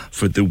idea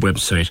for the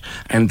website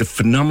and the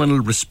phenomenal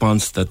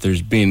response that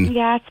there's been,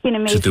 it's been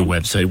amazing, to the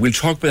website. We'll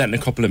talk about that in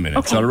a couple of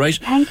minutes. All right?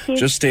 Thank you.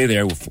 Just stay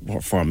there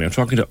for me. I'm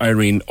talking to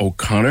Irene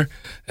O'Connor,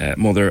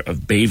 mother of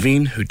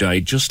Baveen, who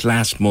died just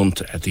last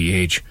month at the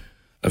age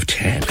of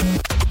 10.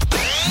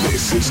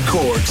 This is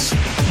Cork's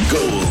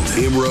Gold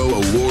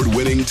IMRO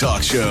award-winning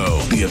talk show,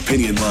 The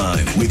Opinion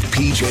Line with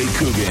PJ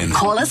Coogan.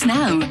 Call us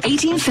now,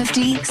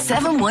 1850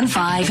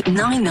 715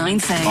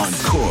 996. On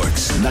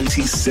Cork's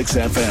 96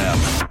 FM.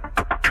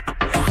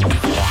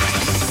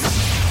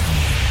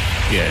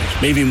 Yeah,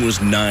 Baveen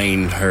was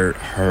 9.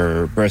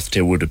 Her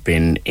birthday would have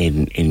been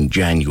in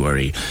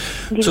January.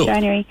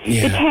 January.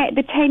 Yeah.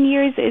 The 10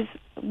 years is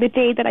the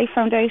day that I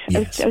found out I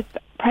was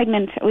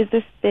pregnant. It was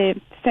the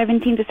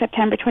 17th of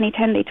September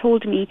 2010. They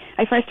told me,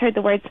 I first heard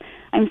the words,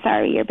 I'm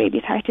sorry, your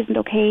baby's heart isn't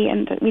okay,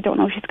 and we don't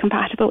know if she's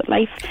compatible with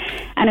life.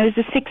 And it was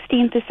the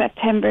 16th of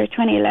September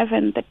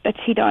 2011 that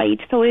she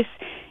died. So if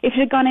it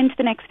had gone into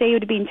the next day, it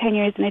would have been 10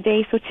 years and a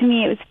day. So to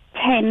me, it was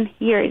 10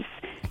 years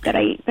that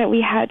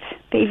we had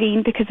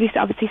Baveen, because we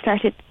obviously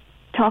started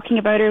talking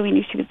about her. We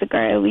knew she was the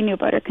girl. We knew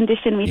about her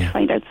condition. We'd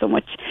find out so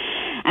much.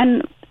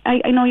 And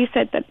I know you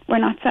said that we're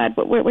not sad,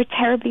 but we're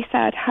terribly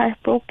sad,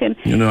 heartbroken.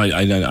 I know.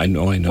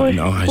 But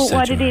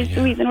what it is,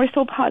 the reason we're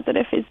so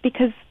positive is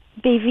because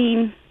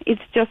Baveen is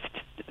just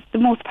the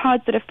most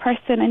positive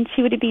person, and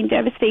she would have been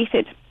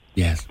devastated.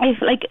 Yes.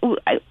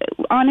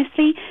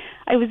 Honestly,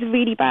 I was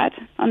really bad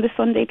on the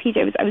Sunday, PJ.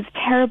 I was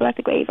terrible at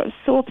the grave. I was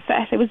so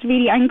upset. I was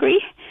really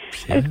angry.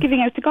 Yeah. I was giving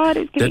out to God.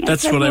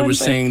 That's what I was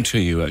saying to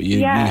you.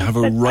 You have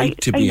a right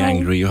to be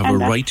angry. You have a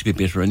right to be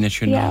bitter, and yet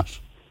you're not.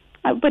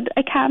 But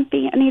I can't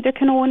be, and neither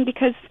can Owen,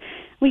 because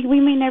we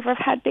may never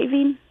have had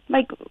Baveen.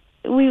 Like,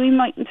 we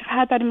mightn't have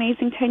had that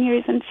amazing 10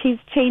 years, and she's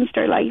changed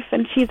our life,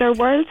 and she's our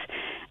world.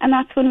 And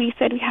that's when we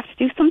said we have to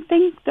do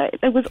something.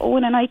 That was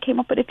Owen and I came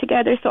up with it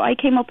together. So I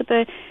came up with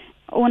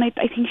Owen, I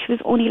think she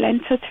was only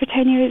lent us for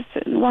 10 years,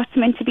 and what's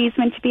meant to be is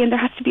meant to be, and there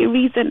has to be a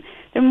reason.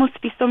 There must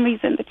be some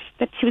reason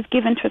that she was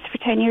given to us for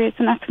 10 years,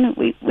 and that's when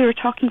we were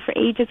talking for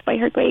ages by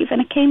her grave,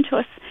 and it came to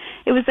us.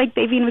 It was like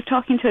Baveen was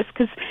talking to us,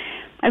 because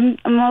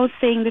I'm always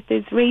saying that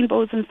there's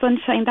rainbows and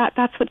sunshine.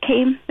 That's what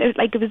came. It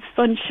was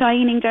sun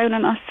shining down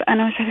on us, and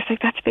I was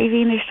like, that's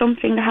Baveen. There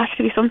has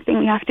to be something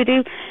we have to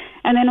do.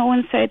 And then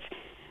Owen said,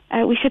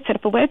 we should set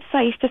up a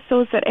website just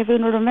so that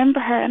everyone will remember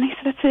her. And I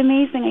said, that's an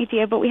amazing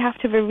idea, but we have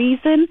to have a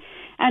reason.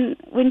 And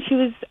when she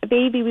was a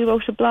baby, we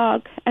wrote a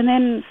blog, and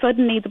then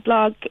suddenly the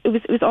blog, it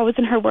was always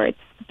in her words.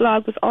 The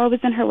blog was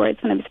always in her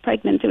words when I was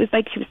pregnant. It was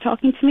like she was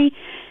talking to me.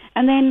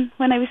 And then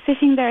when I was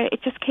sitting there,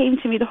 it just came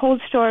to me, the whole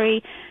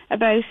story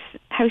about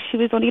how she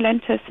was only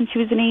lent us and she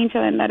was an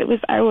angel, and that it was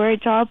our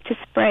job to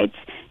spread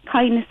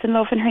kindness and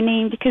love in her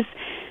name, because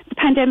the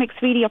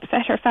pandemic's really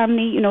upset our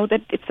family,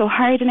 that it's so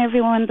hard on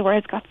everyone. The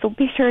world's got so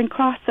bitter and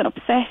cross and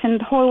upset, and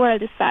the whole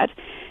world is sad.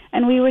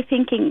 And we were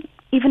thinking,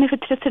 even if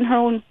it's just in her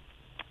own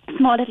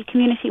small little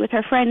community with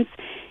her friends,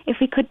 if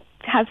we could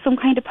have some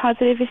kind of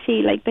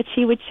positivity like that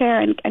she would share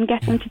and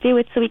get them to do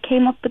it. So we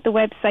came up with the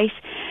website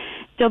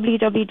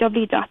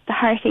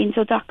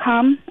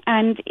www.theheartangel.com,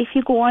 and if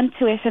you go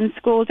onto it and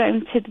scroll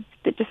down to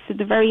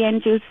the very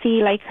end, you'll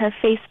see like her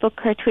Facebook,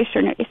 her Twitter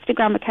and her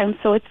Instagram account,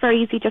 so it's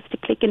very easy just to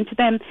click into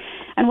them.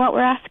 And what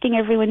we're asking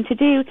everyone to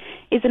do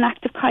is an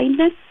act of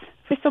kindness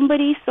for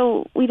somebody,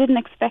 so we didn't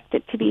expect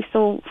it to be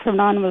so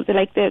phenomenal.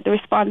 The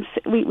response,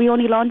 we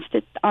only launched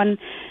it on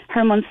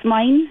her month's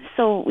mine,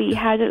 so we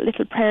had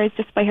little prayers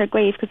just by her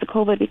grave because of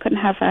COVID. We couldn't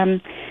have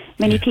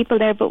many people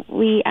there, but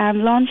we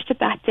launched it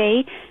that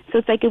day, so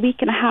it's like a week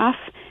and a half,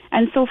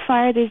 and so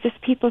far there's just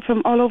people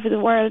from all over the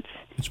world.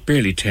 It's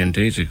barely 10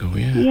 days ago,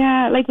 yeah.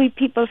 Yeah, like we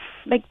people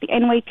like the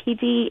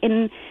NYPD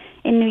in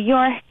New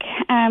York.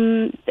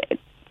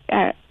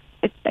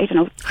 I don't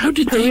know. How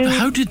did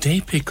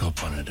they pick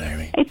up on it,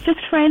 Irene? It's just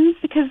friends,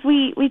 because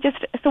we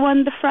so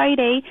on the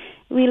Friday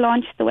we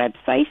launched the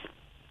website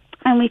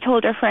and we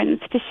told our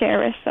friends to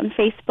share it on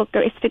Facebook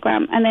or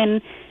Instagram, and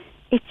then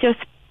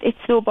it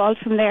snowballed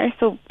from there.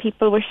 So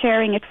people were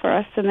sharing it for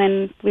us, and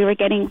then we were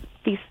getting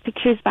these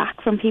pictures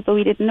back from people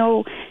we didn't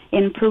know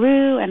in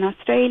Peru and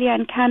Australia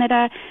and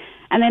Canada.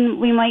 And then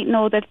we might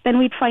know that, then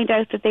we'd find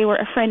out that they were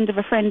a friend of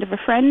a friend of a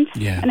friend.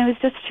 Yeah. And it was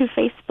just through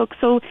Facebook.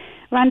 So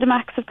random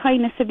acts of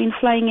kindness have been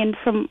flying in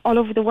from all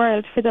over the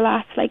world for the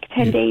last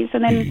 10 days.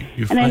 And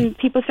then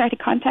people started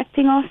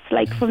contacting us,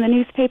 from the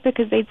newspaper,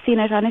 because they'd seen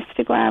it on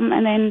Instagram.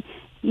 And then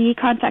you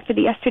contacted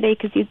it yesterday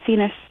because you'd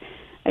seen it,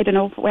 I don't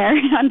know where,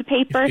 on the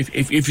paper.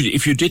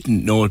 If you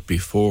didn't know it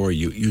before,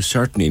 you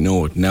certainly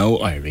know it now,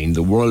 Irene.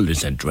 The world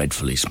is a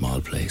dreadfully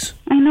small place.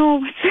 I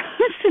know.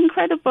 It's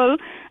incredible.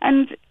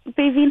 And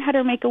Baveen had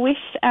her make a wish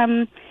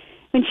when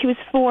she was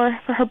 4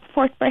 for her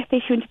 4th birthday.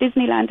 She went to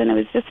Disneyland, and it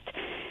was just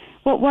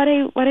what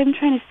I'm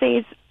trying to say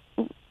is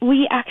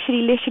we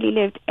actually literally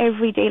lived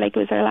every day like it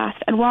was our last.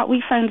 And what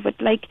we found with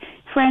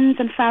friends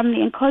and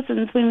family and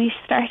cousins, when we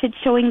started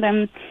showing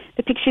them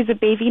the pictures of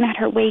Baveen at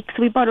her wake,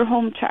 so we brought her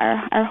home to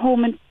our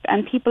home,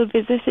 and people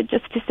visited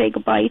just to say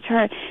goodbye to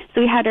her.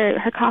 So we had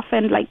her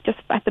coffin just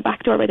at the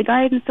back door by the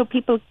garden, so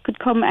people could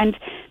come and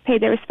pay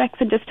their respects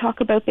and just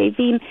talk about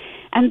Baveen.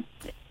 And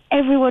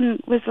everyone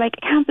was like,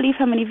 I can't believe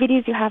how many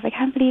videos you have. I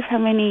can't believe how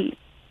many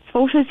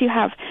photos you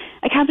have.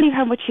 I can't believe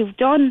how much you've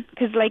done,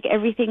 because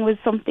everything was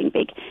something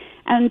big.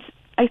 And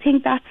I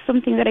think that's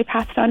something that I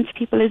passed on to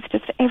people, is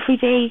just every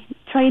day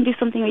try and do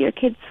something with your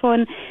kids.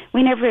 Fun.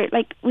 We never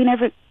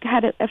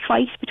had a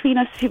fight between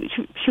us. She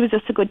was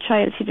just a good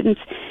child. She didn't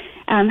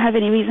have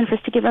any reason for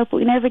us to give out, but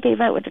we never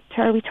gave out with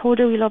her. We told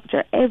her we loved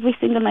her every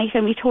single night,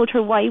 and we told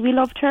her why we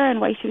loved her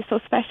and why she was so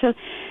special.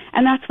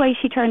 And that's why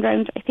she turned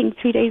around, I think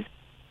 3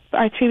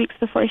 weeks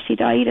before she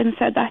died, and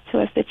said that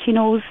to us, that she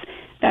knows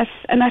that,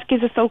 and that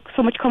gives us so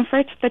much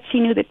comfort, that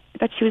she knew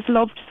that she was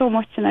loved so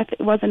much, and that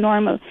it wasn't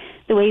normal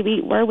the way we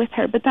were with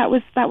her. But that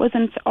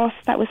wasn't us,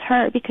 that was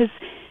her, because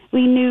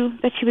we knew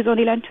that she was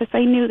only lent to us.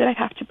 I knew that I'd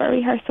have to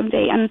bury her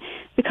someday, and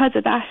because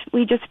of that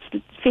we just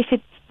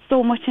fitted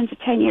so much into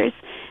 10 years.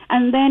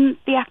 And then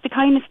the act of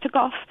kindness took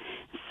off.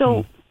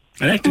 So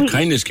an act of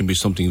kindness can be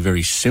something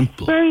very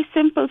simple. Very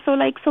simple. So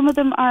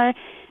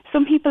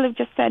some people have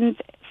just sent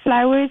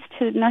flowers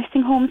to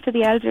nursing homes for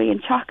the elderly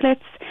and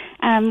chocolates.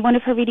 One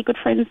of her really good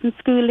friends in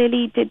school,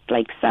 Lily, did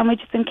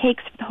sandwiches and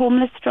cakes for the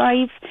homeless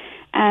drive.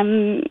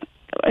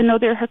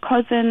 Her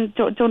cousin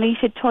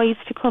donated toys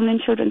to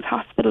Crumlin Children's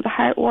Hospital, the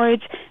Heart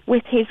Ward,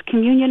 with his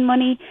communion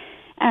money.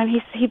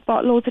 He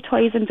bought loads of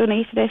toys and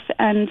donated it.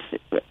 And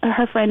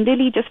her friend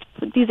Lily,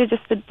 these are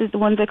just the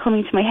ones that are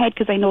coming to my head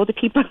because I know the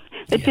people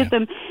that did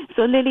them.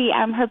 So Lily,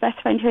 her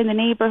best friend here in the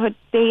neighbourhood,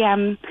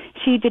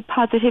 she did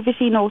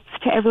positivity notes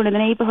to everyone in the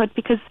neighbourhood,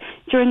 because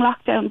during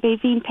lockdown,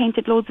 Baveen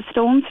painted loads of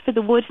stones for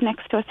the wood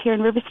next to us here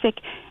in Riverstick,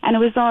 and it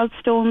was all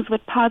stones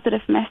with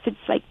positive messages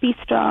like "Be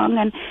strong"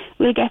 and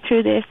 "We'll get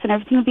through this" and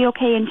 "Everything will be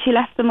okay." And she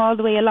left them all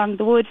the way along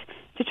the wood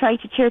to try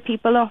to cheer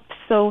people up.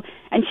 So,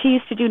 and she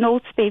used to do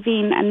notes,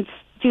 Baveen, and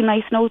do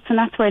nice notes, and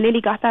that's where Lily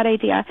got that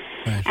idea.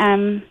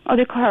 Right.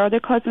 Other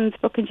cousins,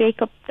 Brooke and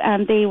Jacob,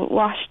 they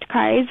washed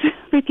cars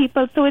for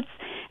people. So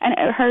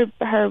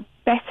her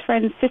best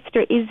friend's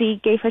sister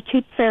Izzy gave her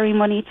tooth fairy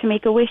money to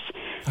make a wish.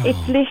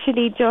 It's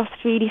literally just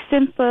really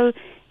simple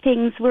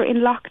things. We're in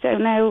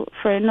lockdown now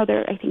for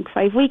another, I think,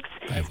 5 weeks.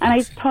 And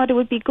I thought it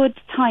would be good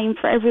time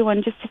for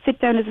everyone just to sit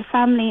down as a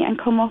family and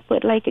come up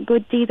with a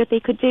good deed that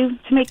they could do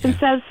to make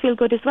themselves feel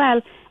good as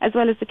well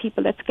as the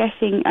people that's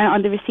getting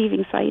on the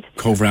receiving side.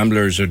 Cove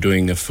Ramblers are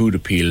doing a food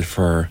appeal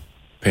for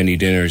penny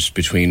dinners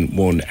between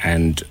 1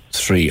 and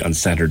 3 on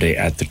Saturday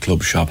at the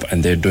club shop,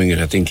 and they're doing it,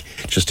 I think,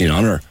 just in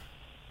honour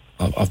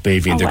of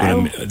Baveen.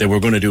 They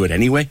were going to do it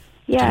anyway.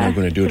 Yeah, they're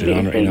going to do it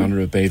in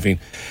honour of Baveen.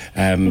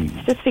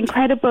 It's just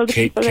incredible.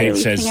 Kate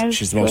says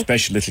she's the most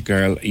special little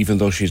girl. Even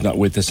though she's not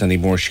with us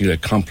anymore, she'll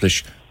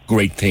accomplish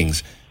great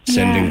things.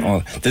 Sending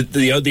all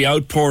the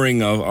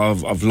outpouring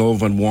of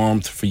love and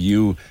warmth for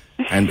you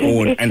and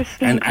Owen,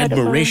 and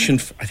admiration.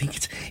 I think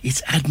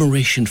it's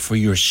admiration for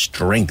your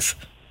strength.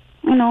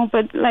 I know,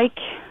 but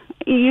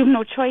you have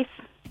no choice.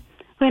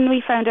 When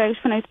we found out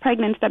when I was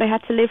pregnant that I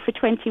had to live for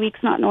 20 weeks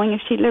not knowing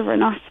if she'd live or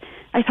not,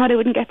 I thought I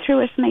wouldn't get through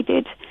it, and I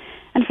did.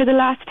 And for the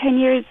last 10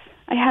 years,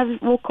 I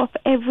have woke up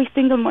every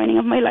single morning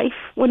of my life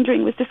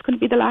wondering, was this going to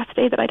be the last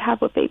day that I'd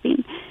have with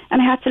Baveen?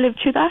 And I had to live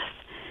through that.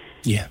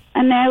 Yeah.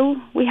 And now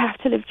we have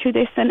to live through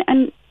this. And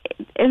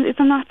if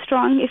I'm not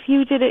strong, if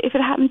you did it, if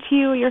it happened to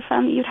you or your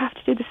family, you'd have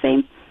to do the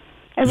same.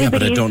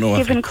 but I don't know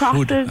if given I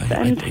could.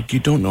 crosses You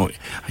don't know.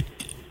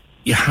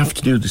 You have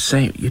to do the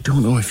same. You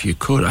don't know if you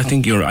could. I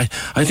think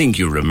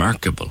you're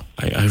remarkable.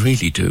 I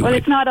really do. Well,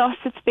 it's not us.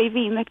 It's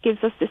Baveen that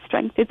gives us the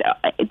strength.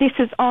 This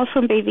is all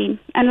from Baveen,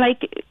 and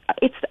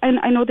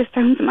I know this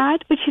sounds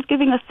mad, but she's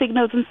giving us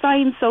signals and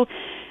signs. So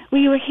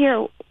we were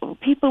here.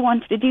 People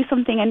wanted to do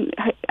something, and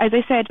as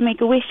I said,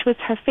 Make-A-Wish was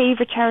her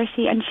favourite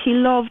charity, and she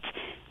loved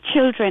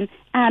children,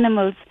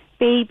 animals,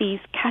 babies,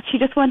 cats. She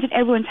just wanted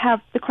everyone to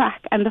have the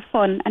crack and the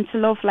fun and to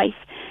love life.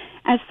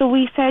 And so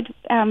we said,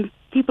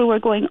 people were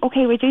going,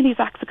 okay, we're doing these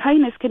acts of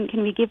kindness.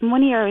 Can we give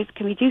money, or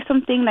can we do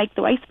something like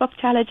the Icebox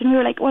Challenge? And we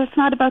were like, well, it's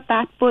not about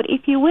that. But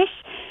if you wish,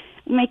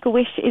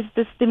 Make-A-Wish is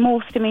the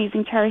most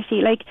amazing charity.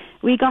 Like,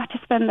 we got to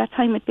spend that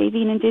time with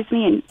Baveen in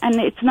Disney, and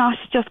it's not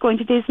just going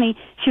to Disney.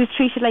 She was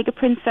treated like a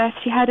princess.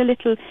 She had a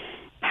little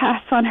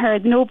pass on her.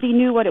 Nobody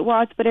knew what it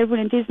was, but everyone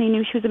in Disney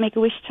knew she was a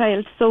Make-A-Wish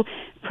child. So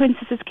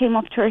princesses came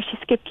up to her. She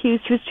skipped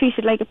queues. She was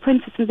treated like a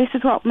princess, and this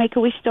is what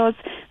Make-A-Wish does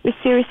with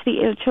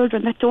seriously ill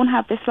children that don't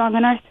have this long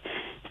on earth.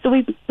 So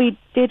we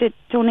did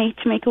donate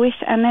to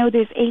Make-A-Wish, and now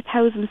there's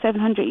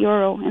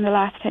 €8,700 in the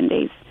last 10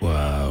 days.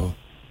 Wow.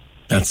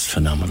 That's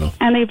phenomenal.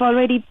 And they've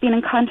already been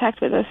in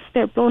contact with us.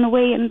 They're blown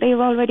away, and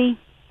they're already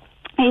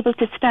able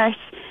to start,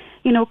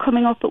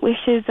 coming up with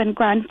wishes and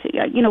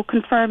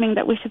confirming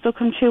that wishes will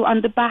come true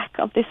on the back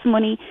of this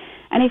money.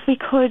 And if we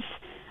could,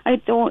 I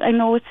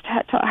know it's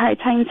hard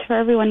times for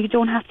everyone. You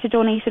don't have to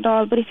donate it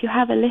all, but if you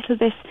have a little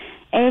bit,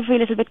 every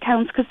little bit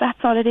counts, because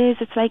that's all it is.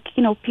 It's like,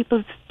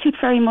 people's tooth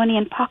fairy money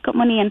and pocket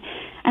money, and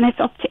it's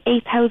up to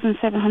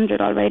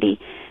 8,700 already.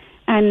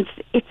 And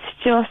it's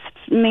just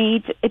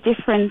made a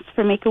difference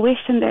for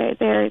Make-A-Wish and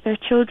their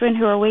children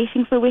who are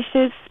waiting for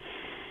wishes.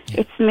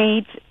 Yeah. It's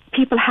made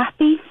people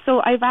happy.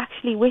 So I've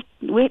actually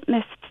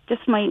witnessed,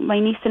 just my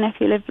niece and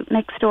nephew live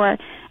next door,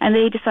 and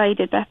they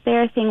decided that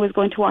their thing was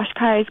going to wash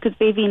cars, because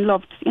Baveen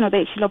loved,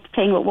 she loved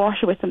playing with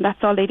water with them.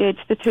 That's all they did,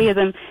 the three of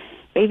them.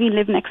 Baveen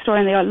lived next door,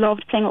 and they all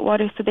loved playing with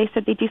water, so they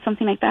said they'd do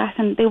something like that,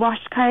 and they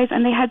washed cars,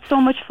 and they had so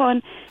much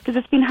fun, because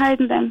it's been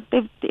hard on them.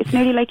 It's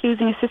nearly like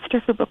losing a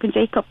sister for Brooke and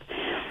Jacob.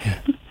 Yeah.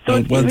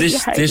 So well,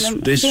 this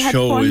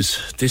show is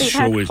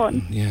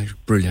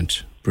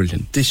brilliant.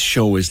 This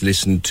show is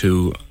listened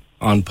to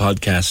on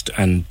podcast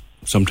and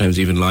sometimes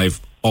even live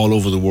all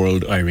over the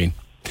world, Irene.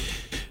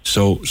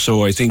 So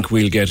I think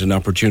we'll get an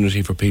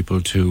opportunity for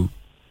people to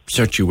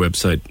search your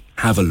website,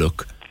 have a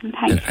look,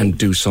 and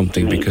do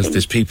something. Amazing. Because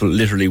there's people,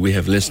 literally, we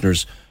have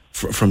listeners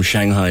from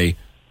Shanghai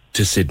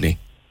to Sydney.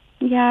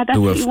 Yeah, that's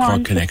who what have we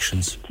want,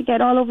 connections to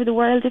get all over the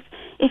world.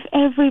 If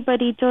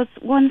everybody does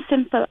one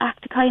simple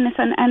act of kindness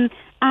and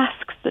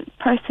asks the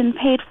person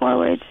paid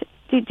forward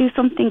to do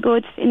something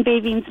good in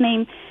Baveen's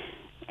name,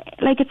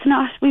 like, it's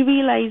not. We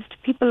realised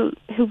people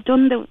who've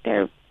done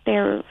their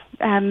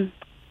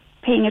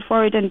paying it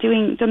forward and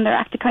done their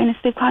act of kindness,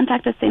 they've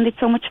contacted us saying it's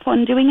so much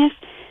fun doing it.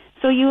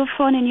 So you have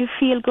fun and you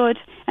feel good,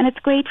 and it's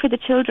great for the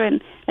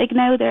children. Like,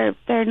 now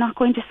they're not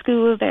going to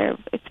school.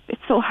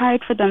 It's so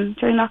hard for them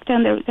during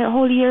lockdown. Their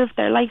whole year of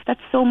their life,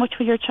 that's so much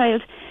for your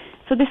child.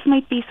 So this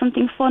might be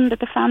something fun that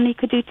the family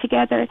could do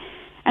together,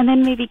 and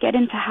then maybe get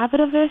into habit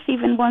of it,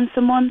 even once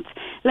a month.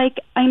 Like,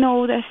 I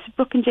know that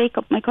Brooke and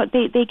Jacob, my God,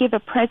 they give a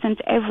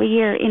present every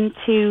year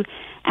into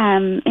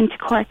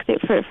Cork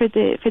for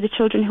the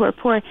children who are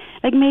poor.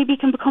 Like, maybe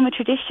it can become a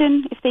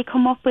tradition if they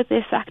come up with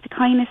this act of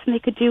kindness, and they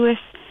could do it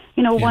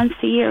once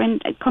a year and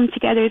come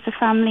together as a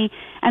family.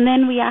 And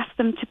then we ask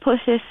them to put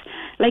it,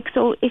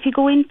 so if you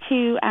go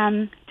into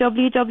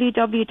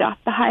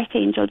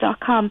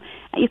www.theheartangel.com,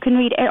 you can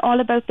read all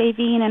about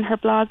Baveen and her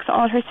blogs.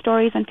 All her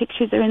stories and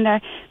pictures are in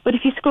there. But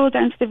if you scroll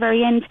down to the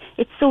very end,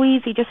 it's so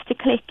easy just to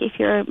click. If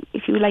you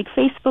like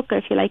Facebook, or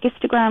if you like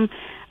Instagram,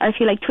 or if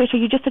you like Twitter,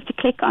 you just have to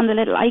click on the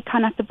little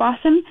icon at the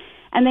bottom,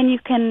 and then you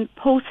can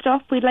post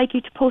up. We'd like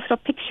you to post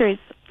up pictures,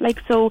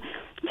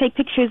 take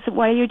pictures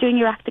while you're doing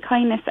your act of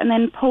kindness, and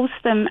then post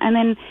them. And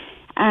then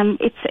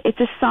it's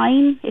a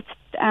sign. It's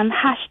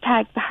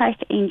hashtag the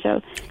Heart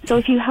Angel. So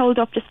if you hold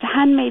up just a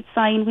handmade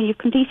sign when you've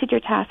completed your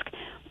task,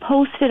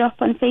 post it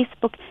up on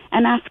Facebook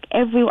and ask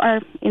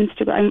or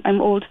Instagram. I'm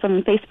old, so I'm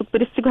on Facebook,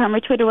 but Instagram or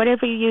Twitter,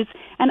 whatever you use,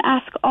 and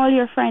ask all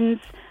your friends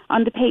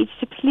on the page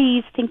to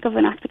please think of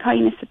an act of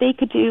kindness that they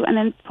could do, and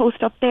then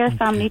post up their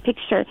family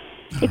picture.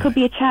 It could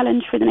be a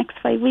challenge for the next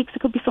 5 weeks. It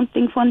could be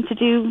something fun to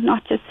do,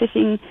 not just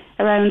sitting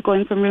around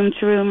going from room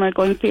to room or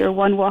going for your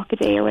one walk a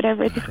day or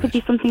whatever. This could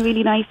be something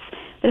really nice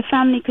that a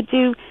family could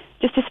do,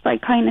 just to spread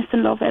kindness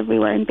and love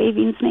everywhere in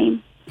Baveen's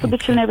name, so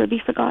that she'll never be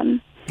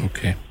forgotten.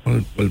 Okay.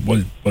 Well,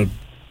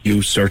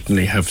 you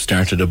certainly have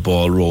started a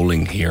ball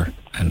rolling here,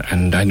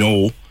 and I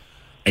know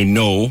in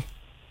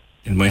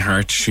my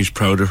heart she's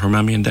proud of her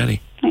mommy and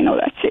daddy. I know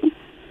that too.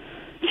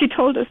 She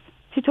told us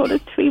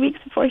 3 weeks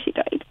before she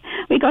died.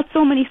 We got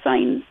so many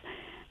signs.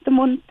 The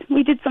month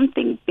we did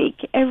something big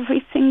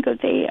every single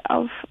day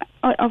of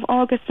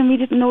August, and we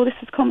didn't know this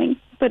was coming.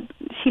 But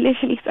she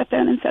literally sat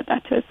down and said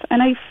that to us.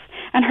 And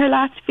her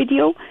last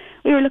video,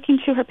 we were looking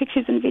through her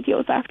pictures and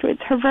videos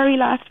afterwards. Her very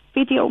last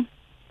video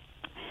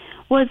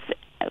was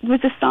there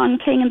was a song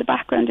playing in the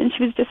background, and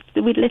she was just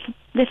with a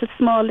little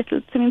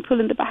swimming pool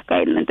in the back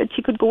garden, and that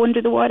she could go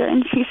under the water,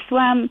 and she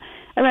swam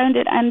around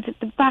it. And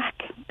the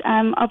back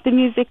of the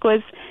music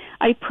was,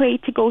 "I pray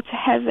to go to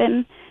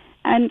heaven,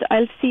 and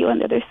I'll see you on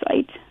the other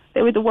side."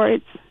 There were the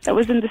words that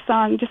was in the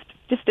song, just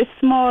a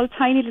small,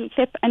 tiny little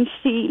clip, and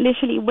she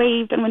literally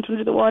waved and went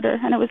under the water,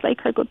 and it was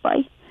like her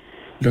goodbye.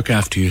 Look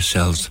after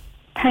yourselves.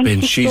 Thank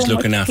you she's so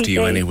looking much, after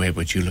you PJ. anyway,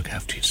 but you look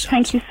after yourself.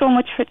 Thank you so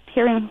much for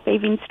hearing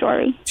Bavine's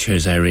story.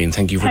 Cheers, Irene.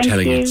 Thank you for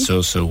telling you. it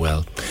so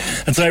well.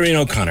 That's Irene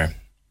O'Connor.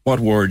 What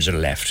words are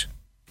left?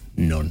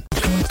 None.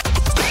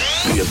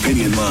 The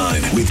Opinion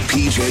Line with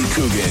PJ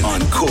Coogan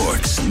on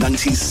Cork's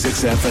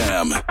 96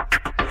 FM.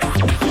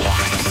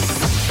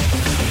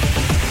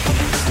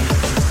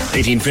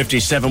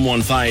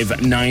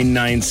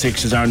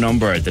 1850-715-996 is our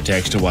number. The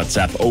text to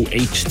WhatsApp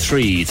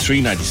 083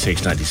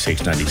 396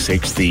 96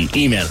 96. The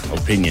email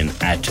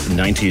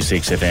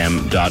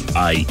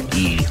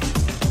opinion@96fm.ie.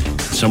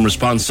 Some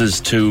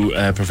responses to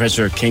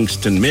Professor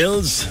Kingston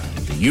Mills.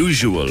 The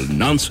usual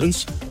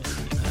nonsense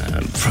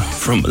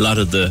from a lot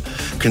of the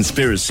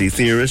conspiracy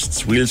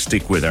theorists. We'll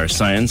stick with our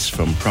science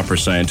from proper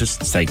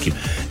scientists. Thank you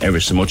ever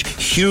so much.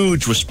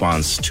 Huge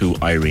response to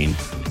Irene.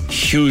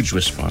 Huge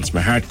response.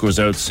 My heart goes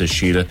out, says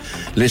Sheila,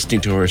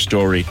 listening to her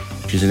story.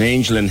 She's an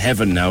angel in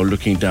heaven now,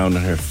 looking down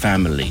on her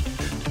family.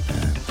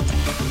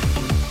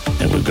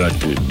 And we've got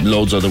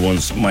loads of other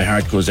ones. My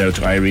heart goes out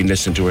to Irene,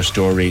 listening to her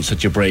story.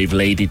 Such a brave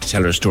lady to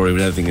tell her story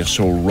when everything is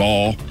so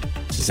raw.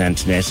 Says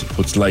Antoinette. It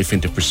puts life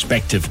into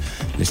perspective,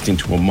 listening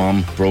to a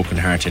mom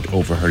broken-hearted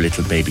over her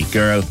little baby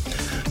girl.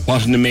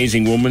 What an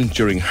amazing woman.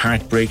 During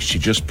heartbreak, she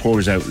just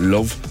pours out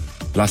love.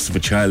 Loss of a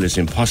child is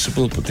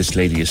impossible, but this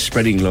lady is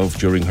spreading love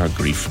during her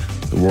grief.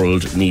 The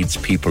world needs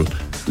people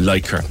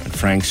like her. And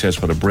Frank says,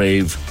 what a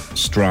brave,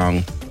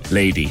 strong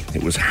lady.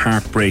 It was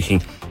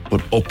heartbreaking,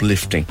 but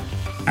uplifting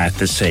at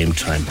the same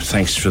time.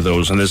 Thanks for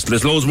those. And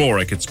there's loads more.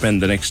 I could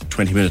spend the next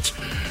 20 minutes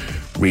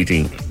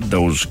reading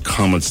those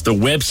comments. The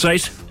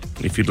website,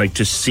 if you'd like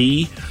to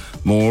see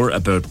more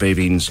about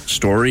Bavine's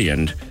story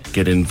and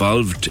get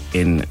involved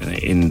in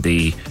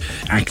the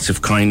acts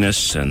of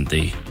kindness and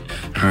the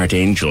Heart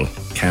Angel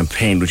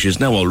campaign, which is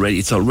now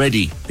already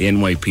the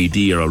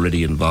NYPD are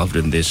already involved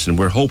in this, and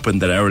we're hoping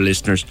that our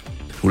listeners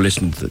who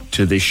listen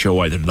to this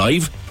show either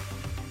live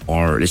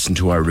or listen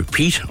to our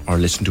repeat or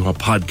listen to our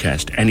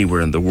podcast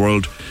anywhere in the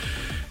world,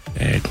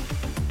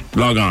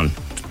 log on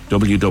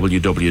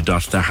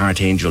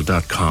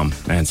www.theheartangel.com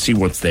and see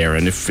what's there,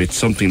 and if it's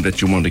something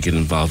that you want to get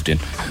involved in,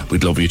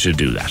 we'd love you to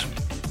do that.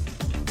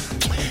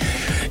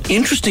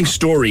 Interesting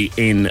story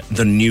in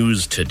the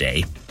news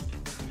today.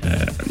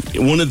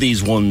 One of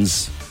these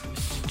ones,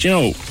 do you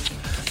know,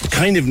 the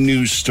kind of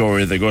news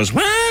story that goes,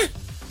 what?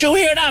 Do you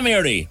hear that,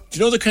 Mary? Do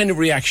you know the kind of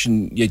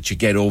reaction that you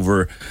get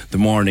over the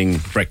morning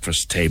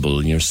breakfast table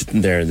and you're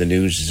sitting there and the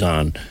news is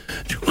on?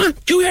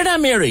 What? Do you hear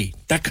that, Mary?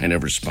 That kind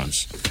of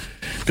response.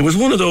 There was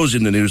one of those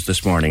in the news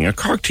this morning. A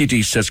Cork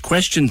TD says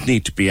questions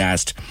need to be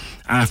asked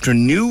after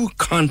new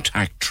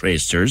contact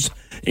tracers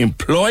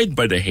employed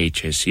by the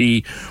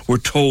HSE were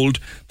told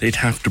they'd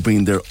have to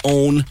bring their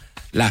own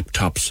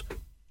laptops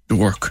to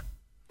work.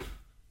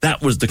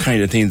 That was the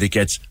kind of thing that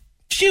gets,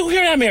 did you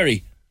hear that,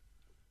 Mary?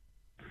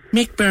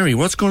 Mick Barry,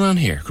 what's going on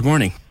here? Good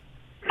morning.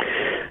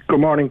 Good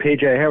morning,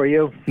 PJ. How are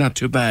you? Not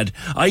too bad.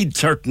 I'd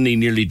certainly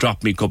nearly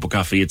dropped me a cup of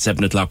coffee at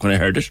 7 o'clock when I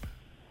heard it.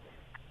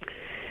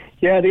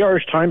 Yeah, the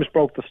Irish Times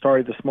broke the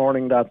story this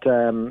morning that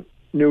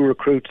new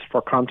recruits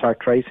for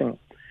contact tracing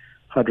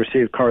had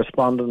received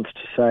correspondence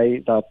to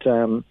say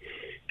that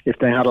if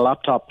they had a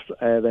laptop,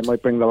 they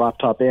might bring the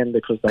laptop in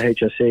because the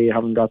HSE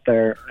haven't got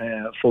their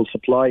full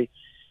supply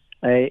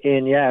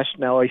in yet.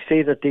 Now, I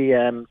see that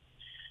the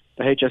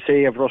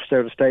HSE have rushed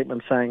out a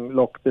statement saying,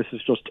 look, this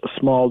is just a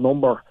small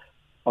number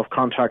of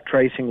contact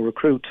tracing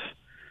recruits.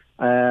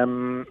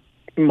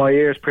 My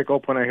ears prick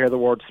up when I hear the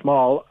word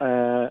small.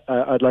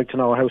 I'd like to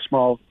know how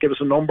small. Give us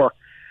a number.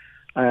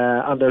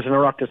 And there's an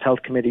Oireachtas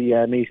Health Committee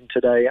meeting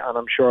today, and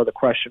I'm sure the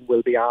question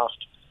will be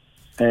asked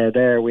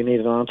there. We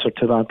need an answer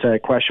to that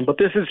question. But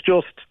this is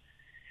just,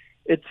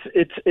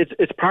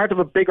 it's part of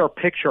a bigger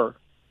picture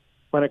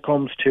when it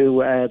comes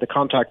to the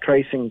contact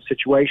tracing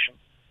situation.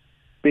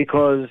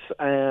 Because,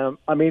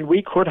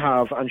 we could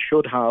have and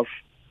should have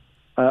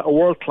a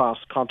world-class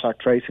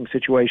contact tracing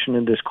situation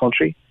in this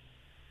country.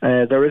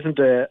 There isn't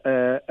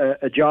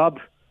a job.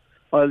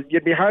 Well,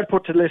 you'd be hard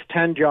put to list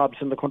 10 jobs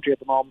in the country at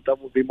the moment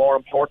that would be more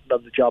important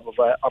than the job of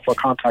a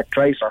contact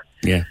tracer.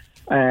 Yeah.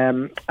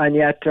 And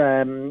yet,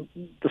 the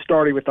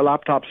story with the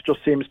laptops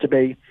just seems to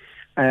be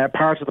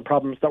part of the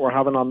problems that we're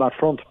having on that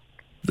front.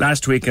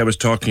 Last week I was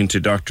talking to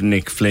Dr.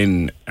 Nick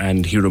Flynn,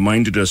 and he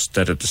reminded us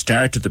that at the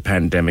start of the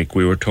pandemic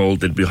we were told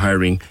they'd be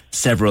hiring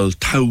several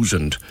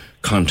thousand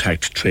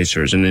contact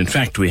tracers, and in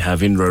fact we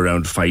have in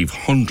around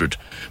 500.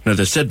 Now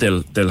they said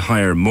they'll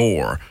hire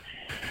more,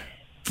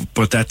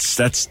 but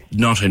that's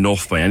not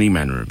enough by any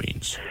manner of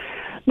means.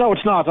 No,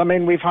 it's not. I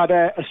mean, we've had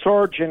a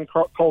surge in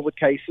COVID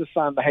cases,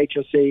 and the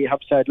HSE have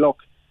said, look,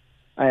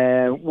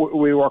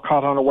 We were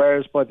caught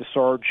unawares by the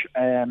surge.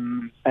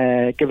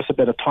 Give us a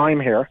bit of time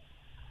here.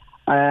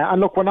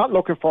 And look, we're not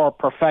looking for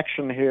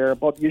perfection here,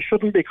 but you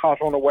shouldn't be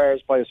caught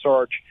unawares by a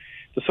surge.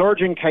 The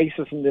surge in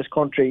cases in this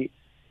country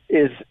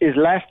is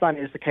less than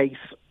is the case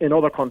in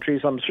other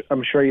countries.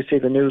 I'm sure you see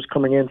the news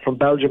coming in from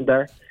Belgium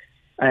there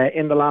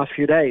in the last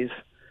few days.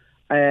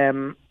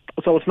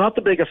 So it's not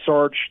the biggest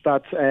surge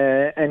that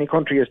any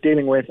country is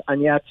dealing with,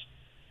 and yet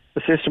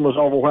the system was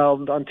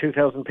overwhelmed and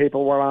 2,000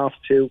 people were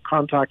asked to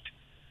contact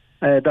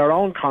their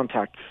own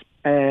contacts.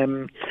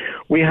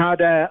 We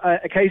had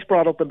a case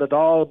brought up in the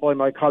Dáil by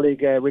my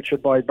colleague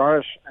Richard Boyd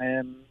Barrett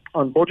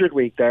on Budget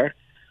Week there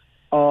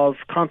of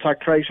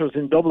contact tracers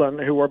in Dublin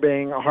who were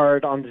being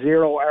hired on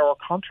 0-hour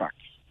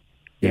contracts.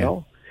 Yeah. You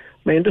know,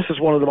 I mean, this is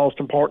one of the most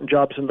important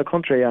jobs in the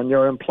country, and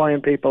you're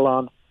employing people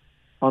on.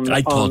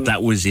 I thought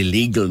that was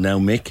illegal now,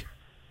 Mick.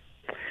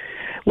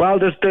 Well,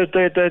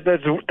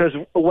 there's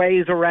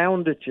ways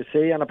around it, you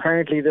see, and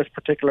apparently this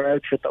particular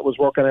outfit that was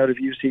working out of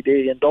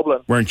UCD in Dublin.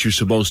 Weren't you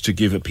supposed to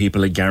give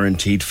people a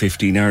guaranteed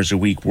 15 hours a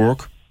week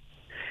work?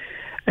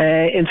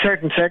 In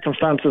certain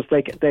circumstances,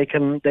 they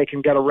can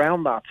get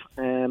around that,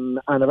 and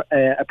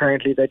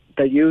apparently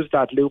they use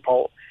that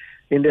loophole.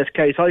 In this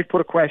case, I've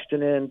put a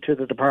question in to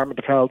the Department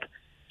of Health.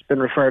 It's been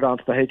referred on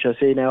to the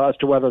HSE now as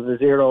to whether the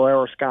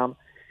 0-hour scam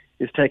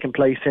is taking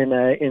place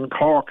in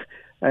Cork.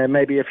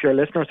 Maybe if your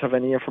listeners have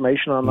any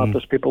information on that,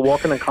 there's people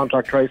working in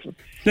contact tracing.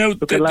 Now,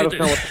 who can let us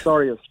know what the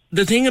story is.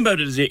 The thing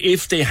about it is,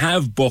 if they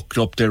have bucked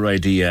up their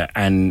idea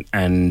and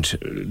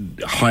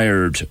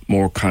hired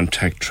more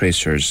contact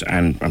tracers,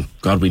 and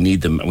God, we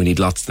need them, and we need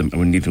lots of them,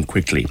 and we need them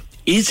quickly,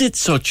 is it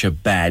such a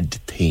bad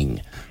thing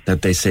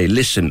that they say,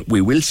 listen, we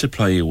will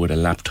supply you with a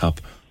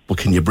laptop, but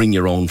can you bring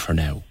your own for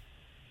now?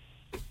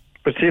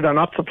 But see, they're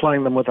not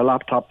supplying them with a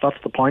laptop. That's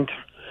the point.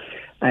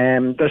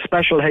 There's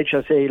special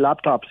HSE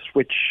laptops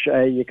which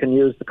you can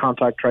use the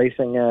contact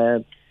tracing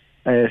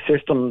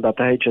system that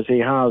the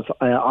HSE has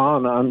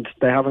on, and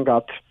they haven't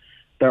got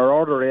their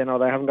order in, or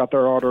they haven't got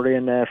their order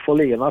in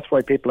fully, and that's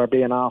why people are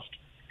being asked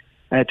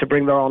to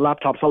bring their own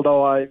laptops.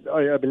 Although I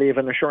believe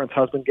an assurance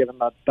has been given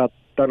that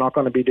they're not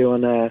going to be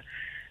doing the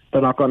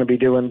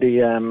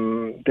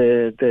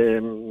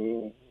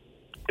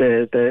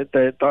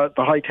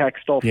high tech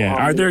stuff. Yeah,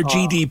 are there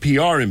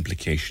GDPR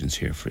implications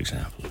here, for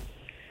example?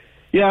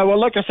 Yeah, well,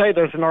 like I say,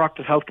 there's an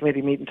Oireachtas Health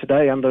Committee meeting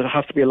today, and there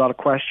has to be a lot of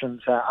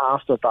questions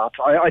asked of that.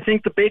 I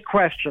think the big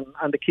question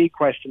and the key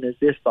question is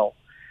this, though.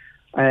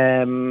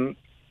 You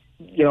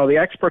know, the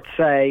experts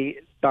say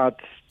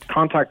that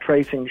contact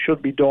tracing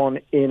should be done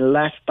in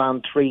less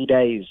than 3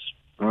 days,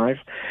 right?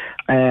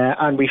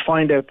 And we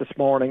find out this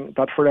morning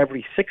that for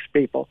every 6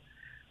 people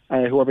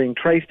who are being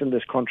traced in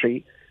this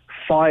country,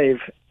 5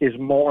 is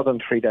more than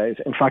 3 days.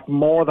 In fact,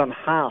 more than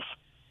half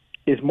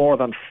is more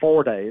than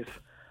 4 days.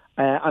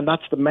 And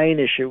that's the main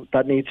issue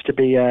that needs to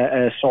be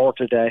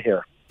sorted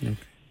here.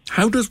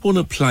 How does one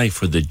apply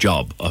for the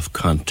job of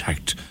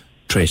contact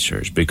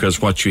tracers? Because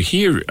what you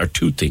hear are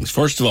 2 things.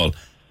 First of all,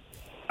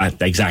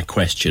 the exact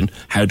question,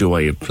 how do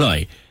I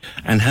apply?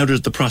 And how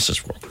does the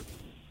process work?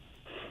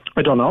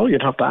 I don't know.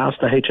 You'd have to ask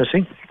the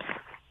HSE.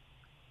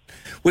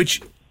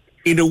 Which,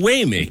 in a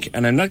way, Mick,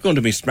 and I'm not going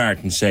to be smart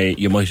and say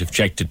you might have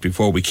checked it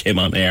before we came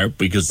on air,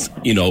 because,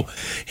 you know,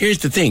 here's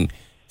the thing.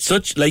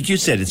 Such, like you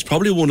said, it's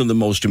probably one of the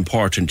most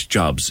important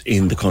jobs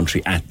in the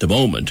country at the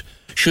moment.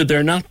 Should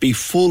there not be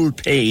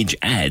full-page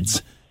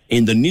ads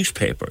in the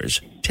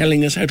newspapers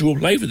telling us how to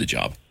apply for the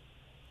job?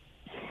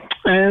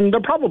 And there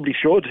probably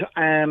should.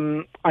 I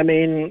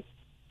mean,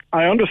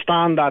 I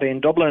understand that in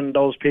Dublin,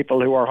 those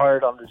people who were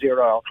hired on the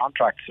 0-hour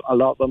contracts, a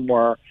lot of them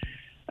were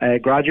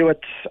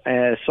graduates,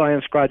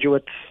 science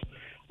graduates.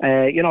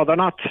 You know, they're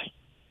not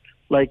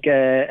like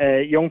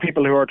young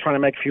people who are trying to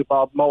make a few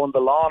bob mowing the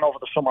lawn over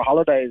the summer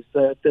holidays.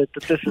 This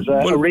is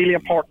a really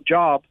important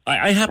job.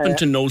 I happen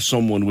to know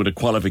someone with a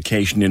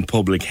qualification in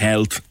public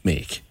health,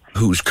 Mick,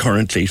 who's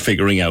currently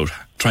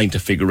trying to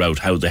figure out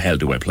how the hell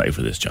do I apply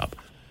for this job.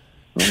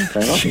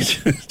 Okay,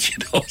 you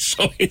know,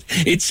 so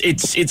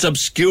it's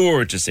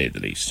obscure, to say the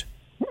least.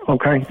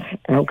 Okay,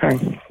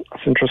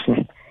 that's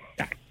interesting.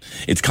 Yeah,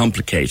 it's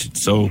complicated.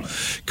 So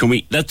can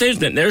we?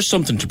 There's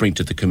something to bring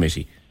to the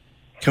committee.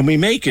 Can we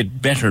make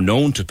it better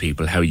known to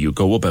people how you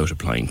go about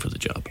applying for the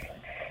job?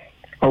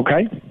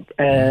 Okay.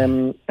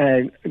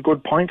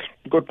 Good point.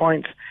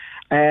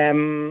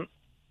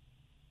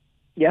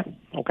 Yeah.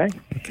 Okay.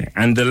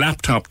 And the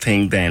laptop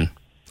thing, then.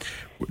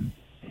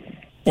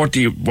 What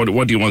do you want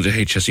the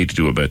HSE to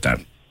do about that?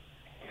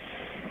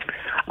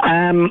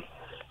 I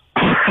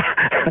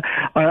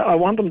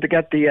want them to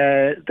get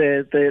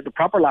the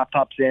proper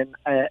laptops in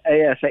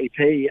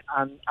ASAP,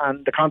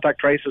 and the contact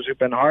tracers who've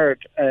been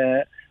hired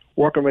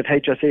working with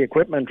HSE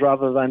equipment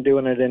rather than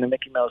doing it in a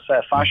Mickey Mouse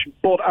fashion.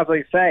 But as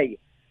I say,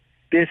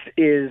 this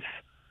is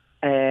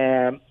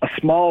a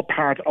small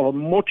part of a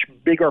much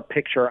bigger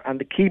picture, and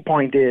the key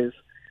point is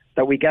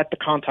that we get the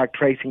contact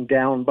tracing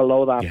down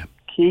below that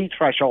key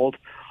threshold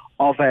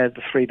of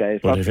the 3 days.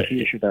 That's the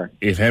key issue there.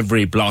 If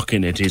every block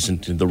in it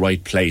isn't in the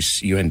right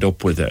place, you end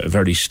up with a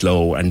very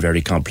slow and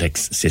very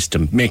complex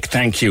system. Mick,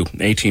 thank you.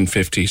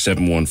 1850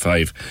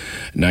 715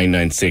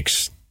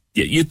 996.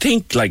 You'd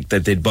think like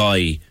that they'd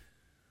buy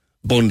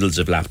bundles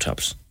of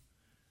laptops.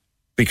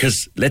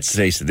 Because, let's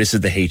face it, this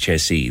is the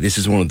HSE. This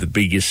is one of the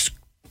biggest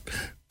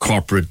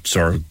corporates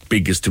or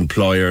biggest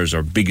employers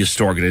or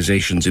biggest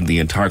organisations in the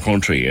entire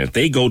country. If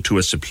they go to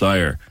a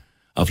supplier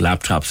of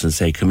laptops and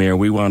say, come here,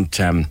 we want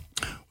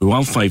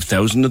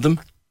 5,000 of them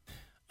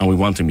and we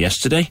want them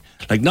yesterday.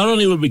 Like, not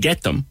only will we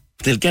get them,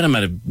 they'll get them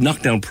at a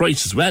knockdown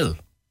price as well.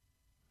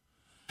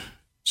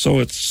 So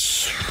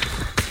it's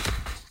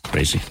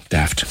crazy,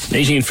 daft.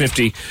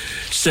 1850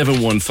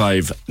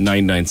 715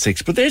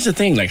 996. But there's the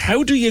thing, like,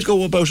 how do you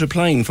go about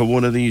applying for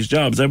one of these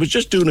jobs? I was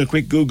just doing a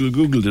quick Google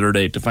the other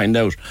day to find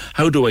out,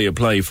 how do I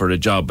apply for a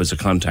job as a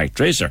contact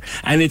tracer?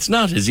 And it's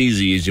not as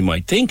easy as you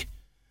might think.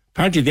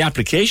 Apparently the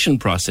application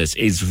process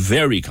is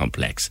very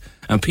complex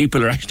and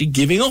people are actually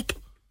giving up.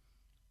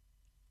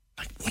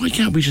 Like, why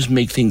can't we just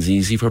make things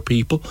easy for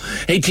people?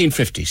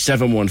 1850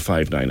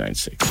 715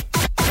 996.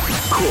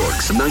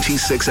 Cork's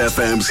 96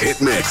 FM's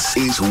hit mix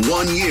is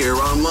 1 year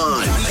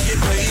online.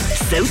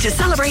 So to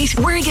celebrate,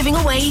 we're giving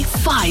away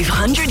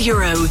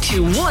 €500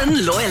 to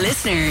one loyal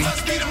listener.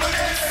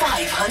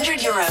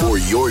 €500. For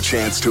your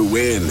chance to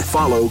win,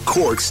 follow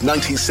Cork's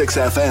 96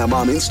 FM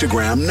on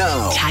Instagram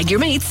now. Tag your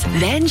mates,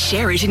 then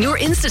share it in your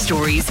Insta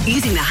stories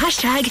using the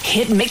hashtag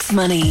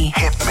HitMixMoney.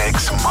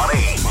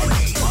 HitMixMoney.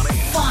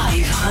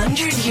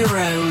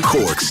 €500.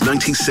 Cork's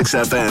 96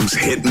 FM's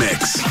hit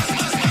mix.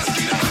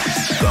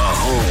 The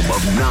home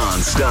of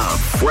non-stop,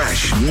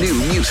 fresh new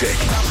music.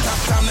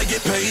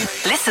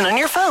 Listen on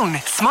your phone,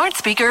 smart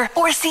speaker,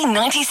 or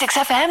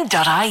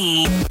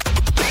c96fm.ie.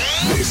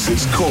 This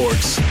is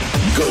Cork's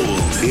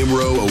Gold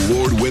IMRO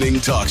award-winning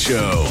talk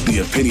show. The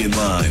Opinion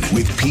Line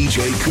with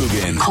PJ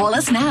Coogan. Call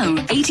us now,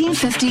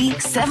 1850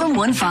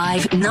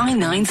 715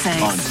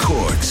 996. On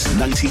Cork's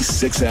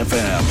 96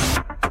 FM.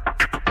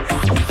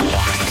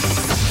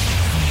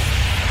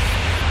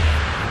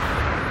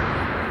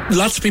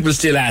 Lots of people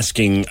still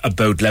asking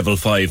about level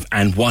 5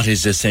 and what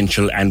is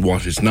essential and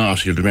what is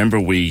not. You'll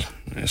remember we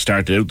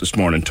started out this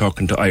morning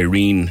talking to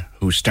Irene,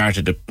 who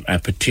started a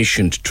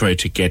petition to try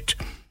to get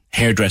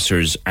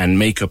hairdressers and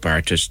makeup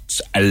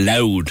artists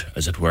allowed,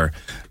 as it were,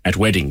 at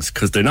weddings,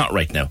 because they're not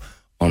right now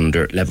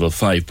under level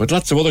 5. But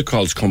lots of other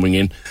calls coming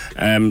in,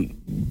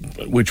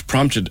 which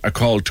prompted a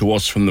call to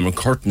us from the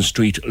McCurtain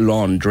Street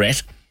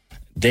Laundrette.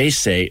 They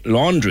say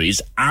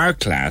laundries are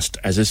classed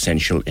as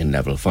essential in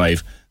level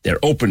 5. They're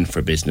open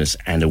for business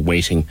and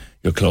awaiting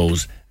your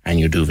clothes and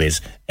your duvets,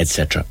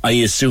 etc. I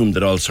assume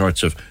that all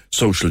sorts of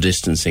social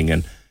distancing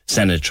and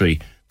sanitary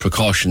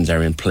precautions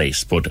are in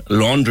place, but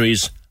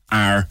laundries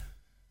are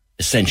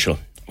essential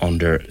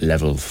under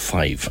level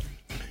 5.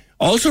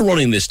 Also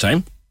running this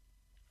time,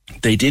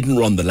 they didn't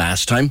run the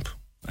last time,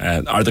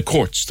 are the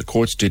courts. The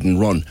courts didn't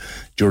run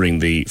during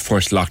the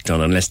first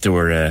lockdown unless there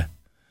were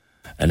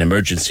an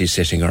emergency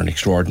sitting or an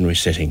extraordinary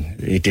sitting.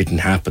 It didn't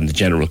happen. The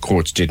general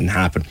courts didn't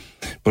happen.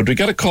 But we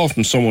got a call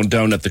from someone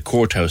down at the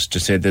courthouse to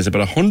say there's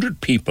about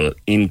 100 people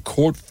in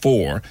Court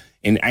 4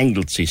 in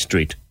Anglesey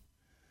Street.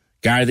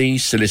 Gardaí,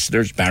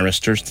 solicitors,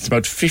 barristers. There's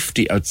about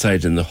 50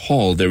 outside in the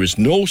hall. There is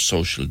no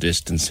social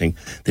distancing.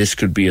 This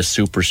could be a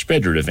super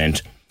spreader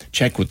event.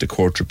 Check with the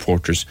court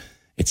reporters.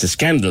 It's a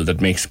scandal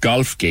that makes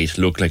Golfgate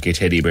look like a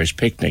teddy bear's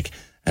picnic,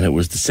 and it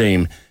was the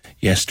same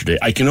yesterday.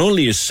 I can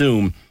only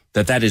assume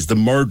that is the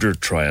murder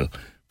trial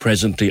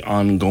presently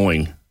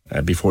ongoing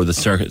before the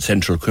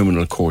Central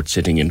Criminal Court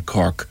sitting in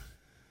Cork.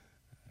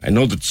 I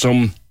know that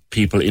some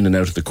people in and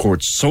out of the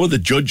courts, some of the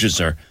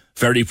judges are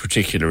very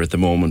particular at the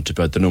moment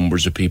about the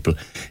numbers of people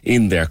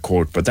in their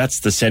court, but that's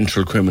the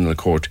Central Criminal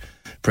Court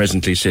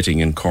presently sitting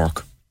in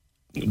Cork.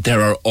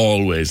 There are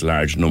always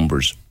large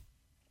numbers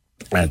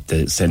at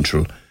the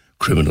Central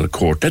Criminal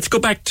Court. Let's go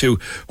back to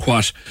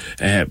what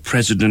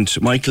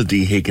President Michael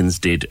D. Higgins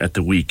did at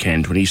the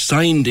weekend when he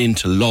signed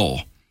into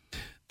law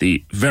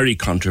the very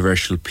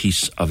controversial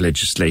piece of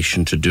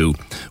legislation to do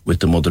with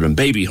the mother and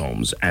baby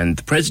homes. And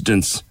the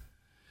President's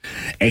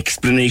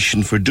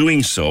explanation for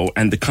doing so,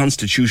 and the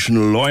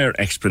constitutional lawyer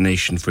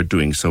explanation for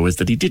doing so, is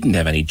that he didn't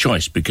have any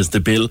choice because the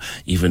bill,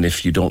 even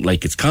if you don't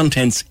like its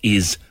contents,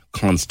 is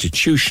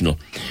constitutional.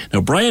 Now,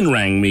 Brian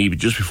rang me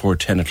just before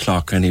 10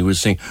 o'clock and he was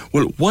saying,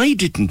 well, why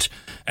didn't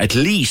at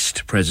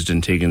least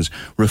President Higgins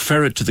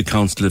refer it to the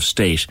Council of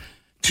State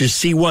to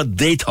see what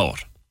they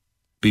thought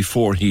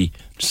before he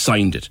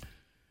signed it?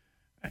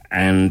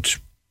 And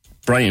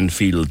Brian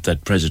feels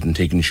that President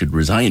Higgins should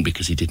resign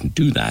because he didn't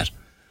do that.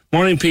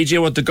 Morning, PJ.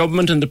 What the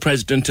government and the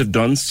President have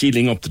done,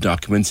 sealing up the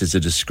documents, is a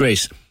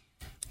disgrace.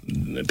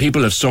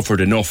 People have suffered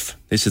enough.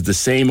 This is the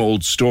same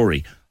old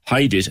story.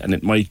 Hide it and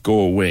it might go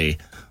away.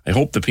 I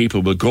hope the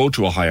people will go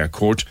to a higher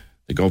court.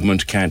 The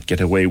government can't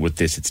get away with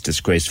this. It's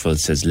disgraceful,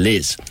 says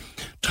Liz.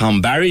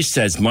 Tom Barry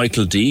says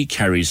Michael D.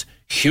 carries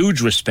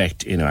huge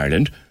respect in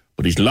Ireland,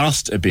 but he's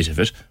lost a bit of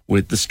it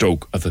with the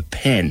stroke of a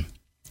pen.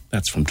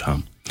 That's from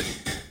Tom.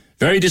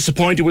 Very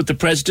disappointed with the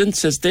president,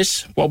 says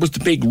this. What was the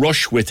big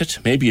rush with it?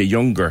 Maybe a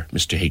younger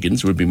Mr.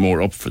 Higgins would be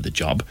more up for the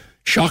job.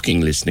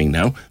 Shocking listening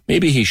now.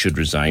 Maybe he should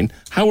resign.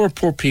 How are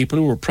poor people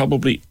who are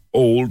probably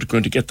old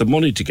going to get the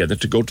money together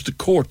to go to the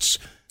courts?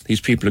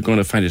 These people are going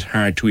to find it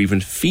hard to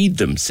even feed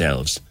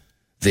themselves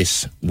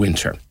this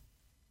winter.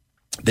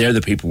 They're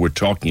the people we're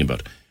talking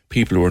about.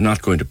 People who are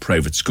not going to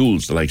private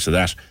schools, the likes of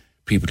that.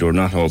 People who are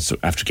not also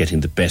after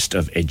getting the best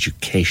of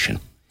education.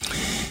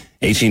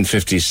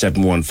 1850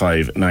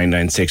 715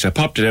 996. I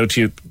popped it out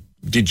to you.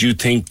 Did you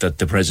think that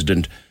the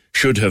president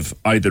should have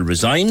either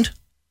resigned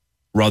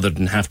rather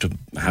than have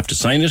to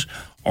sign it,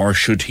 or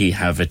should he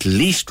have at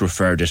least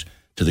referred it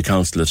to the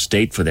Council of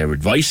State for their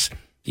advice,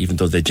 even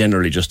though they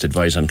generally just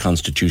advise on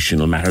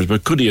constitutional matters?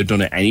 But could he have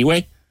done it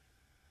anyway?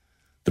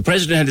 The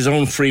president had his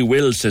own free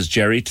will, says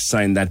Jerry, to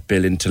sign that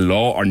bill into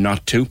law or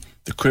not to.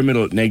 The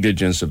criminal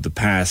negligence of the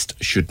past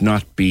should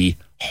not be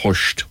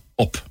hushed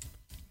up.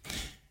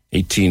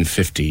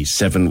 1850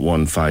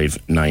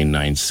 715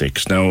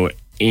 996. Now,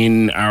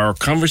 in our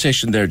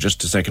conversation there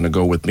just a second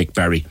ago with Mick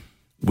Barry,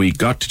 we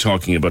got to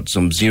talking about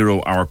some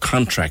zero-hour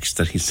contracts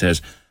that he says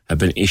have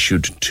been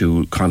issued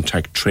to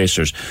contact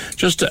tracers.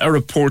 Just a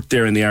report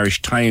there in the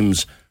Irish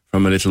Times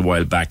from a little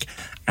while back,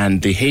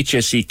 and the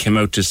HSE came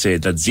out to say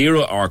that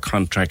zero-hour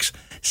contracts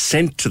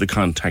sent to the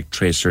contact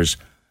tracers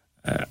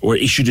were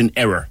issued in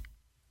error.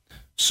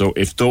 So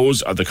if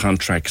those are the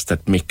contracts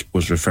that Mick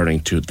was referring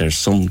to, there's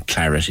some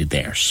clarity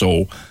there.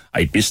 So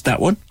I missed that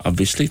one,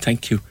 obviously.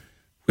 Thank you.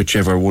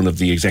 Whichever one of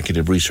the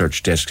executive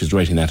research desks is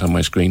writing that on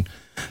my screen.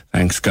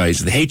 Thanks, guys.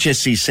 The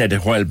HSE said a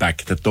while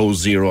back that those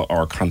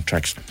zero-hour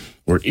contracts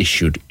were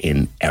issued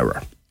in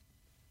error.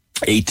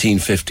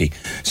 1850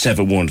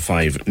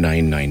 715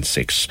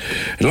 996.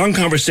 A long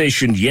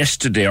conversation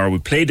yesterday, or we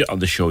played it on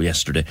the show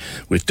yesterday,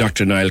 with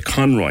Dr. Niall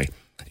Conroy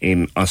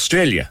in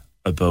Australia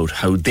about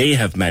how they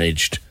have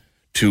managed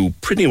to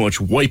pretty much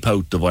wipe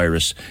out the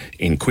virus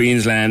in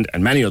Queensland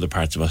and many other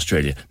parts of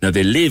Australia. Now,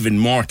 they live in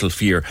mortal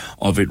fear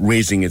of it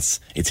raising its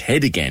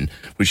head again,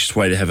 which is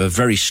why they have a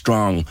very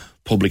strong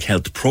public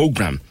health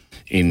programme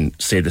in,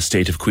 say, the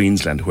state of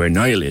Queensland, where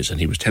Niall is, and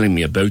he was telling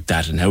me about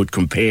that and how it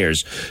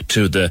compares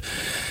to the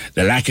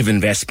lack of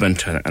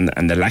investment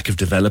and the lack of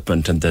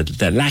development and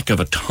the lack of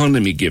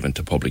autonomy given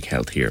to public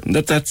health here. And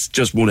that's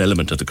just one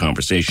element of the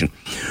conversation.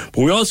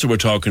 But we also were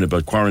talking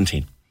about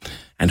quarantine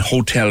and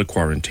hotel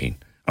quarantine.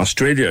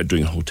 Australia are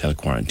doing hotel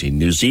quarantine.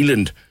 New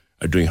Zealand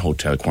are doing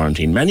hotel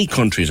quarantine. Many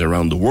countries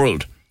around the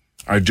world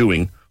are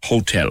doing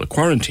hotel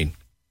quarantine,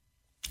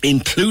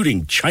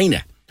 including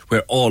China,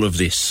 where all of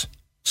this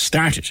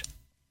started.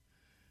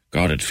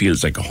 God, it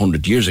feels like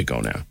 100 years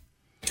ago now.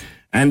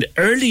 And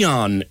early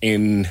on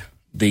in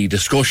the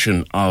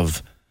discussion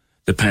of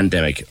the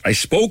pandemic, I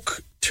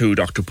spoke to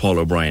Dr. Paul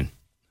O'Brien,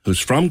 who's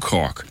from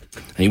Cork,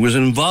 and he was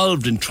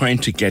involved in trying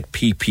to get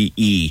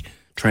PPE,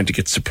 trying to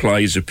get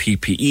supplies of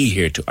PPE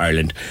here to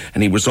Ireland,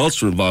 and he was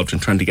also involved in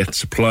trying to get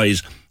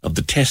supplies of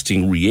the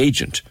testing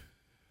reagent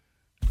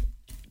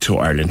to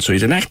Ireland. So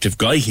he's an active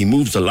guy. He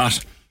moves a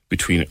lot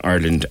between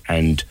Ireland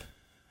and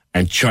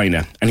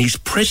China, and he's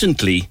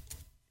presently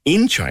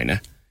in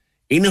China,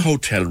 in a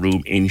hotel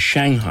room in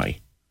Shanghai,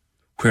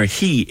 where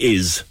he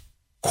is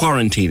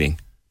quarantining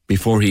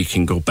before he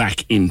can go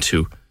back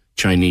into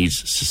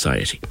Chinese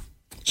society.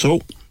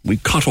 So we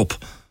caught up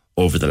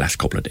over the last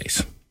couple of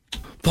days.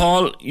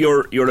 Paul,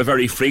 you're a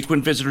very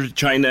frequent visitor to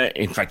China.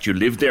 In fact, you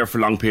lived there for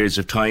long periods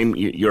of time.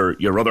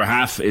 Your other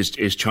half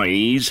is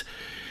Chinese.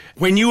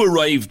 When you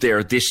arrived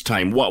there this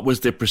time, what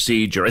was the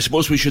procedure? I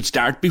suppose we should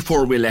start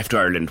before we left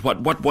Ireland.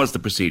 What was the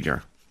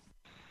procedure?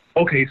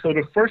 Okay, so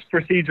the first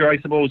procedure, I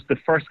suppose, the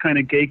first kind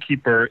of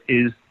gatekeeper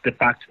is the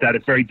fact that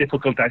it's very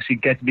difficult to actually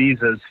get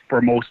visas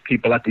for most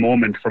people at the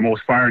moment, for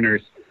most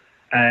foreigners.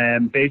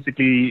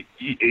 Basically,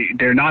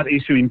 they're not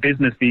issuing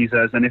business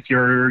visas, and if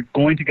you're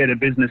going to get a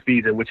business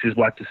visa, which is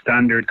what the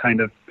standard kind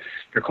of,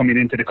 you're coming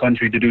into the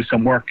country to do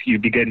some work,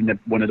 you'd be getting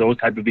one of those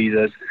type of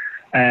visas.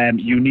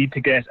 You need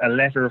to get a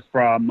letter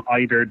from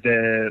either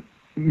the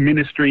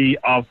Ministry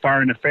of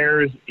Foreign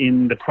Affairs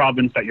in the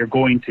province that you're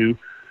going to.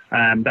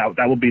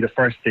 That would be the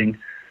first thing.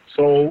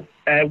 So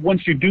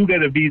once you do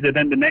get a visa,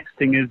 then the next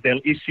thing is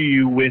they'll issue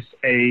you with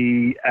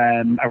a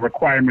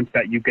requirement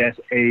that you get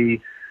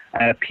a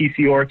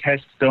PCR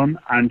test done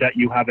and that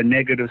you have a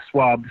negative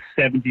swab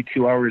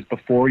 72 hours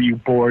before you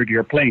board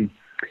your plane.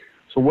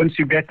 So once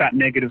you get that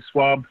negative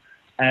swab,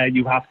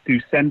 you have to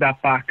send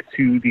that back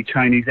to the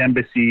Chinese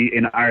embassy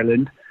in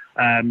Ireland.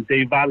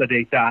 They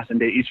validate that and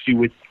they issue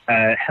with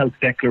a health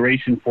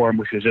declaration form,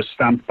 which is just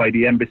stamped by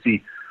the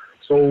embassy.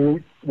 So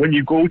when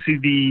you go to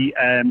the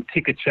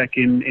ticket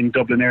check-in in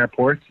Dublin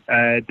Airport,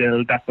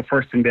 that's the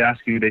first thing they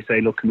ask you. They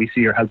say, look, can we see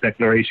your health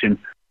declaration?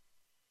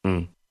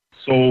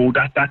 So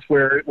that's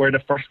where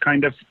the first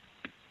kind of,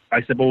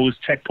 I suppose,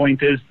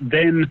 checkpoint is.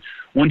 Then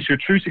once you're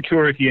through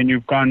security and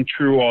you've gone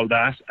through all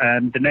that,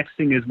 the next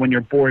thing is when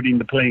you're boarding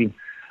the plane.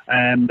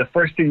 The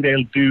first thing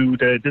they'll do,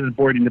 this is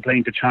boarding the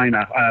plane to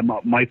China.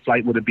 My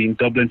flight would have been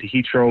Dublin to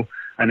Heathrow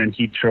and then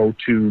Heathrow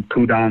to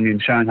Pudong in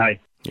Shanghai.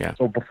 Yeah.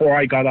 So before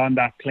I got on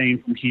that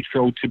plane from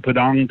Heathrow to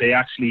Pudong,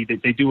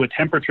 they do a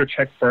temperature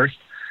check first,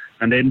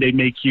 and then they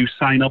make you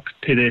sign up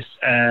to this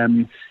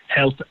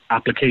health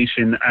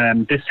application.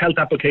 This health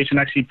application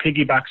actually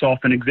piggybacks off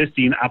an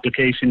existing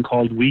application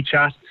called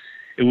WeChat.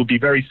 It would be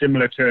very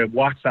similar to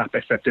WhatsApp,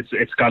 except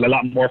it's got a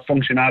lot more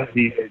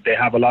functionality. They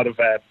have a lot of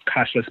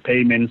cashless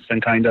payments,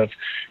 and kind of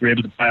you're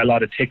able to buy a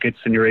lot of tickets,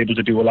 and you're able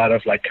to do a lot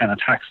of like kind of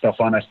tax stuff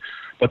on it.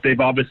 But they've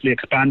obviously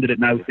expanded it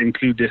now to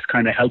include this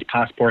kind of health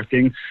passport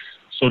thing.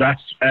 So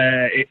that's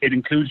it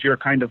includes your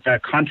kind of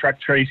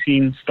contract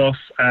tracing stuff,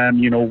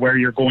 where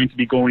you're going to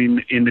be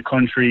going in the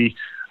country,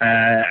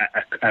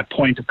 a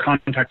point of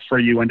contact for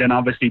you, and then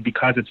obviously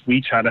because it's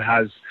WeChat, it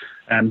has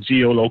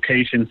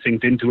geolocation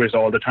synced into it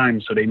all the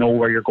time, so they know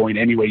where you're going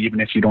anyway, even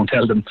if you don't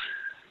tell them.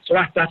 So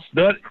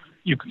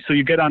so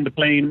you get on the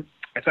plane.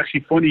 It's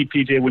actually funny,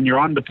 PJ, when you're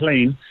on the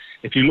plane,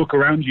 if you look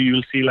around you,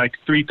 you'll see like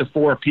 3 to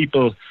 4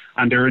 people,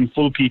 and they're in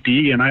full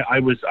PPE. And I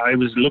was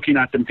looking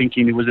at them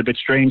thinking it was a bit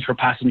strange for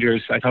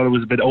passengers. I thought it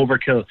was a bit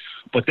overkill,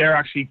 but they're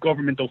actually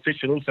government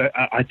officials.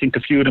 I think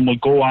a few of them will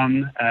go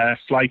on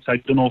flights. I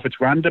don't know if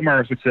it's random or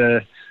if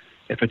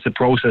it's a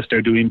process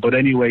they're doing. But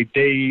anyway,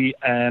 they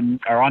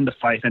are on the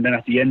flight, and then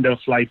at the end of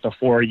the flight,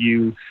 before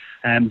you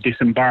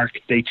disembark,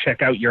 they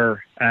check out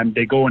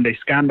they go and they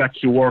scan that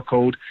QR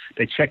code,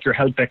 they check your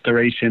health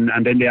declaration,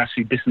 and then they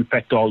actually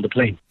disinfect all the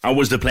plane. How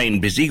was the plane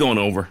busy going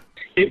over?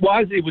 It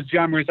was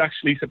jammers,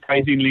 actually,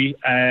 surprisingly.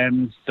 They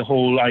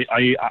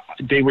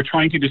were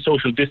trying to do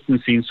social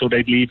distancing, so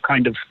they'd leave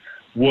kind of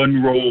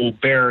one row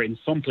bare in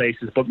some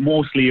places, but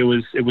mostly it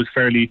was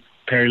fairly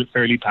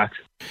packed.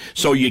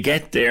 So you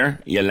get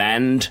there, you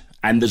land,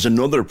 and there's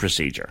another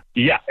procedure.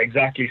 Yeah,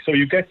 exactly. So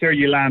you get there,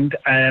 you land.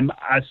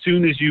 As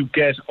soon as you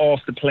get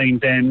off the plane,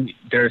 then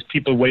there's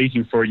people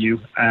waiting for you,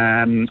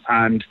 and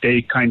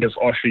they kind of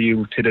usher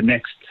you to the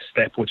next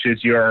step, which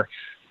is your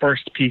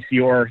first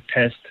PCR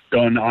test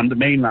done on the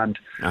mainland.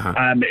 Uh-huh.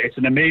 It's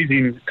an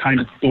amazing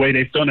kind of the way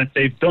they've done it.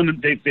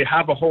 They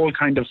have a whole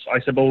kind of, I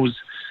suppose,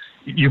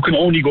 you can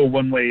only go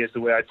one way is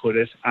the way I put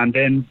it. And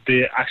then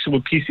the actual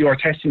PCR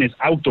testing is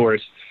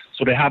outdoors.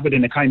 So they have it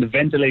in a kind of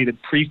ventilated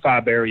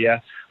prefab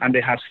area, and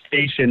they have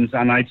stations.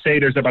 And I'd say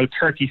there's about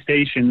 30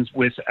 stations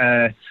with,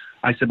 I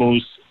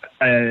suppose,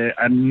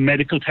 a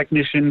medical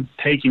technician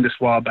taking the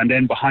swab. And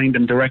then behind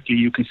them directly,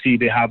 you can see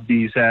they have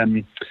these...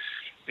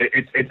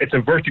 It's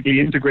a vertically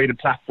integrated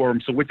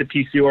platform. So with the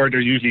PCR,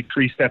 there's usually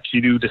 3 steps.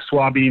 You do the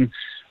swabbing.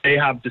 They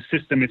have the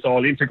system, it's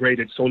all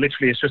integrated. So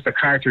literally it's just a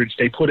cartridge.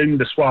 They put in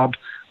the swab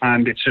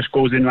and it just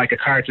goes in like a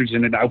cartridge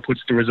and it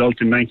outputs the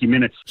result in 90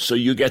 minutes. So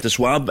you get the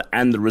swab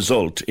and the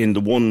result in the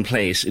one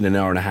place in an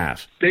hour and a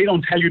half? They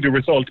don't tell you the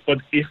result, but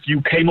if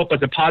you came up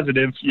as a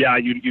positive,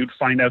 you'd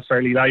find out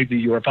fairly lively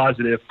you were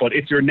positive. But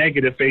if you're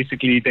negative,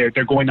 basically they're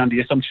going on the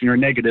assumption you're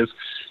negative.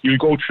 You'll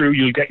go through,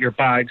 you'll get your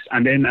bags,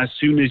 and then as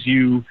soon as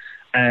you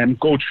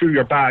go through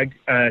your bag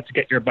to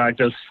get your bag,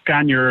 they'll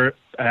scan your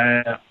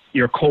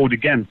code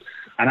again.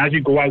 And as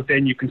you go out,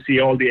 then you can see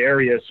all the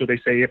areas. So they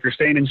say if you're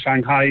staying in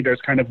Shanghai,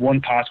 there's kind of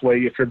one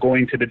pathway. If you're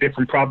going to the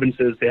different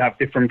provinces, they have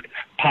different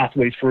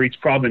pathways for each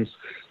province.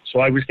 So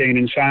I was staying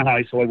in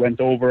Shanghai, so I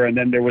went over, and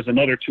then there was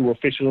another 2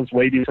 officials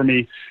waiting for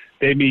me.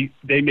 They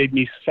made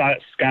me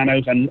scan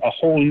out a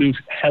whole new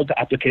health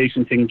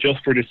application thing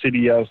just for the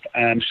city of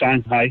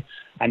Shanghai,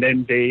 and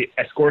then they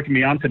escorted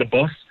me onto the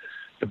bus.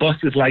 The bus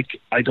is like,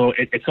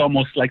 it's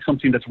almost like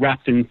something that's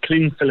wrapped in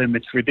cling film.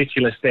 It's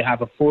ridiculous. They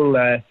have a full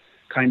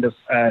kind of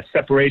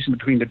separation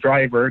between the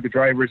driver's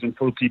in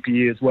full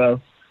PPE as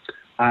well,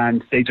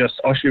 and they just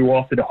usher you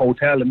off to the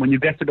hotel. And when you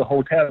get to the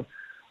hotel,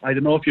 I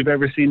don't know if you've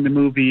ever seen the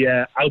movie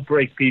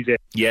Outbreak, PJ.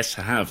 Yes,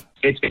 I have.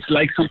 It's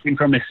like something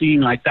from a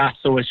scene like that.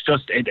 So it's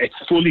just it's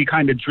fully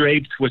kind of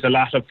draped with a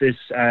lot of this.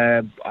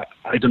 I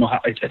don't know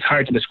how it's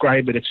hard to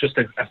describe it. It's just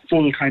a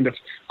full kind of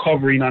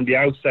covering on the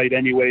outside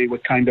anyway,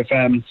 with kind of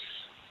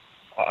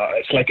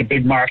it's like a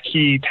big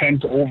marquee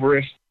tent over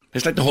it.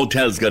 It's like the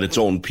hotel's got its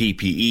own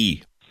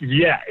PPE.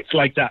 Yeah, it's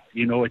like that.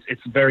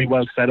 It's very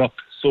well set up.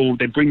 So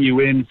they bring you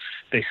in,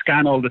 they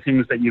scan all the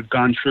things that you've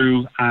gone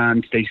through,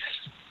 and they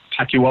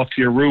pack you off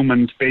to your room.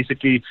 And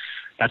basically,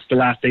 that's the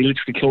last. They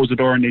literally close the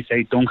door and they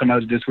say, "Don't come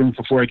out of this room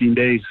for 14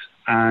 days."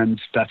 And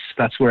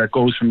that's where it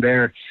goes from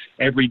there.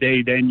 Every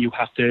day, then you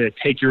have to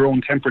take your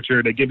own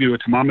temperature. They give you a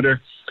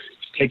thermometer.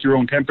 You take your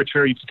own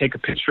temperature. You have to take a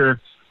picture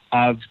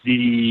of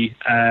the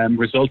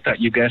result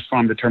that you get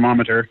from the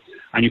thermometer,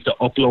 and you have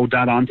to upload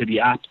that onto the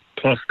app,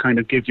 plus kind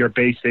of give your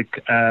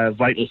basic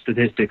vital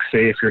statistics,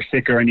 say if you're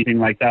sick or anything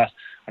like that.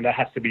 And that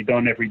has to be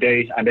done every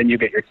day. And then you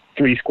get your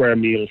 3 square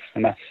meals,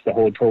 and that's the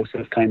whole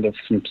process kind of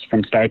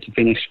from start to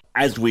finish.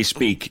 As we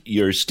speak,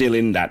 you're still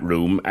in that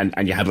room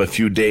and you have a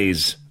few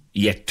days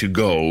yet to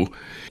go.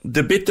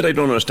 The bit that I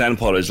don't understand,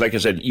 Paul, is, like I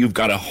said, you've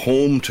got a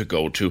home to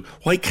go to.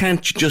 Why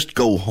can't you just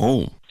go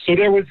home? So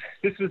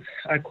this was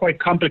a quite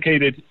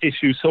complicated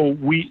issue. So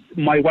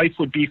my wife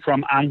would be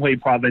from Anhui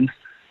province,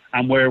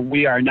 and where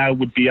we are now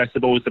would be, I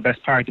suppose, the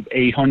best part of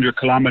 800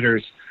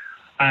 kilometres.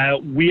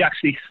 We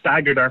actually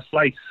staggered our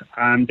flights,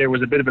 and there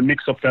was a bit of a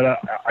mix-up that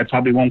I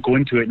probably won't go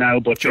into it now,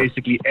 but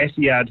basically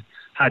Etihad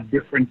had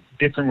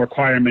different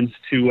requirements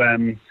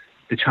to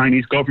the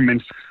Chinese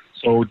government,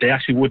 so they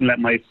actually wouldn't let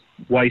my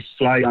wife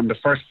fly on the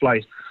first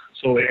flight.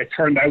 So it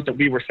turned out that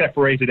we were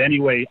separated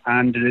anyway,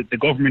 and the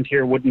government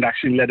here wouldn't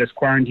actually let us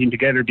quarantine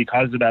together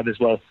because of that as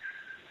well.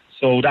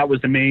 So that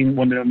was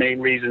one of the main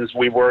reasons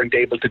we weren't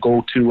able to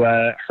go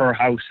to her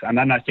house. And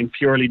then I think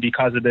purely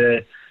because of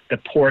the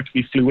port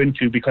we flew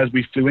into, because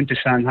we flew into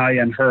Shanghai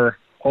and her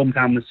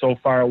hometown was so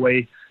far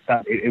away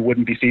that it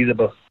wouldn't be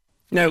feasible.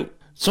 Now,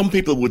 some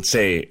people would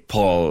say,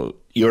 Paul,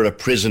 you're a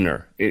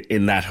prisoner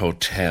in that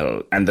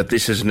hotel and that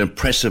this is an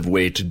impressive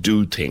way to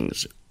do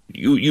things.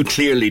 You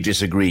clearly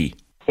disagree.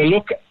 Well,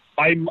 look,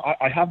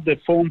 I have the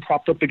phone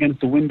propped up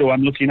against the window.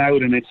 I'm looking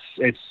out, and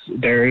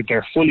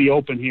they're fully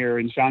open here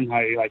in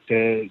Shanghai. Like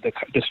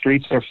the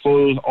streets are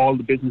full, all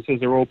the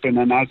businesses are open,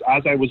 and as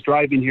I was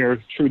driving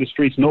here through the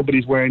streets,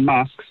 nobody's wearing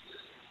masks.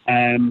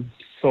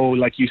 So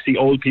like you see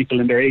old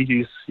people in their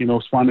 80s,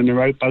 swanning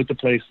around about the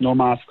place, no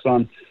masks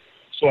on.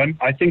 So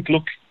I think,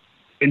 look,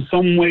 in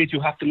some ways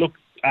you have to look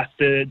at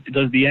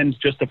does the ends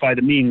justify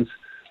the means?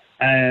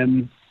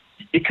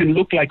 It can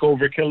look like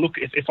overkill. Look,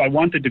 if I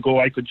wanted to go,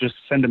 I could just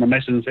send them a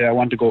message and say I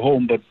want to go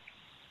home, but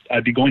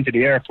I'd be going to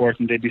the airport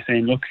and they'd be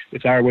saying, look,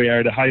 it's our way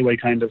or the highway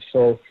kind of.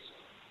 So,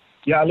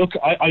 yeah, look,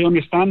 I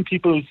understand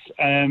people's,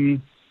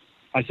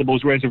 I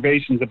suppose,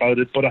 reservations about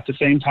it, but at the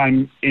same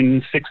time,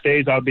 in 6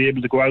 days, I'll be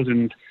able to go out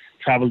and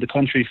travel the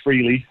country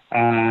freely.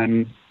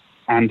 And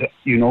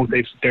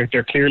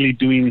they're clearly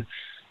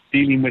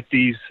dealing with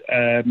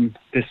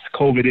this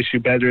COVID issue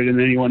better than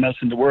anyone else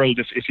in the world,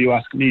 if you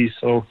ask me.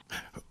 So,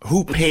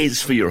 who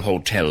pays for your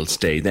hotel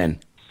stay then?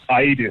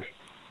 I do.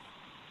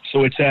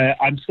 So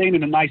I'm staying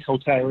in a nice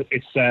hotel.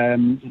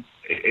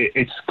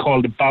 It's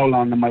called the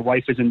Baolong, and my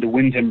wife is in the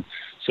Wyndham.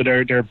 So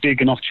they're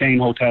big enough chain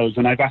hotels,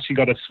 and I've actually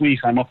got a suite.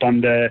 I'm up on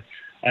the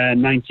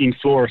 19th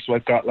floor, so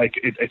I've got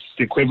it's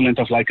the equivalent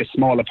of like a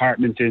small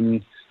apartment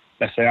in,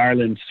 let's say,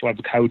 Ireland. So I have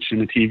a couch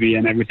and a TV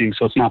and everything,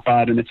 so it's not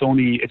bad. And it's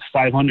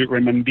 500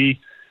 renminbi,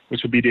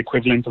 which would be the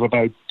equivalent of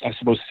about, I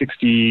suppose,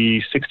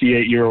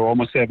 68 euro,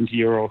 almost 70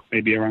 euro,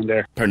 maybe around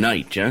there. Per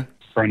night, yeah?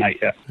 Per night,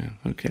 yeah.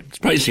 Okay. It's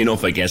pricey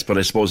enough, I guess, but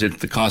I suppose it's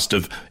the cost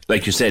of,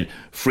 like you said,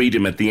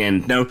 freedom at the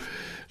end. Now,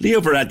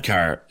 Leo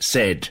Varadkar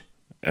said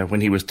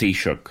when he was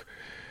Taoiseach,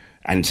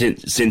 and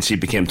since he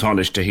became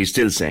Taoiseach, he's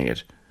still saying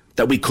it,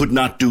 that we could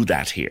not do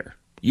that here.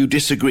 You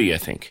disagree, I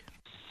think.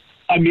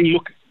 I mean,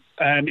 look,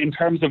 in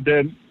terms of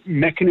the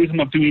mechanism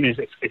of doing it,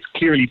 it's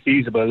clearly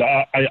feasible.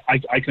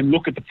 I can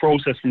look at the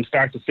process from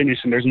start to finish,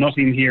 and there's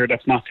nothing here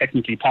that's not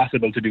technically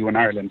possible to do in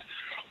Ireland.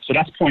 So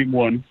that's point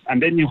one.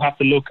 And then you have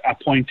to look at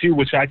point two,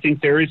 which I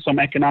think there is some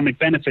economic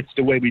benefits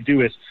to the way we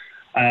do it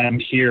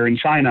here in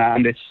China.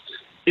 And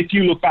if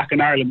you look back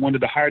in Ireland, one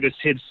of the hardest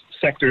hit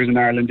sectors in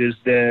Ireland is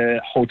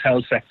the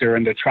hotel sector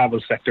and the travel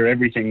sector.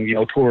 Everything,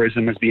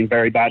 tourism has been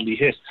very badly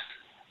hit.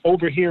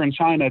 Over here in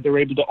China, they're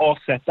able to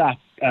offset that.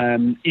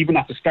 Even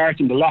at the start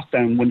in the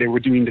lockdown, when they were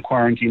doing the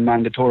quarantine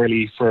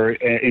mandatorily for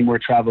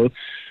inward travel,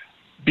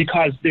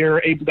 because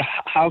they're able to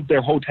have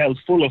their hotels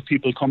full of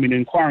people coming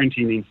in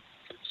quarantining.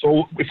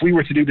 So if we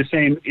were to do the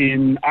same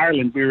in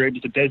Ireland, we were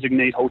able to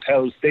designate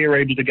hotels. They were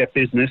able to get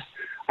business,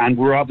 and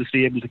we're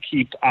obviously able to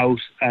keep out,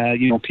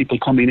 people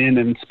coming in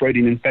and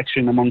spreading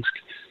infection amongst,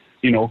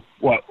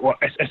 what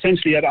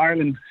essentially at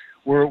Ireland.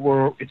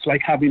 It's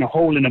like having a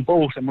hole in a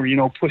boat, and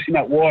we're pushing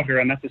out water,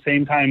 and at the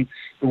same time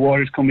the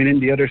water's coming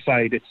in the other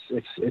side.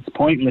 It's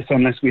pointless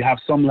unless we have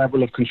some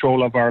level of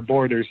control of our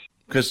borders.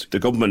 Because the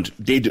government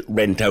did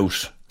rent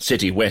out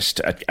City West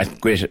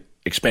at great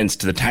expense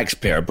to the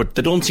taxpayer, but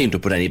they don't seem to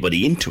put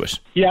anybody into it.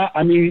 Yeah,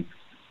 I mean,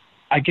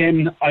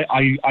 again,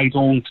 I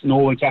don't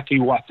know exactly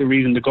what the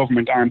reason the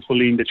government aren't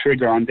pulling the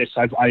trigger on this.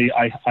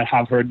 I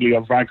have heard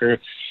Leo Varadkar.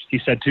 He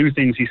said two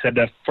things. He said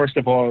that first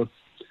of all,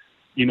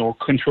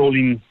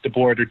 controlling the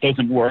border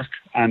doesn't work,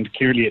 and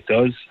clearly it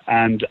does.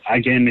 And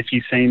again, if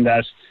he's saying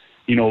that,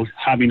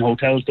 having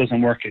hotels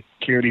doesn't work, it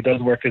clearly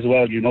does work as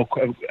well.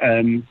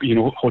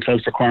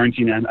 Hotels for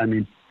quarantine. And I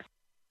mean,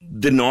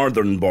 the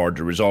northern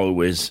border is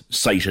always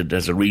cited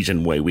as a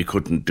reason why we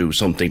couldn't do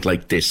something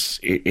like this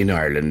in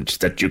Ireland.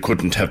 That you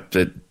couldn't have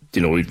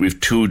we've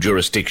two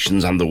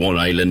jurisdictions on the one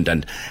island,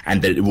 and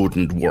that it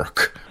wouldn't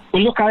work.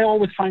 Well, look, I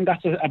always find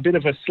that's a bit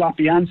of a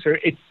sloppy answer.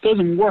 It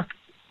doesn't work,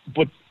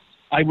 but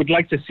I would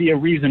like to see a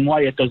reason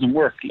why it doesn't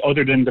work,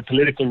 other than the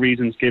political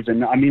reasons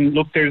given. I mean,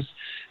 look, this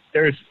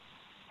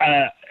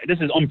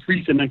is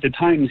unprecedented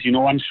times.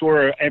 I'm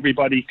sure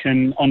everybody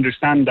can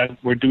understand that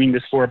we're doing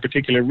this for a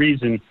particular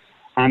reason,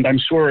 and I'm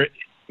sure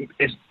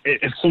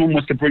if someone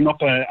was to bring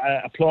up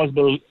a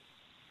plausible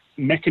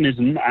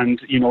mechanism, and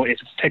if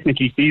it's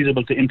technically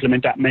feasible to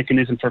implement that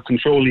mechanism for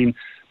controlling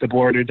the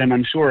border, then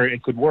I'm sure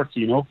it could work.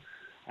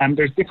 And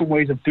there's different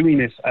ways of doing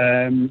it.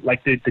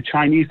 Like the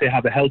Chinese, they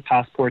have a health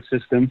passport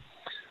system.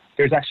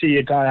 There's actually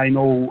a guy I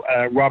know,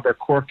 Robert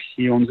Quirk.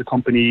 He owns a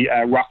company,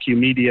 Rock You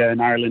Media in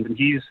Ireland, and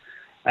he's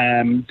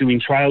doing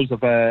trials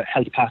of a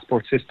health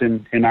passport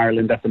system in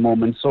Ireland at the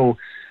moment. So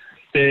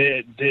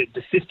the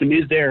system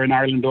is there in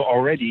Ireland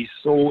already.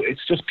 So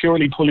it's just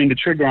purely pulling the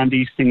trigger on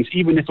these things,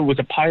 even if it was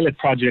a pilot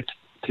project,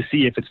 to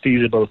see if it's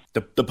feasible.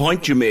 The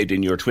point you made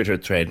in your Twitter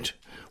thread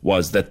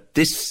was that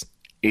this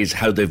is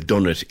how they've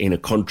done it in a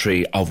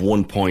country of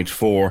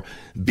 1.4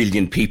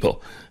 billion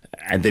people.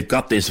 And they've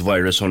got this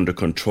virus under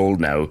control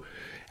now.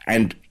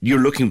 And you're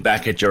looking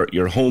back at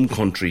your home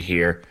country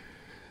here,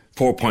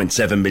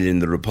 4.7 million in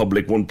the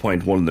Republic,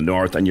 1.1 in the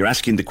North, and you're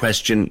asking the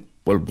question,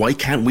 well, why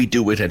can't we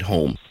do it at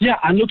home? Yeah,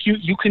 and look,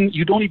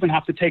 you don't even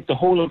have to take the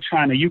whole of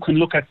China. You can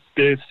look at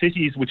the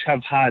cities which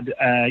have had,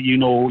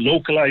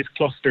 localized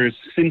clusters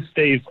since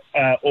they've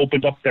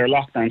opened up their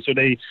lockdown. So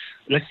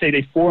let's say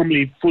they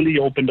formally fully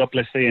opened up,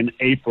 let's say in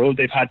April.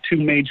 They've had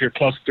two major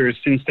clusters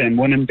since then,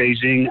 one in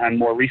Beijing and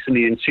more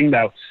recently in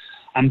Qingdao.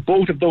 And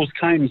both of those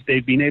times,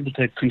 they've been able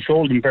to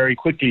control them very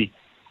quickly.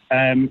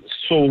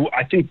 So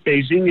I think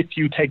Beijing, if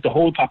you take the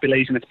whole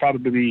population, it's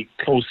probably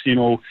close,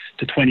 to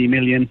 20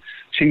 million.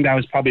 Qingdao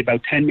is probably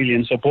about 10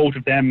 million. So both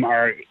of them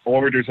are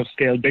orders of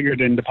scale bigger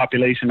than the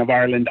population of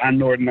Ireland and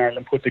Northern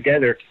Ireland put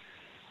together.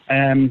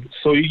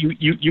 So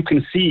you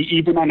can see,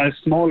 even on a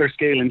smaller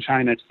scale in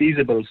China, it's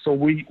feasible. So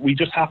we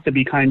just have to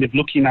be kind of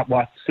looking at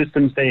what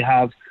systems they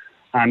have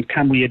and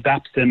can we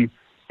adapt them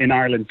in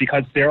Ireland,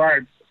 because there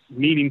are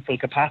meaningful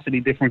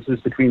capacity differences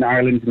between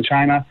Ireland and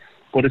China.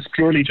 But it's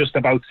purely just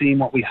about seeing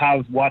what we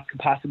have, what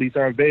capacities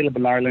are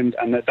available in Ireland,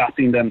 and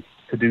adapting them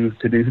to do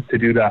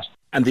that.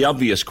 And the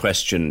obvious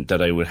question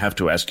that I would have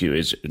to ask you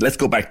is, let's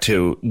go back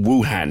to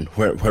Wuhan,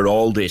 where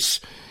all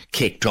this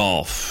kicked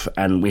off,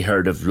 and we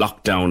heard of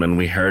lockdown, and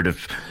we heard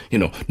of,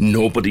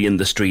 nobody in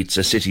the streets,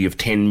 a city of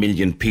 10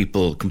 million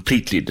people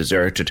completely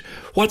deserted.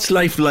 What's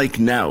life like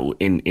now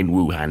in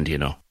Wuhan, do you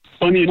know?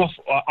 Funny enough,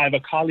 I have a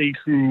colleague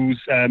who's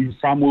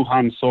from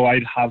Wuhan, so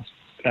I'd have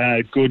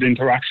good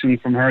interaction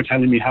from her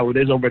telling me how it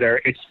is over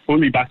there. It's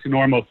fully back to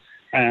normal.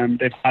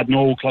 They've had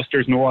no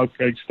clusters, no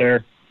outbreaks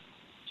there.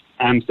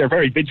 And they're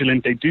very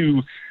vigilant. They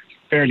do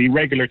fairly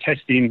regular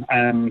testing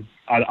on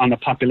a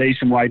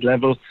population-wide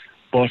level.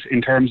 But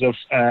in terms of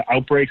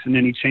outbreaks and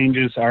any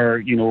changes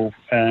or,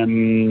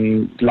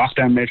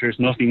 lockdown measures,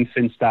 nothing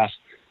since that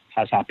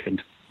has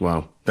happened.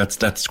 Wow,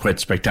 that's quite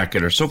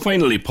spectacular. So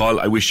finally,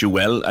 Paul, I wish you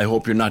well. I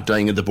hope you're not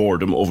dying of the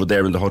boredom over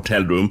there in the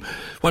hotel room.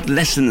 What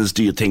lessons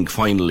do you think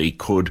finally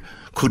could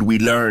we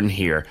learn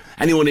here?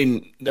 Anyone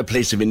in a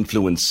place of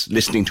influence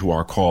listening to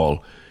our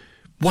call,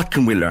 what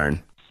can we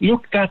learn?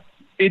 Look, that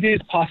it is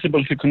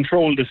possible to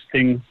control this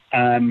thing,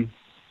 and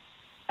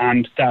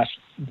that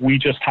we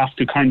just have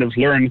to kind of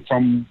learn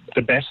from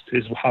the best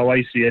is how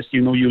I see it.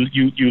 You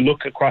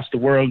look across the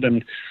world,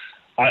 and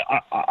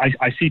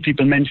I see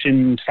people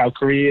mention South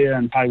Korea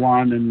and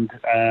Taiwan and,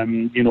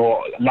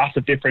 lots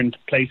of different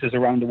places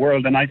around the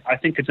world. And I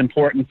think it's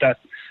important to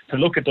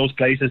look at those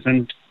places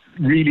and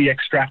really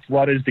extract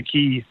what is the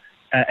key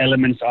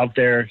elements of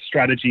their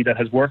strategy that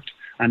has worked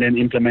and then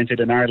implemented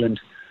in Ireland.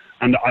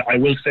 And I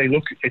will say,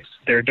 look,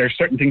 there are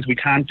certain things we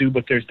can't do,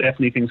 but there's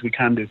definitely things we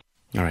can do.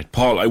 All right,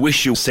 Paul, I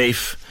wish you a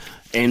safe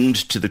end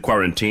to the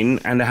quarantine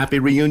and a happy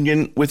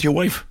reunion with your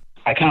wife.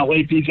 I can't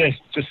wait, PJ.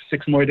 Just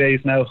 6 more days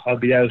now, I'll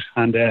be out,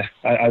 and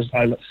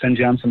I'll send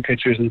you on some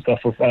pictures and stuff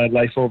of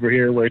life over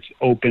here where it's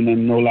open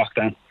and no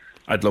lockdown.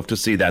 I'd love to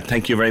see that.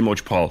 Thank you very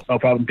much, Paul. No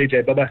problem,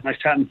 PJ. Bye-bye. Nice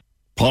chatting.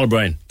 Paul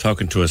O'Brien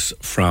talking to us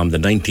from the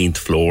 19th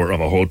floor of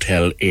a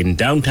hotel in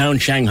downtown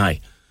Shanghai,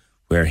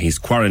 where he's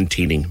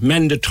quarantining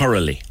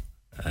mandatorily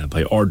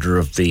by order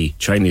of the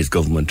Chinese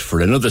government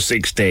for another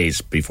 6 days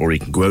before he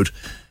can go out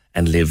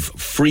and live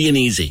free and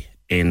easy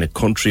in a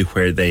country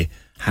where they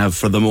have,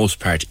 for the most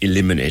part,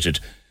 eliminated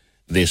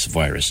this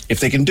virus. If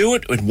they can do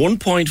it with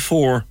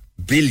 1.4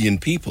 billion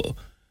people,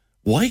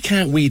 why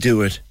can't we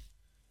do it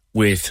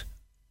with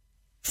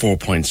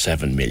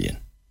 4.7 million?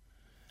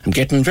 I'm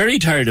getting very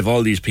tired of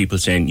all these people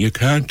saying, you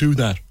can't do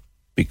that,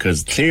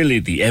 because clearly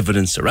the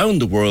evidence around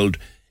the world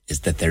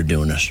is that they're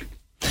doing it.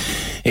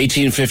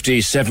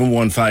 1850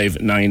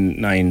 715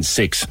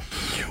 996.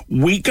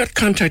 We got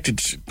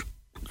contacted,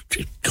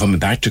 coming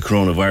back to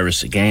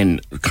coronavirus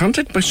again,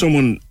 contacted by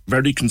someone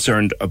very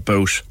concerned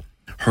about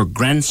her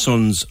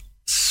grandson's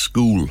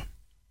school.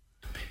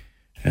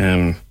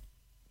 And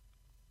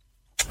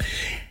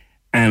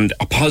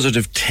a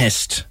positive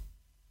test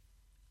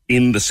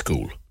in the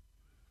school.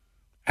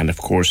 And of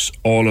course,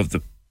 all of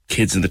the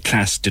kids in the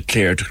class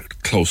declared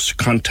close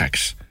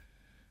contacts.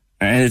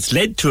 And it's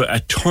led to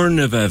a turn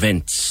of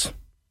events.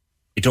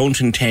 I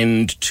don't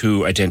intend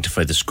to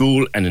identify the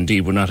school, and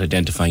indeed we're not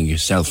identifying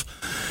yourself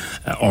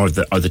or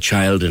the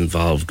child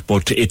involved.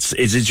 But is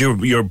it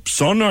your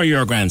son or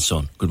your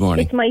grandson? Good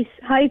morning.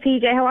 Hi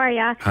PJ, how are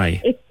you?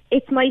 Hi.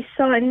 It's my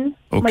son.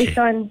 Okay. My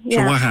son. Yeah.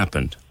 So what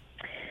happened?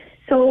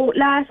 So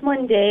last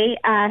Monday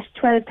at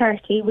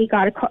 12:30, we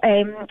got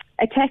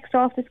a text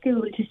off the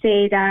school to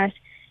say that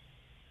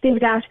there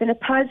was actually been a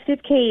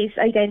positive case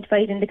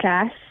identified in the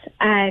class,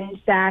 and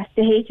that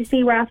the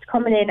HSE were after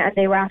coming in and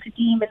they were after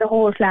deeming the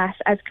whole class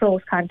as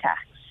close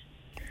contacts.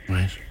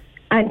 Right.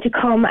 and to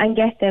come and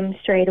get them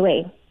straight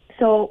away.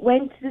 So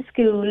went to the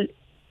school,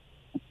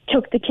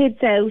 took the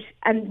kids out,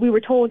 and we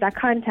were told that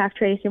contact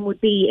tracing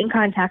would be in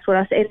contact with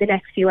us in the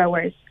next few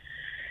hours.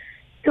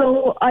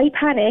 So I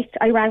panicked.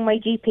 I rang my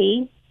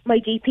GP. My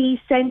GP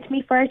sent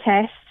me for a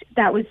test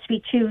that was to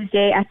be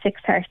Tuesday at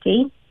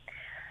 6:30.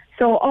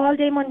 So all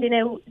day Monday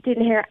now,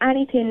 didn't hear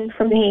anything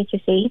from the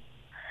HSE.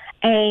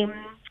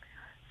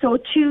 So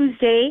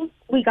Tuesday,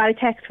 we got a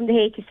text from the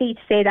HSE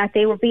to say that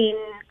they were being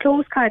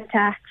close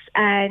contacts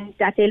and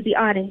that they'll be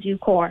on in due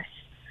course.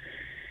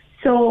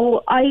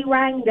 So I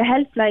rang the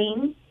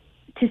helpline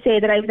to say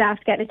that I was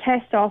after getting a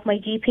test off my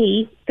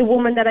GP. The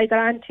woman that I got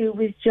onto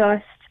was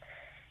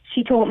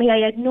she told me I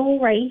had no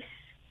right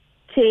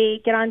to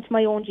get onto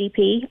my own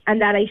GP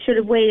and that I should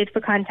have waited for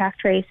contact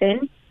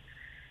tracing.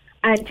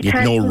 And you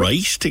had no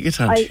right to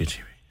get onto it.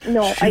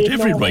 No, I you had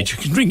every no right. You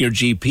can ring your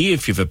GP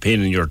if you have a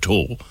pain in your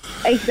toe.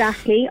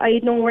 Exactly. I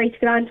had no right to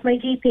get onto my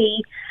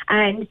GP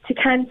and to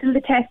cancel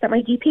the test that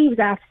my GP was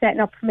after setting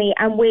up for me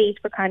and wait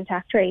for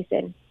contact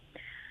tracing.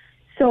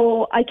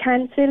 So I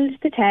cancelled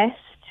the test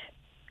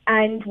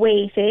and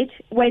waited.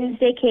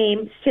 Wednesday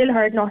came, still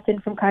heard nothing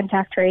from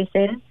contact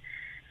tracing.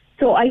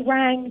 So I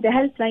rang the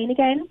helpline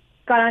again,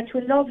 got onto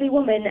a lovely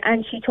woman,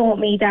 and she told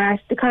me that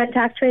the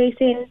contact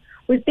tracing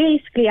was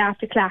basically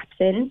after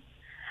collapsing,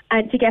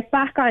 and to get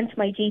back onto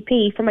my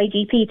GP for my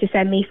GP to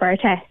send me for a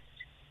test.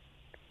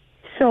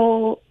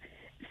 So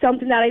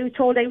something that I was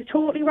told I was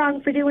totally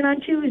wrong for doing on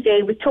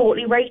Tuesday was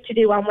totally right to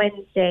do on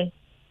Wednesday.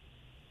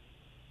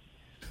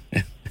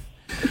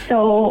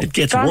 So it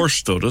gets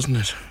worse though, doesn't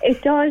it?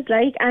 It does,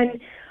 and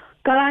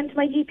got onto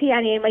my GP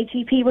anyway. My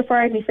GP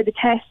referred me for the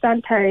test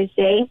on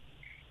Thursday.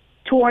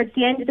 Towards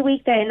the end of the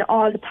week then,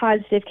 all the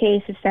positive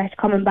cases started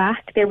coming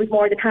back. There was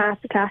more than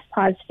half the class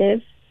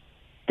positive.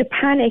 The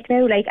panic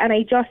now, and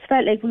I just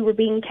felt like we were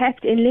being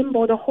kept in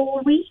limbo the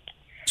whole week.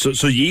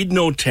 So you'd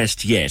no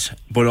test yet,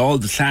 but all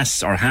the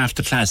class or half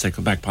the class had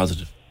come back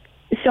positive.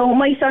 So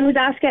my son was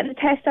asked getting the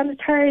test on the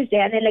Thursday,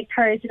 and then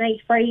Thursday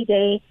night,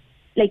 Friday,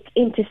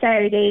 into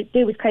Saturday,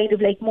 there was kind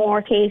of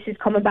more cases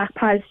coming back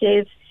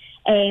positive.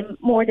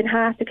 More than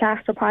half the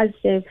class were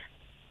positive.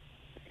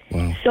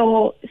 Wow.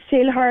 So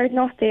still heard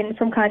nothing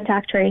from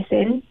contact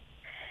tracing.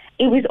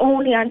 It was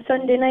only on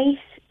Sunday night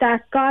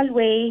that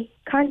Galway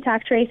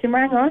contact tracing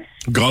rang us.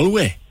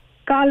 Galway?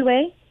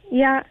 Galway,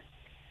 yeah.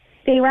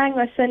 They rang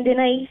us Sunday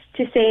night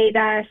to say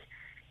that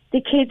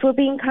the kids were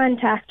being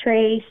contact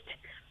traced,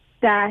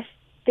 that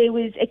there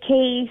was a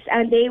case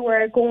and they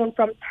were going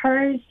from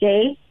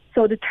Thursday,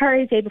 so the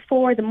Thursday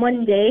before the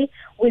Monday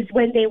was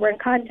when they were in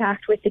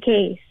contact with the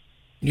case.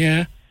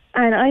 Yeah.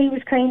 And I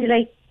was kind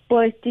of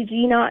but did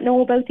you not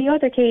know about the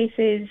other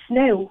cases?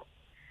 No.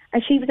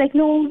 And she was like,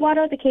 no, what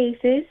other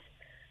cases?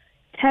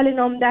 Telling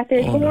them that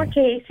there's more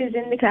cases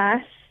in the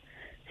class.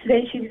 So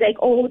then she was like,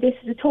 oh, this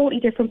is a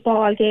totally different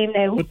ball game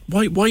now. But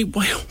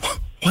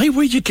why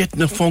were you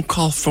getting a phone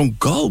call from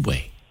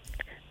Galway?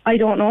 I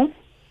don't know.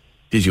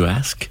 Did you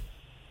ask?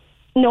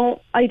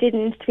 No, I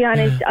didn't, to be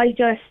honest.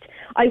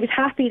 I was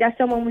happy that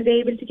someone was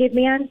able to give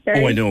me answers.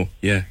 Oh, I know,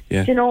 yeah.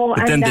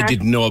 But then they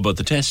didn't know about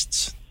the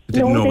tests. They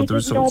didn't know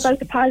about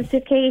the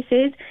positive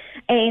cases.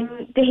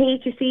 The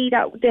HSE,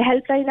 the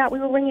helpline that we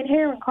were ringing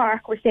here in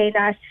Cork, was saying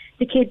that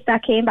the kids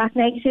that came back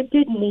negative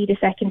didn't need a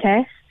second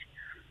test.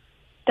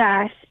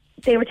 That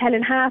they were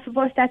telling half of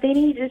us that they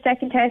needed a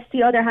second test,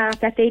 the other half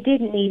that they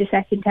didn't need a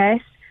second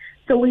test.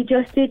 So we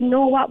just didn't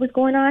know what was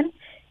going on.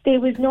 There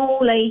was no,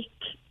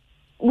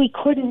 we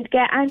couldn't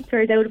get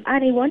answers out of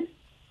anyone.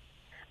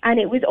 And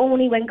it was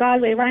only when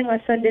Galway rang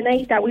us Sunday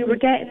night that we were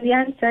getting the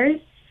answers.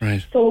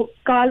 Right. So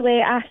Galway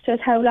asked us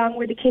how long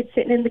were the kids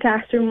sitting in the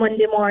classroom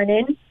Monday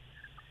morning.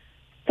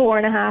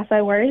 4.5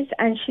 hours.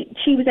 And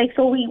she was like,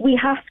 so we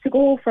have to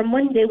go from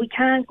Monday. We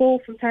can't go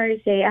from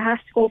Thursday. It has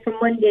to go from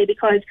Monday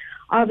because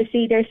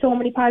obviously there's so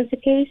many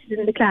positive cases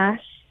in the class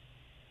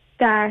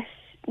that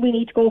we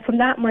need to go from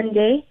that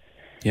Monday.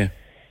 Yeah.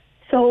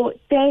 So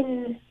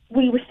then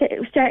we were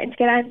starting to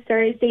get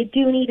answers. They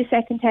do need a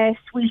second test.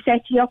 We'll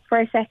set you up for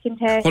a second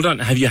test. Hold on,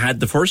 have you had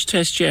the first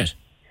test yet?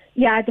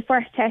 Yeah, the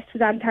first test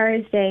was on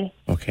Thursday.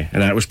 Okay,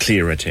 and that was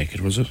clear, I take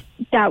it, was it?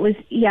 That was,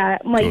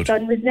 my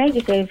son was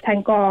negative,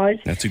 thank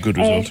God. That's a good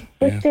result.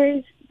 But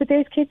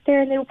there's kids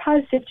there and they were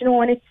positive,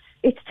 and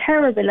it's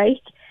terrible,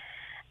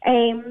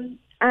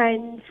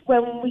 And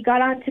when we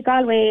got on to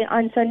Galway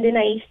on Sunday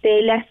night,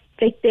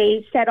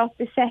 they set up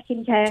the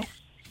second test.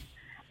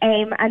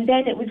 And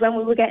then it was when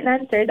we were getting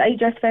answers, I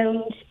just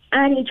found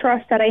any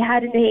trust that I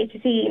had in the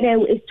HSE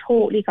now is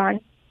totally gone.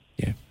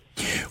 Yeah.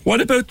 What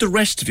about the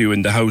rest of you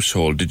in the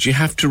household? Did you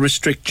have to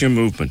restrict your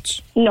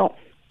movements? No.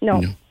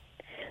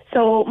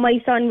 So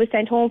my son was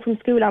sent home from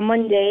school on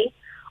Monday.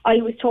 I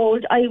was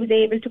told I was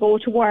able to go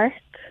to work.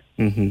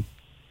 Mm-hmm.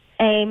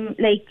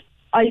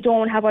 I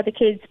don't have other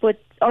kids, but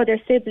other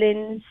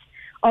siblings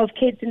of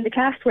kids in the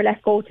class were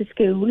left go to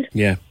school.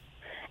 Yeah.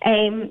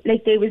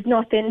 There was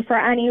nothing for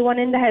anyone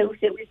in the house.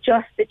 It was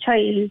just the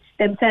child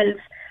themselves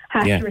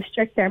had to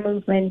restrict their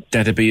movement.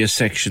 That'd be a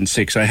Section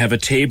 6. I have a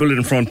table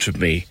in front of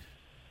me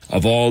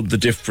of all the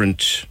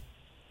different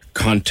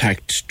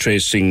contact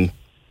tracing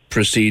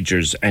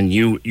procedures, and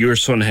your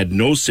son had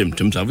no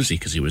symptoms, obviously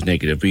because he was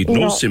negative, but he had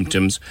no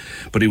symptoms,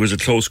 but he was a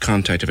close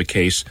contact of a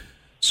case,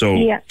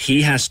 so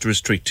he has to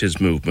restrict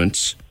his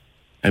movements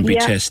and be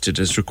tested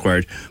as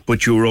required,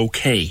 but you're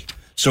okay.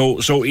 So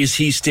is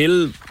he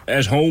still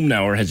at home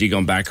now, or has he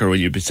gone back, or will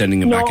you be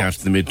sending him back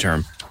after the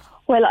midterm?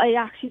 Well, I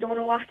actually don't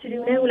know what to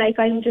do now.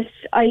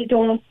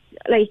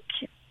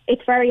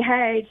 It's very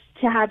hard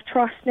to have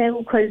trust now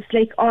because,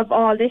 of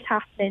all this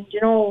happening,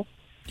 you know.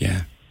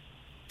 Yeah.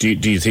 Do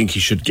you think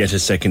he should get a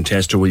second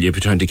test, or will you be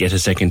trying to get a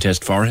second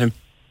test for him?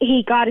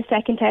 He got a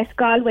second test.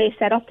 Galway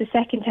set up the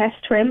second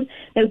test for him.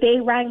 Now, they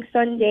rang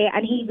Sunday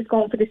and he was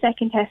going for the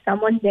second test on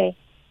Monday.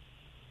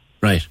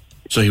 Right.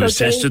 So he was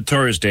tested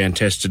Thursday and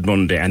tested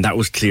Monday, and that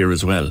was clear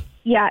as well?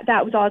 Yeah,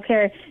 that was all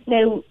clear.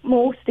 Now,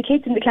 most of the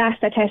kids in the class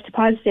that tested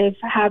positive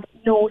have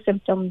no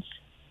symptoms.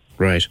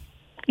 Right.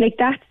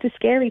 That's the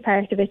scary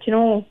part of it, you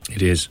know.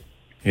 It is.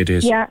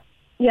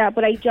 Yeah,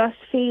 but I just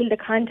feel the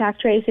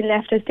contact tracing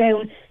left us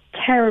down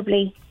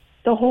terribly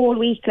the whole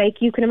week.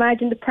 You can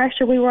imagine the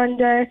pressure we were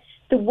under,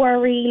 the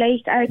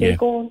worry, are they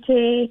going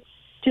to,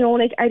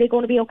 are they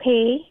going to be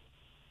okay?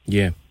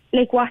 Yeah.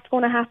 What's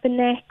going to happen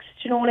next?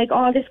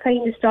 All this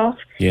kind of stuff.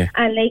 Yeah.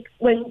 And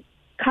when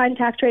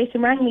contact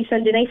tracing rang me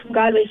Sunday night from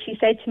Galway, she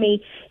said to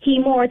me, he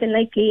more than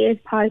likely is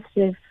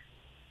positive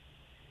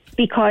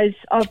because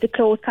of the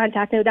close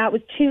contact. Now, that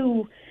was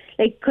two,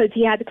 because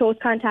he had the close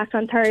contact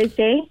on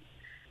Thursday,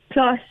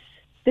 plus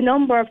the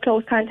number of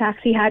close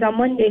contacts he had on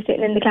Monday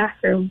sitting in the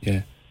classroom.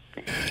 Yeah.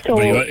 So,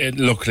 but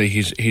luckily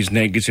he's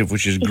negative,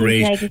 which is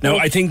great. Negative. Now,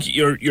 I think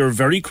you're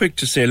very quick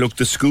to say, look,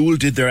 the school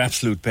did their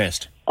absolute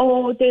best.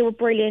 Oh, they were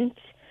brilliant.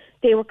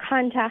 They were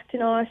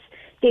contacting us.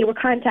 They were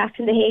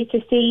contacting the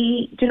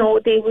HSE.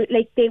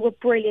 They were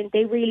brilliant.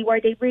 They really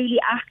were. They really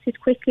acted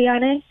quickly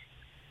on it.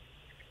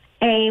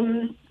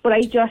 But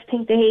I just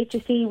think the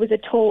HSE was a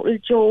total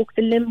joke.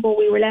 The limbo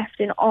we were left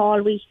in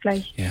all week.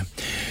 Yeah,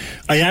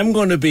 I am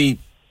going to be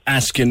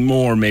asking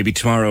more maybe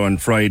tomorrow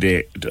and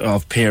Friday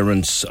of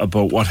parents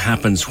about what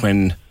happens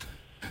when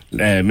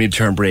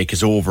midterm break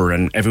is over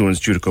and everyone's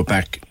due to go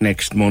back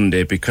next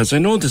Monday, because I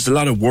know there's a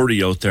lot of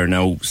worry out there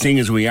now, seeing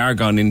as we are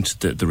gone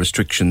into the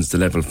restrictions, the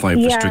level 5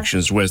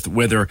 restrictions,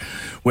 whether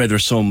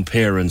some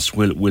parents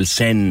will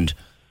send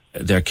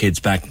their kids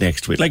back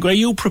next week. Are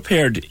you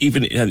prepared?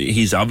 Even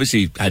he's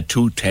obviously had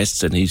 2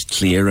 tests and he's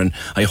clear, and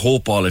I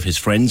hope all of his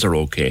friends are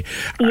okay.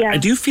 Yeah.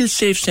 Do you feel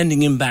safe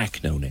sending him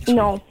back now next week?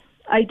 No,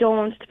 I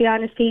don't, to be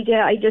honest, PJ.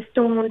 I just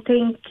don't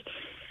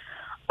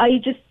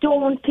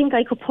think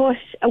I could put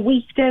a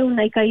week down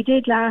like I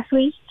did last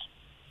week.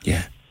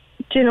 Yeah.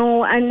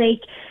 And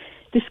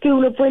the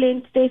school are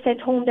brilliant. They sent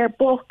home their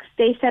books.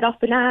 They set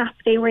up an app.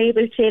 They were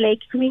able to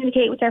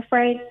communicate with their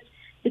friends.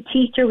 The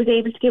teacher was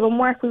able to give them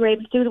work. We were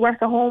able to do the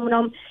work at home and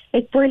them.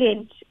 It's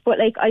brilliant. But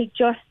I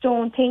just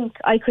don't think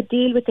I could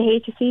deal with the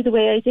HSE the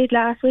way I did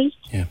last week.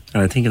 Yeah,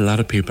 and I think a lot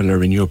of people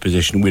are in your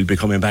position. We'll be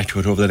coming back to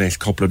it over the next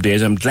couple of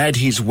days. I'm glad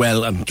he's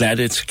well. I'm glad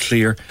it's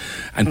clear.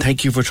 And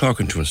thank you for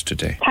talking to us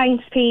today.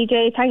 Thanks,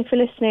 PJ. Thanks for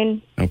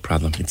listening. No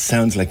problem. It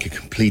sounds like a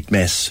complete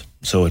mess.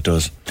 So it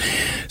does.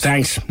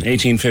 Thanks.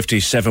 1850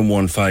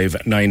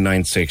 715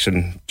 996,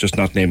 and just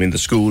not naming the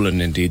school,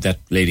 and indeed that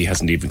lady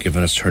hasn't even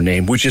given us her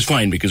name, which is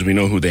fine because we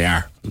know who they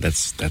are.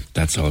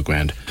 That's all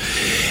grand.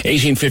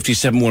 1850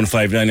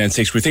 715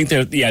 996. We think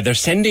they're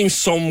sending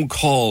some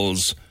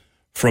calls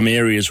from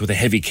areas with a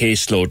heavy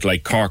caseload,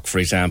 like Cork, for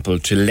example,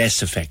 to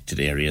less affected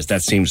areas.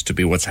 That seems to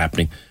be what's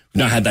happening.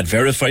 We've not had that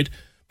verified,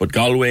 but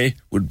Galway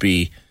would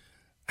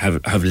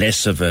have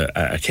less of a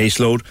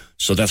caseload,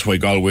 so that's why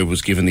Galway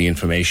was given the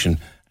information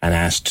and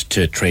asked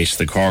to trace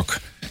the Cork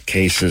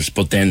cases.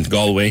 But then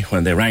Galway,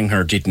 when they rang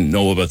her, didn't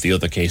know about the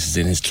other cases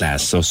in his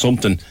class. So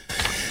something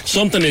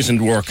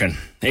isn't working.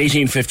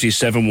 1850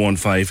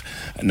 715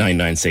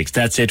 996.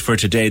 That's it for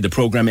today. The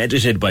programme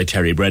edited by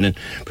Terry Brennan,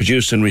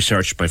 produced and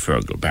researched by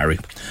Fergal Barry.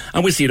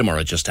 And we'll see you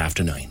tomorrow just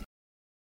after 9.